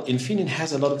 well, Infineon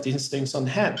has a lot of these things on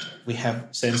hand. We have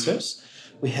sensors,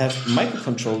 We have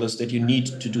microcontrollers that you need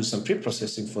to do some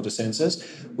pre-processing for the sensors.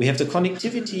 We have the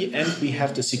connectivity, and we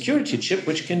have the security chip,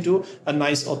 which can do a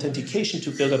nice authentication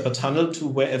to build up a tunnel to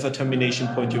wherever termination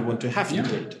point you want to have your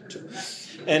data to.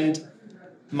 And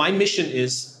my mission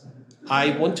is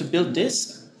I want to build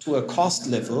this to a cost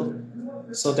level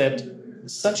so that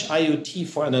such IoT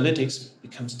for analytics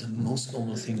becomes the most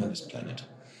normal thing on this planet.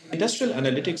 Industrial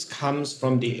analytics comes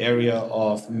from the area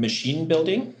of machine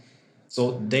building.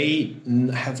 So they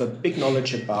have a big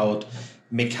knowledge about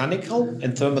mechanical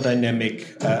and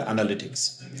thermodynamic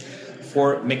analytics.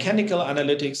 For mechanical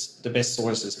analytics, the best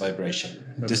source is vibration.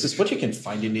 This is what you can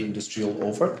find in the industry all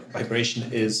over.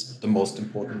 Vibration is the most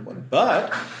important one.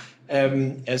 But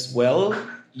as well,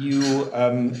 you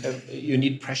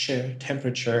need pressure,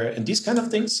 temperature, and these kind of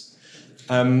things.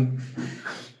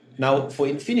 Now, for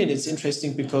Infineon, it's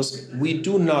interesting because we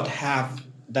do not have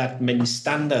that many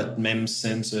standard MEMS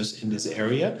sensors in this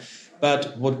area.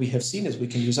 But what we have seen is we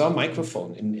can use our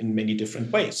microphone in many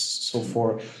different ways. So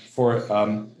for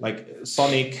like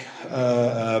sonic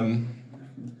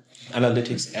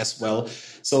analytics as well.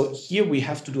 So here we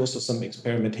have to do also some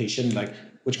experimentation, like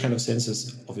which kind of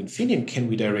sensors of Infineon can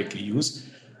we directly use.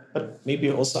 But maybe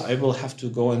also I will have to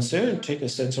go and take a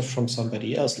sensor from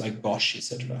somebody else, like Bosch,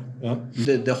 etc. Yeah?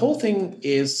 The whole thing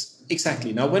is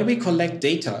exactly. Now, when we collect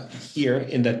data here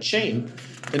in that chain,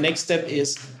 the next step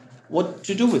is what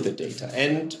to do with the data.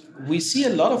 And we see a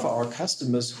lot of our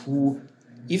customers who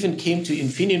even came to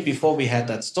Infineon before we had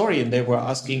that story, and they were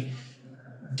asking,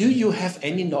 do you have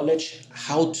any knowledge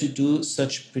how to do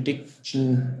such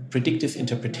predictive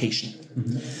interpretation?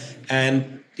 Mm-hmm.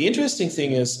 And the interesting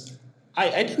thing is,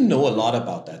 I didn't know a lot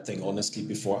about that thing, honestly,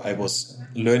 before I was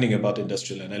learning about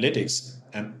industrial analytics.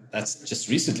 And that's just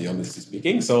recently, honestly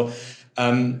speaking. So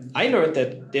I learned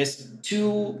that there's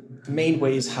two main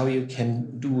ways how you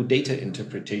can do data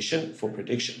interpretation for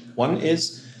prediction. One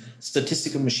is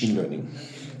statistical machine learning.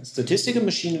 Statistical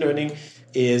machine learning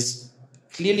is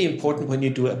clearly important when you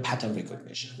do a pattern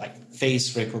recognition, like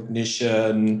face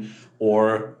recognition,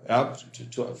 or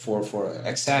for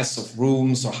access of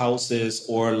rooms or houses,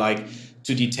 or like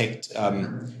to detect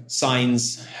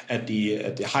signs at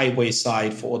the highway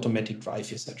side for automatic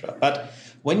drive, etc. But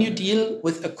when you deal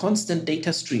with a constant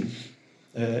data stream,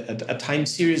 a time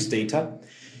series data,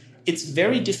 it's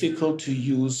very difficult to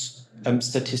use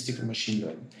statistical machine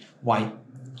learning. Why?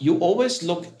 You always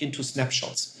look into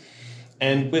snapshots,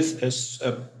 and with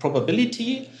a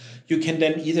probability, you can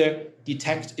then either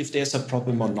detect if there's a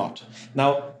problem or not.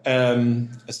 Now,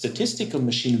 a statistical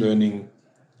machine learning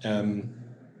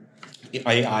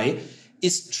AI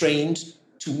is trained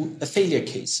to a failure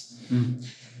case. Mm.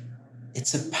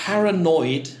 It's a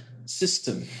paranoid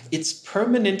system. It's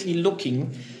permanently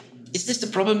looking, is this the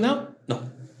problem now? No.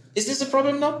 Is this a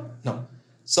problem now? No.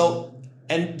 So,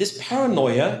 and this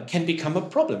paranoia can become a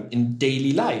problem in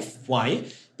daily life. Why?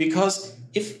 Because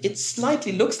if it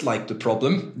slightly looks like the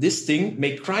problem, this thing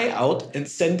may cry out and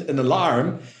send an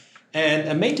alarm, and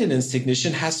a maintenance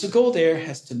technician has to go there,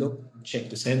 has to look, check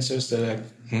the sensors, they're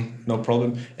like, no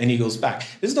problem, and he goes back.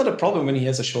 This is not a problem when he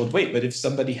has a short wait, but if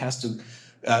somebody has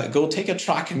to go take a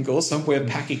truck and go somewhere,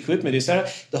 pack equipment, etc.,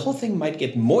 the whole thing might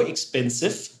get more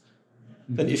expensive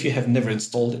than if you have never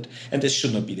installed it. And this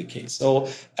should not be the case. So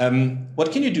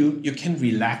what can you do? You can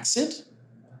relax it,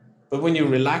 but when you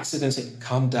relax it and say,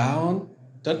 calm down,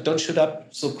 don't shoot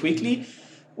up so quickly,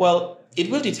 well, it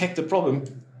will detect the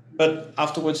problem, but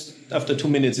afterwards, after 2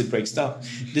 minutes, it breaks down.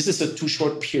 This is a too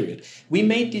short period. We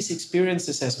made these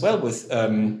experiences as well with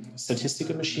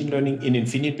statistical machine learning in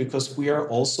Infineon, because we are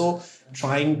also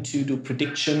trying to do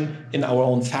prediction in our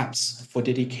own fabs for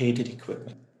dedicated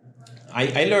equipment.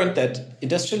 I learned that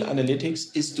industrial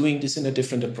analytics is doing this in a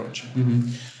different approach. Mm-hmm.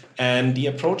 And the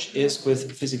approach is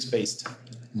with physics-based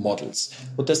models.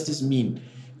 What does this mean?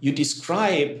 You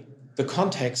describe the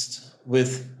context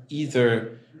with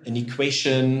either an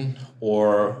equation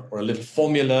or a little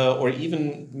formula, or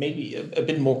even maybe a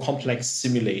bit more complex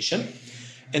simulation.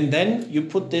 And then you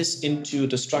put this into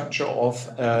the structure of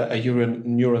a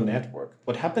neural network.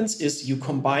 What happens is you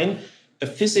combine a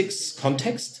physics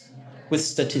context with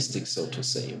statistics, so to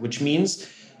say, which means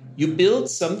you build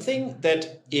something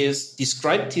that is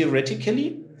described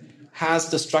theoretically, has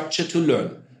the structure to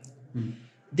learn. Mm.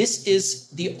 This is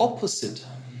the opposite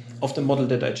of the model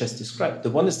that I just described. The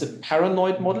one is the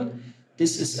paranoid model.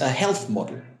 This is a health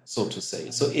model, so to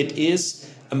say. So it is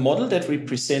a model that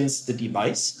represents the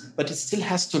device, but it still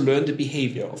has to learn the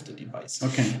behavior of the device.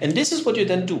 Okay. And this is what you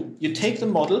then do. You take the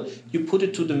model, you put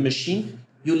it to the machine,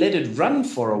 You let it run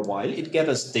for a while, it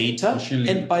gathers data,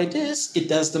 and by this, it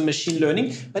does the machine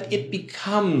learning, but it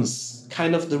becomes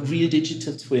kind of the real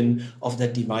digital twin of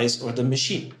that device or the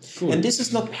machine. Cool. And this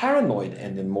is not paranoid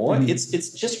anymore. It's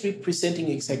just representing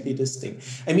exactly this thing.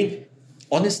 I mean,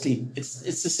 honestly,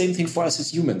 it's the same thing for us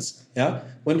as humans. Yeah.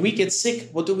 When we get sick,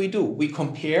 what do? We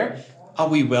compare, are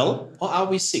we well or are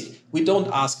we sick? We don't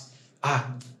ask,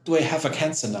 do I have a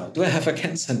cancer now?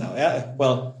 Yeah.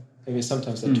 Well, maybe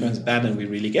sometimes that turns bad and we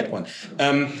really get one.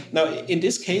 Now, in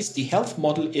this case, the health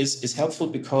model is helpful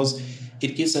because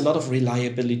it gives a lot of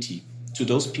reliability to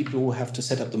those people who have to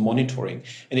set up the monitoring,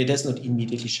 and it does not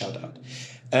immediately shout out.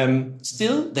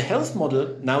 Still, the health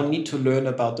model now need to learn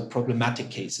about the problematic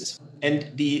cases.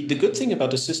 And the good thing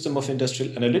about the system of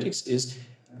industrial analytics is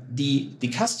the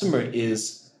customer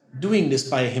is doing this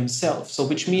by himself. So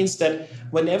which means that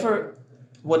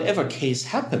whatever case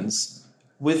happens,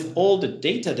 with all the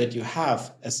data that you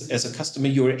have as a customer,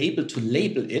 you are able to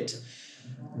label it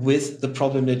with the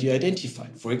problem that you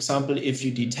identified. For example, if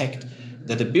you detect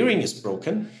that a bearing is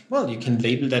broken, well, you can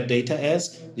label that data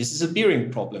as this is a bearing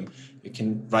problem. You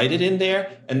can write it in there,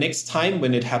 and next time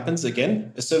when it happens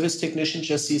again, a service technician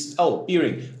just sees, oh,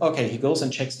 bearing. Okay, he goes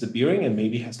and checks the bearing and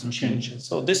maybe has to change it.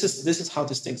 So this is how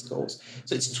this thing goes.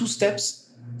 So it's 2 steps,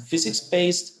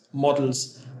 physics-based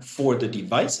models for the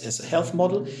device as a health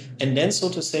model, and then, so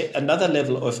to say, another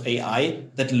level of AI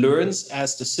that learns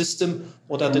as the system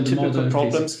what are the typical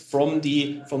problems from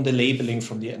the labeling,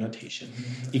 from the annotation.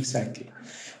 Exactly.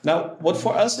 Now, what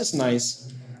for us is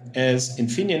nice as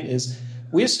Infineon is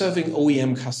we're serving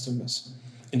OEM customers.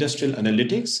 Industrial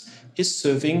Analytics is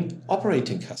serving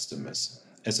operating customers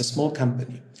as a small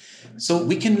company. So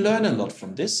we can learn a lot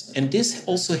from this, and this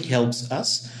also helps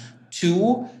us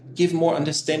to give more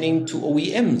understanding to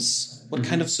OEMs, what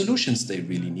kind of solutions they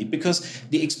really need. Because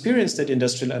the experience that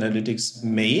Industrial Analytics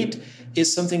made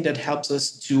is something that helps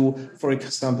us to, for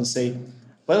example, say,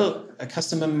 well, a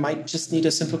customer might just need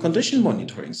a simple condition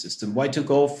monitoring system. Why to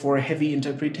go for a heavy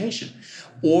interpretation?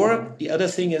 Or the other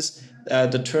thing is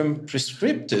the term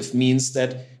prescriptive means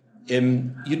that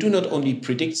you do not only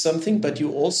predict something, but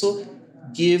you also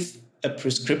give a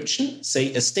prescription,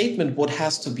 say a statement, what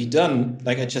has to be done,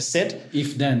 like I just said.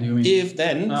 If then, you mean? If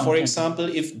then, for example,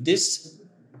 if this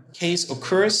case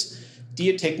occurs,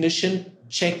 dear technician,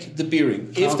 check the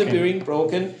bearing. If the bearing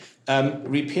broken,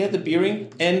 repair the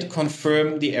bearing and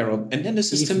confirm the error. And then the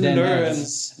system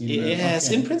learns.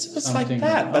 Yes, in principle it's like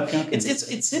that. But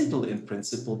it's simple in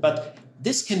principle. But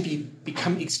this can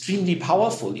become extremely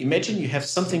powerful. Imagine you have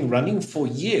something running for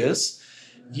years.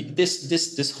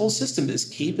 This whole system is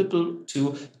capable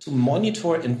to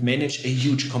monitor and manage a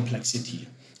huge complexity.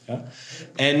 Yeah?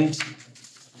 And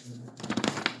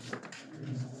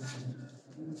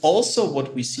also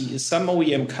what we see is some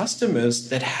OEM customers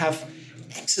that have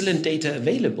excellent data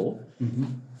available,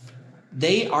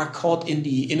 they are caught in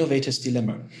the innovator's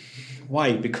dilemma.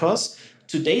 Why? Because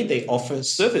today they offer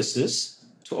services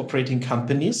to operating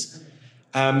companies,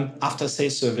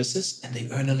 after-sales services, and they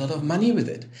earn a lot of money with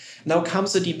it. Now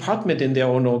comes a department in their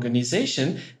own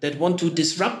organization that want to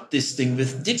disrupt this thing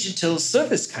with digital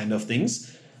service kind of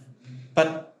things,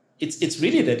 but it's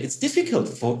really that it's difficult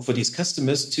for these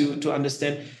customers to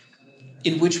understand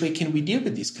in which way can we deal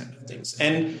with these kind of things.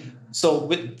 And so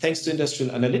thanks to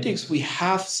Industrial Analytics, we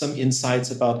have some insights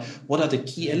about what are the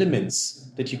key elements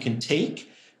that you can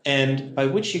take and by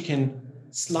which you can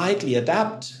slightly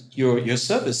adapt your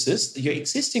services, your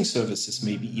existing services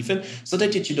maybe even, so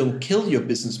that you don't kill your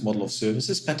business model of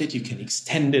services, but that you can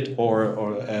extend it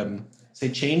or say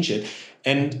change it.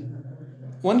 And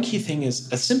one key thing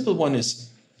is, a simple one is,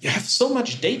 you have so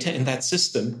much data in that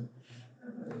system,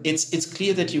 it's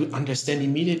clear that you understand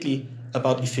immediately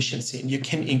about efficiency, and you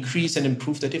can increase and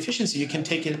improve that efficiency. You can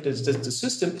take it, the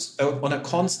system is on a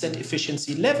constant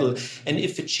efficiency level, and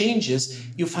if it changes,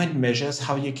 you find measures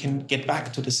how you can get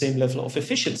back to the same level of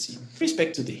efficiency. With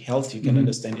respect to the health, you can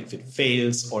understand if it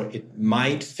fails, or it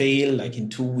might fail like in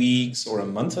 2 weeks or a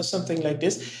month or something like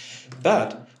this.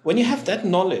 But when you have that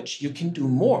knowledge, you can do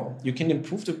more. You can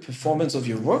improve the performance of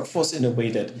your workforce in a way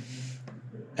that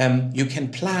you can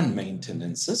plan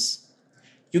maintenances.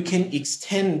 You can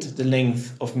extend the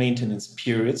length of maintenance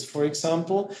periods, for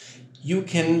example. You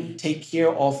can take care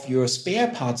of your spare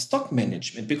parts stock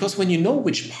management, because when you know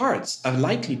which parts are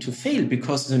likely to fail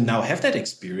because you now have that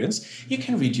experience, you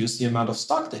can reduce the amount of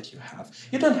stock that you have.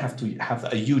 You don't have to have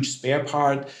a huge spare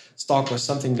part stock or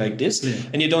something like this,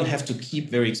 and you don't have to keep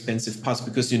very expensive parts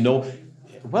because you know,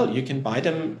 well, you can buy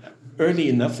them early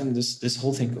enough and this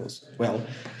whole thing goes well.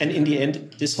 And in the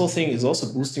end, this whole thing is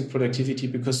also boosting productivity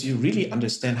because you really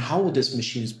understand how this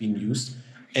machine is being used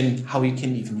and how you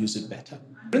can even use it better.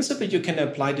 In principle, you can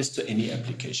apply this to any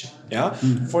application. Yeah.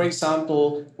 For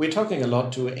example, we're talking a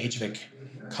lot to HVAC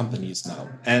companies now.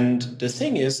 And the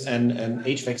thing is, an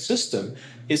HVAC system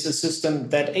is a system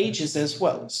that ages as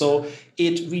well. So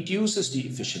it reduces the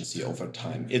efficiency over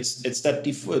time. It's that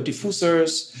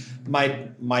diffusers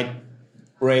might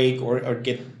break or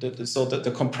get, so that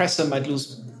the compressor might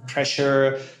lose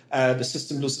pressure, the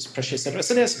system loses pressure, etc.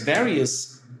 So there's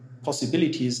various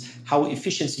possibilities how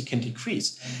efficiency can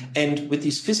decrease. And with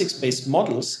these physics-based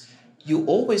models, you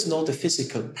always know the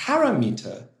physical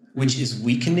parameter which is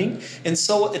weakening. And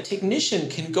so a technician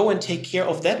can go and take care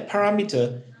of that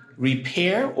parameter,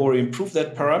 repair or improve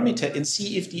that parameter, and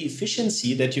see if the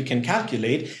efficiency that you can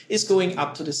calculate is going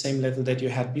up to the same level that you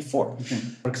had before. Okay.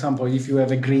 For example, if you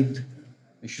have a grid,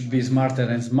 it should be smarter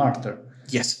and smarter.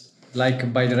 Yes.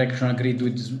 Like bidirectional grid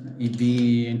with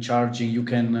EV and charging, you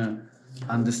can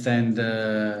understand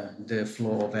the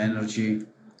flow of energy,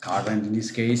 current in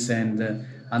this case, and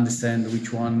understand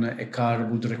which one a car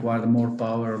would require more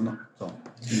power or not. So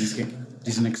in this case,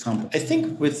 this is an example. I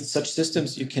think with such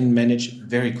systems, you can manage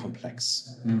very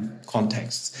complex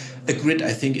contexts. A grid,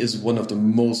 I think, is one of the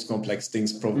most complex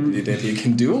things probably that you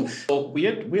can do. So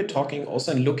we're talking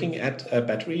also and looking at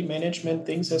battery management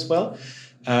things as well,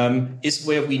 is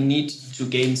where we need to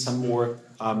gain some more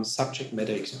subject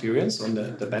matter experience on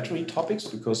the battery topics,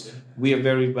 because we are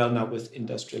very well now with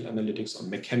industrial analytics on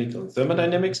mechanical and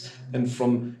thermodynamics. And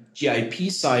from GIP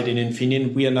side in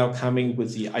Infineon, we are now coming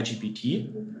with the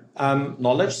IGBT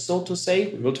knowledge, so to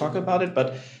say. We will talk about it.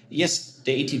 But yes,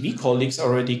 the ATV colleagues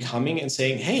are already coming and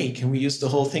saying, hey, can we use the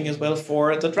whole thing as well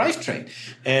for the drivetrain?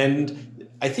 And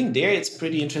I think there it's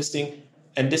pretty interesting.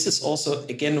 And this is also,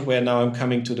 again, where now I'm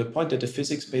coming to the point that the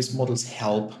physics-based models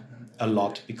help a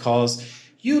lot, because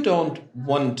you don't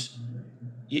want,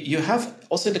 you have,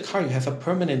 also in the car, you have a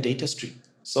permanent data stream.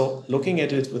 So looking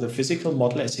at it with a physical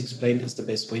model, as explained, is the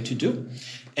best way to do.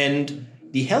 And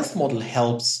the health model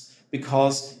helps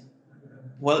because,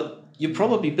 well, you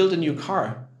probably build a new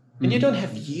car and you don't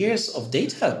have years of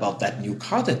data about that new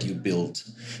car that you built.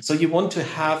 So you want to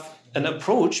have an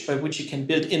approach by which you can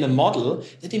build in a model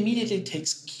that immediately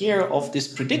takes care of this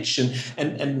prediction,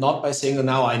 and not by saying, oh,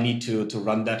 now I need to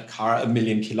run that car 1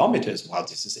 million kilometers. Wow,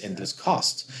 this is endless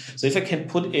cost. So if I can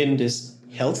put in this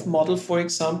health model, for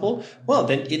example, well,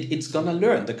 then it's going to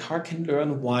learn. The car can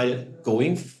learn while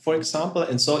going, for example.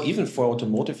 And so even for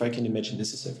automotive, I can imagine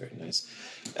this is a very nice.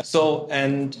 So,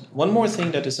 and one more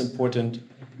thing that is important,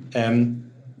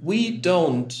 we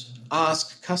don't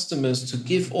ask customers to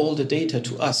give all the data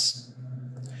to us.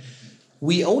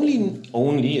 We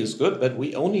only is good, but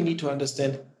we only need to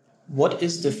understand what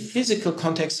is the physical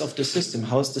context of the system,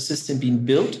 how is the system being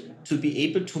built, to be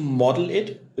able to model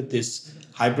it with these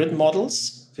hybrid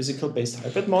models, physical-based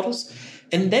hybrid models,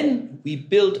 and then we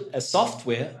build a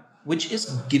software which is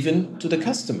given to the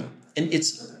customer, and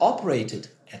it's operated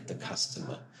at the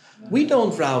customer. We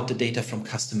don't route the data from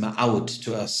customer out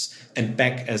to us and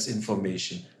back as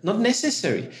information. Not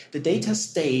necessary. The data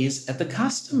stays at the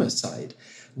customer side.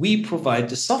 We provide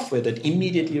the software that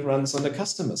immediately runs on the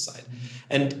customer side.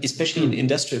 And especially in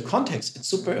industrial context, it's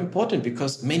super important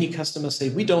because many customers say,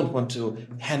 we don't want to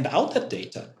hand out that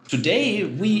data. Today,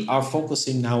 we are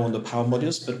focusing now on the power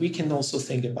modules, but we can also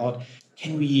think about,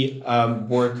 can we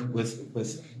work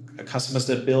with customers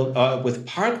that build, with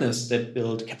partners that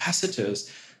build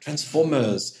capacitors,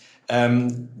 transformers,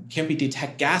 can we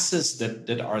detect gases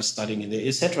that are studying in there,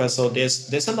 etc. So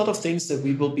there's a lot of things that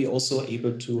we will be also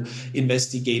able to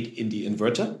investigate in the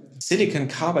inverter. Silicon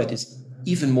carbide is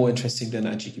even more interesting than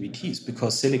IGBTs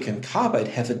because silicon carbide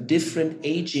have a different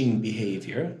aging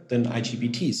behavior than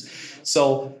IGBTs.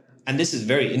 So, and this is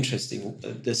very interesting,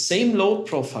 the same load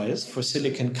profiles for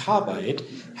silicon carbide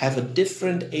have a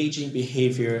different aging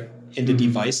behavior in the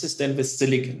devices than with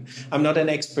silicon. I'm not an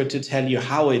expert to tell you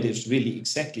how it is really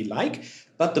exactly like,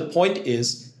 but the point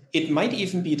is, it might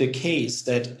even be the case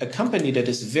that a company that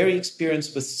is very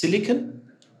experienced with silicon,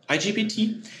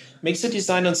 IGBT, makes a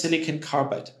design on silicon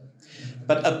carbide,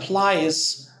 but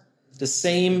applies the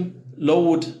same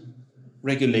load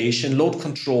regulation, load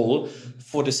control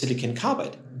for the silicon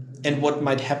carbide. And what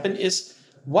might happen is,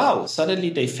 wow,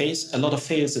 suddenly they face a lot of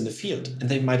fails in the field, and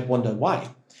they might wonder why.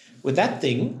 With that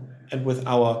thing, and with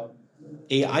our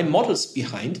AI models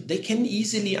behind, they can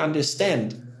easily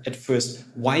understand at first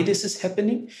why this is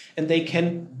happening, and they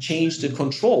can change the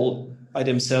control by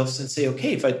themselves and say,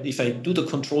 okay, if I do the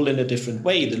control in a different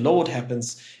way, the load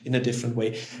happens in a different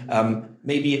way,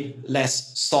 maybe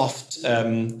less soft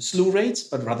slew rates,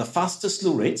 but rather faster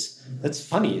slew rates. That's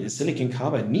funny. The silicon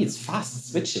carbide needs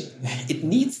fast switching. It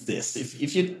needs this.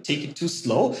 If you take it too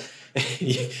slow,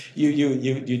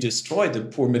 you destroy the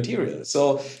poor material.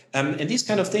 So, and these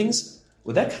kind of things,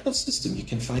 with that kind of system, you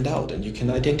can find out and you can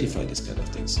identify these kind of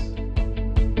things.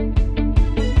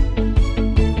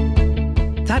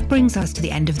 That brings us to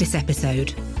the end of this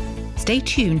episode. Stay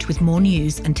tuned with more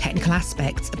news and technical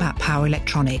aspects about power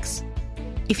electronics.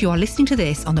 If you are listening to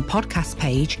this on the podcast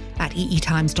page at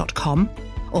eetimes.com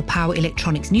or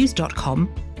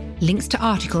powerelectronicsnews.com, links to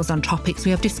articles on topics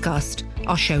we have discussed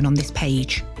are shown on this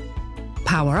page.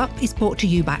 Power Up is brought to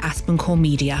you by Aspen Core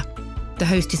Media. The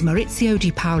host is Maurizio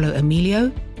Di Paolo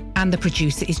Emilio and the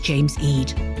producer is James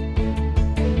Eade.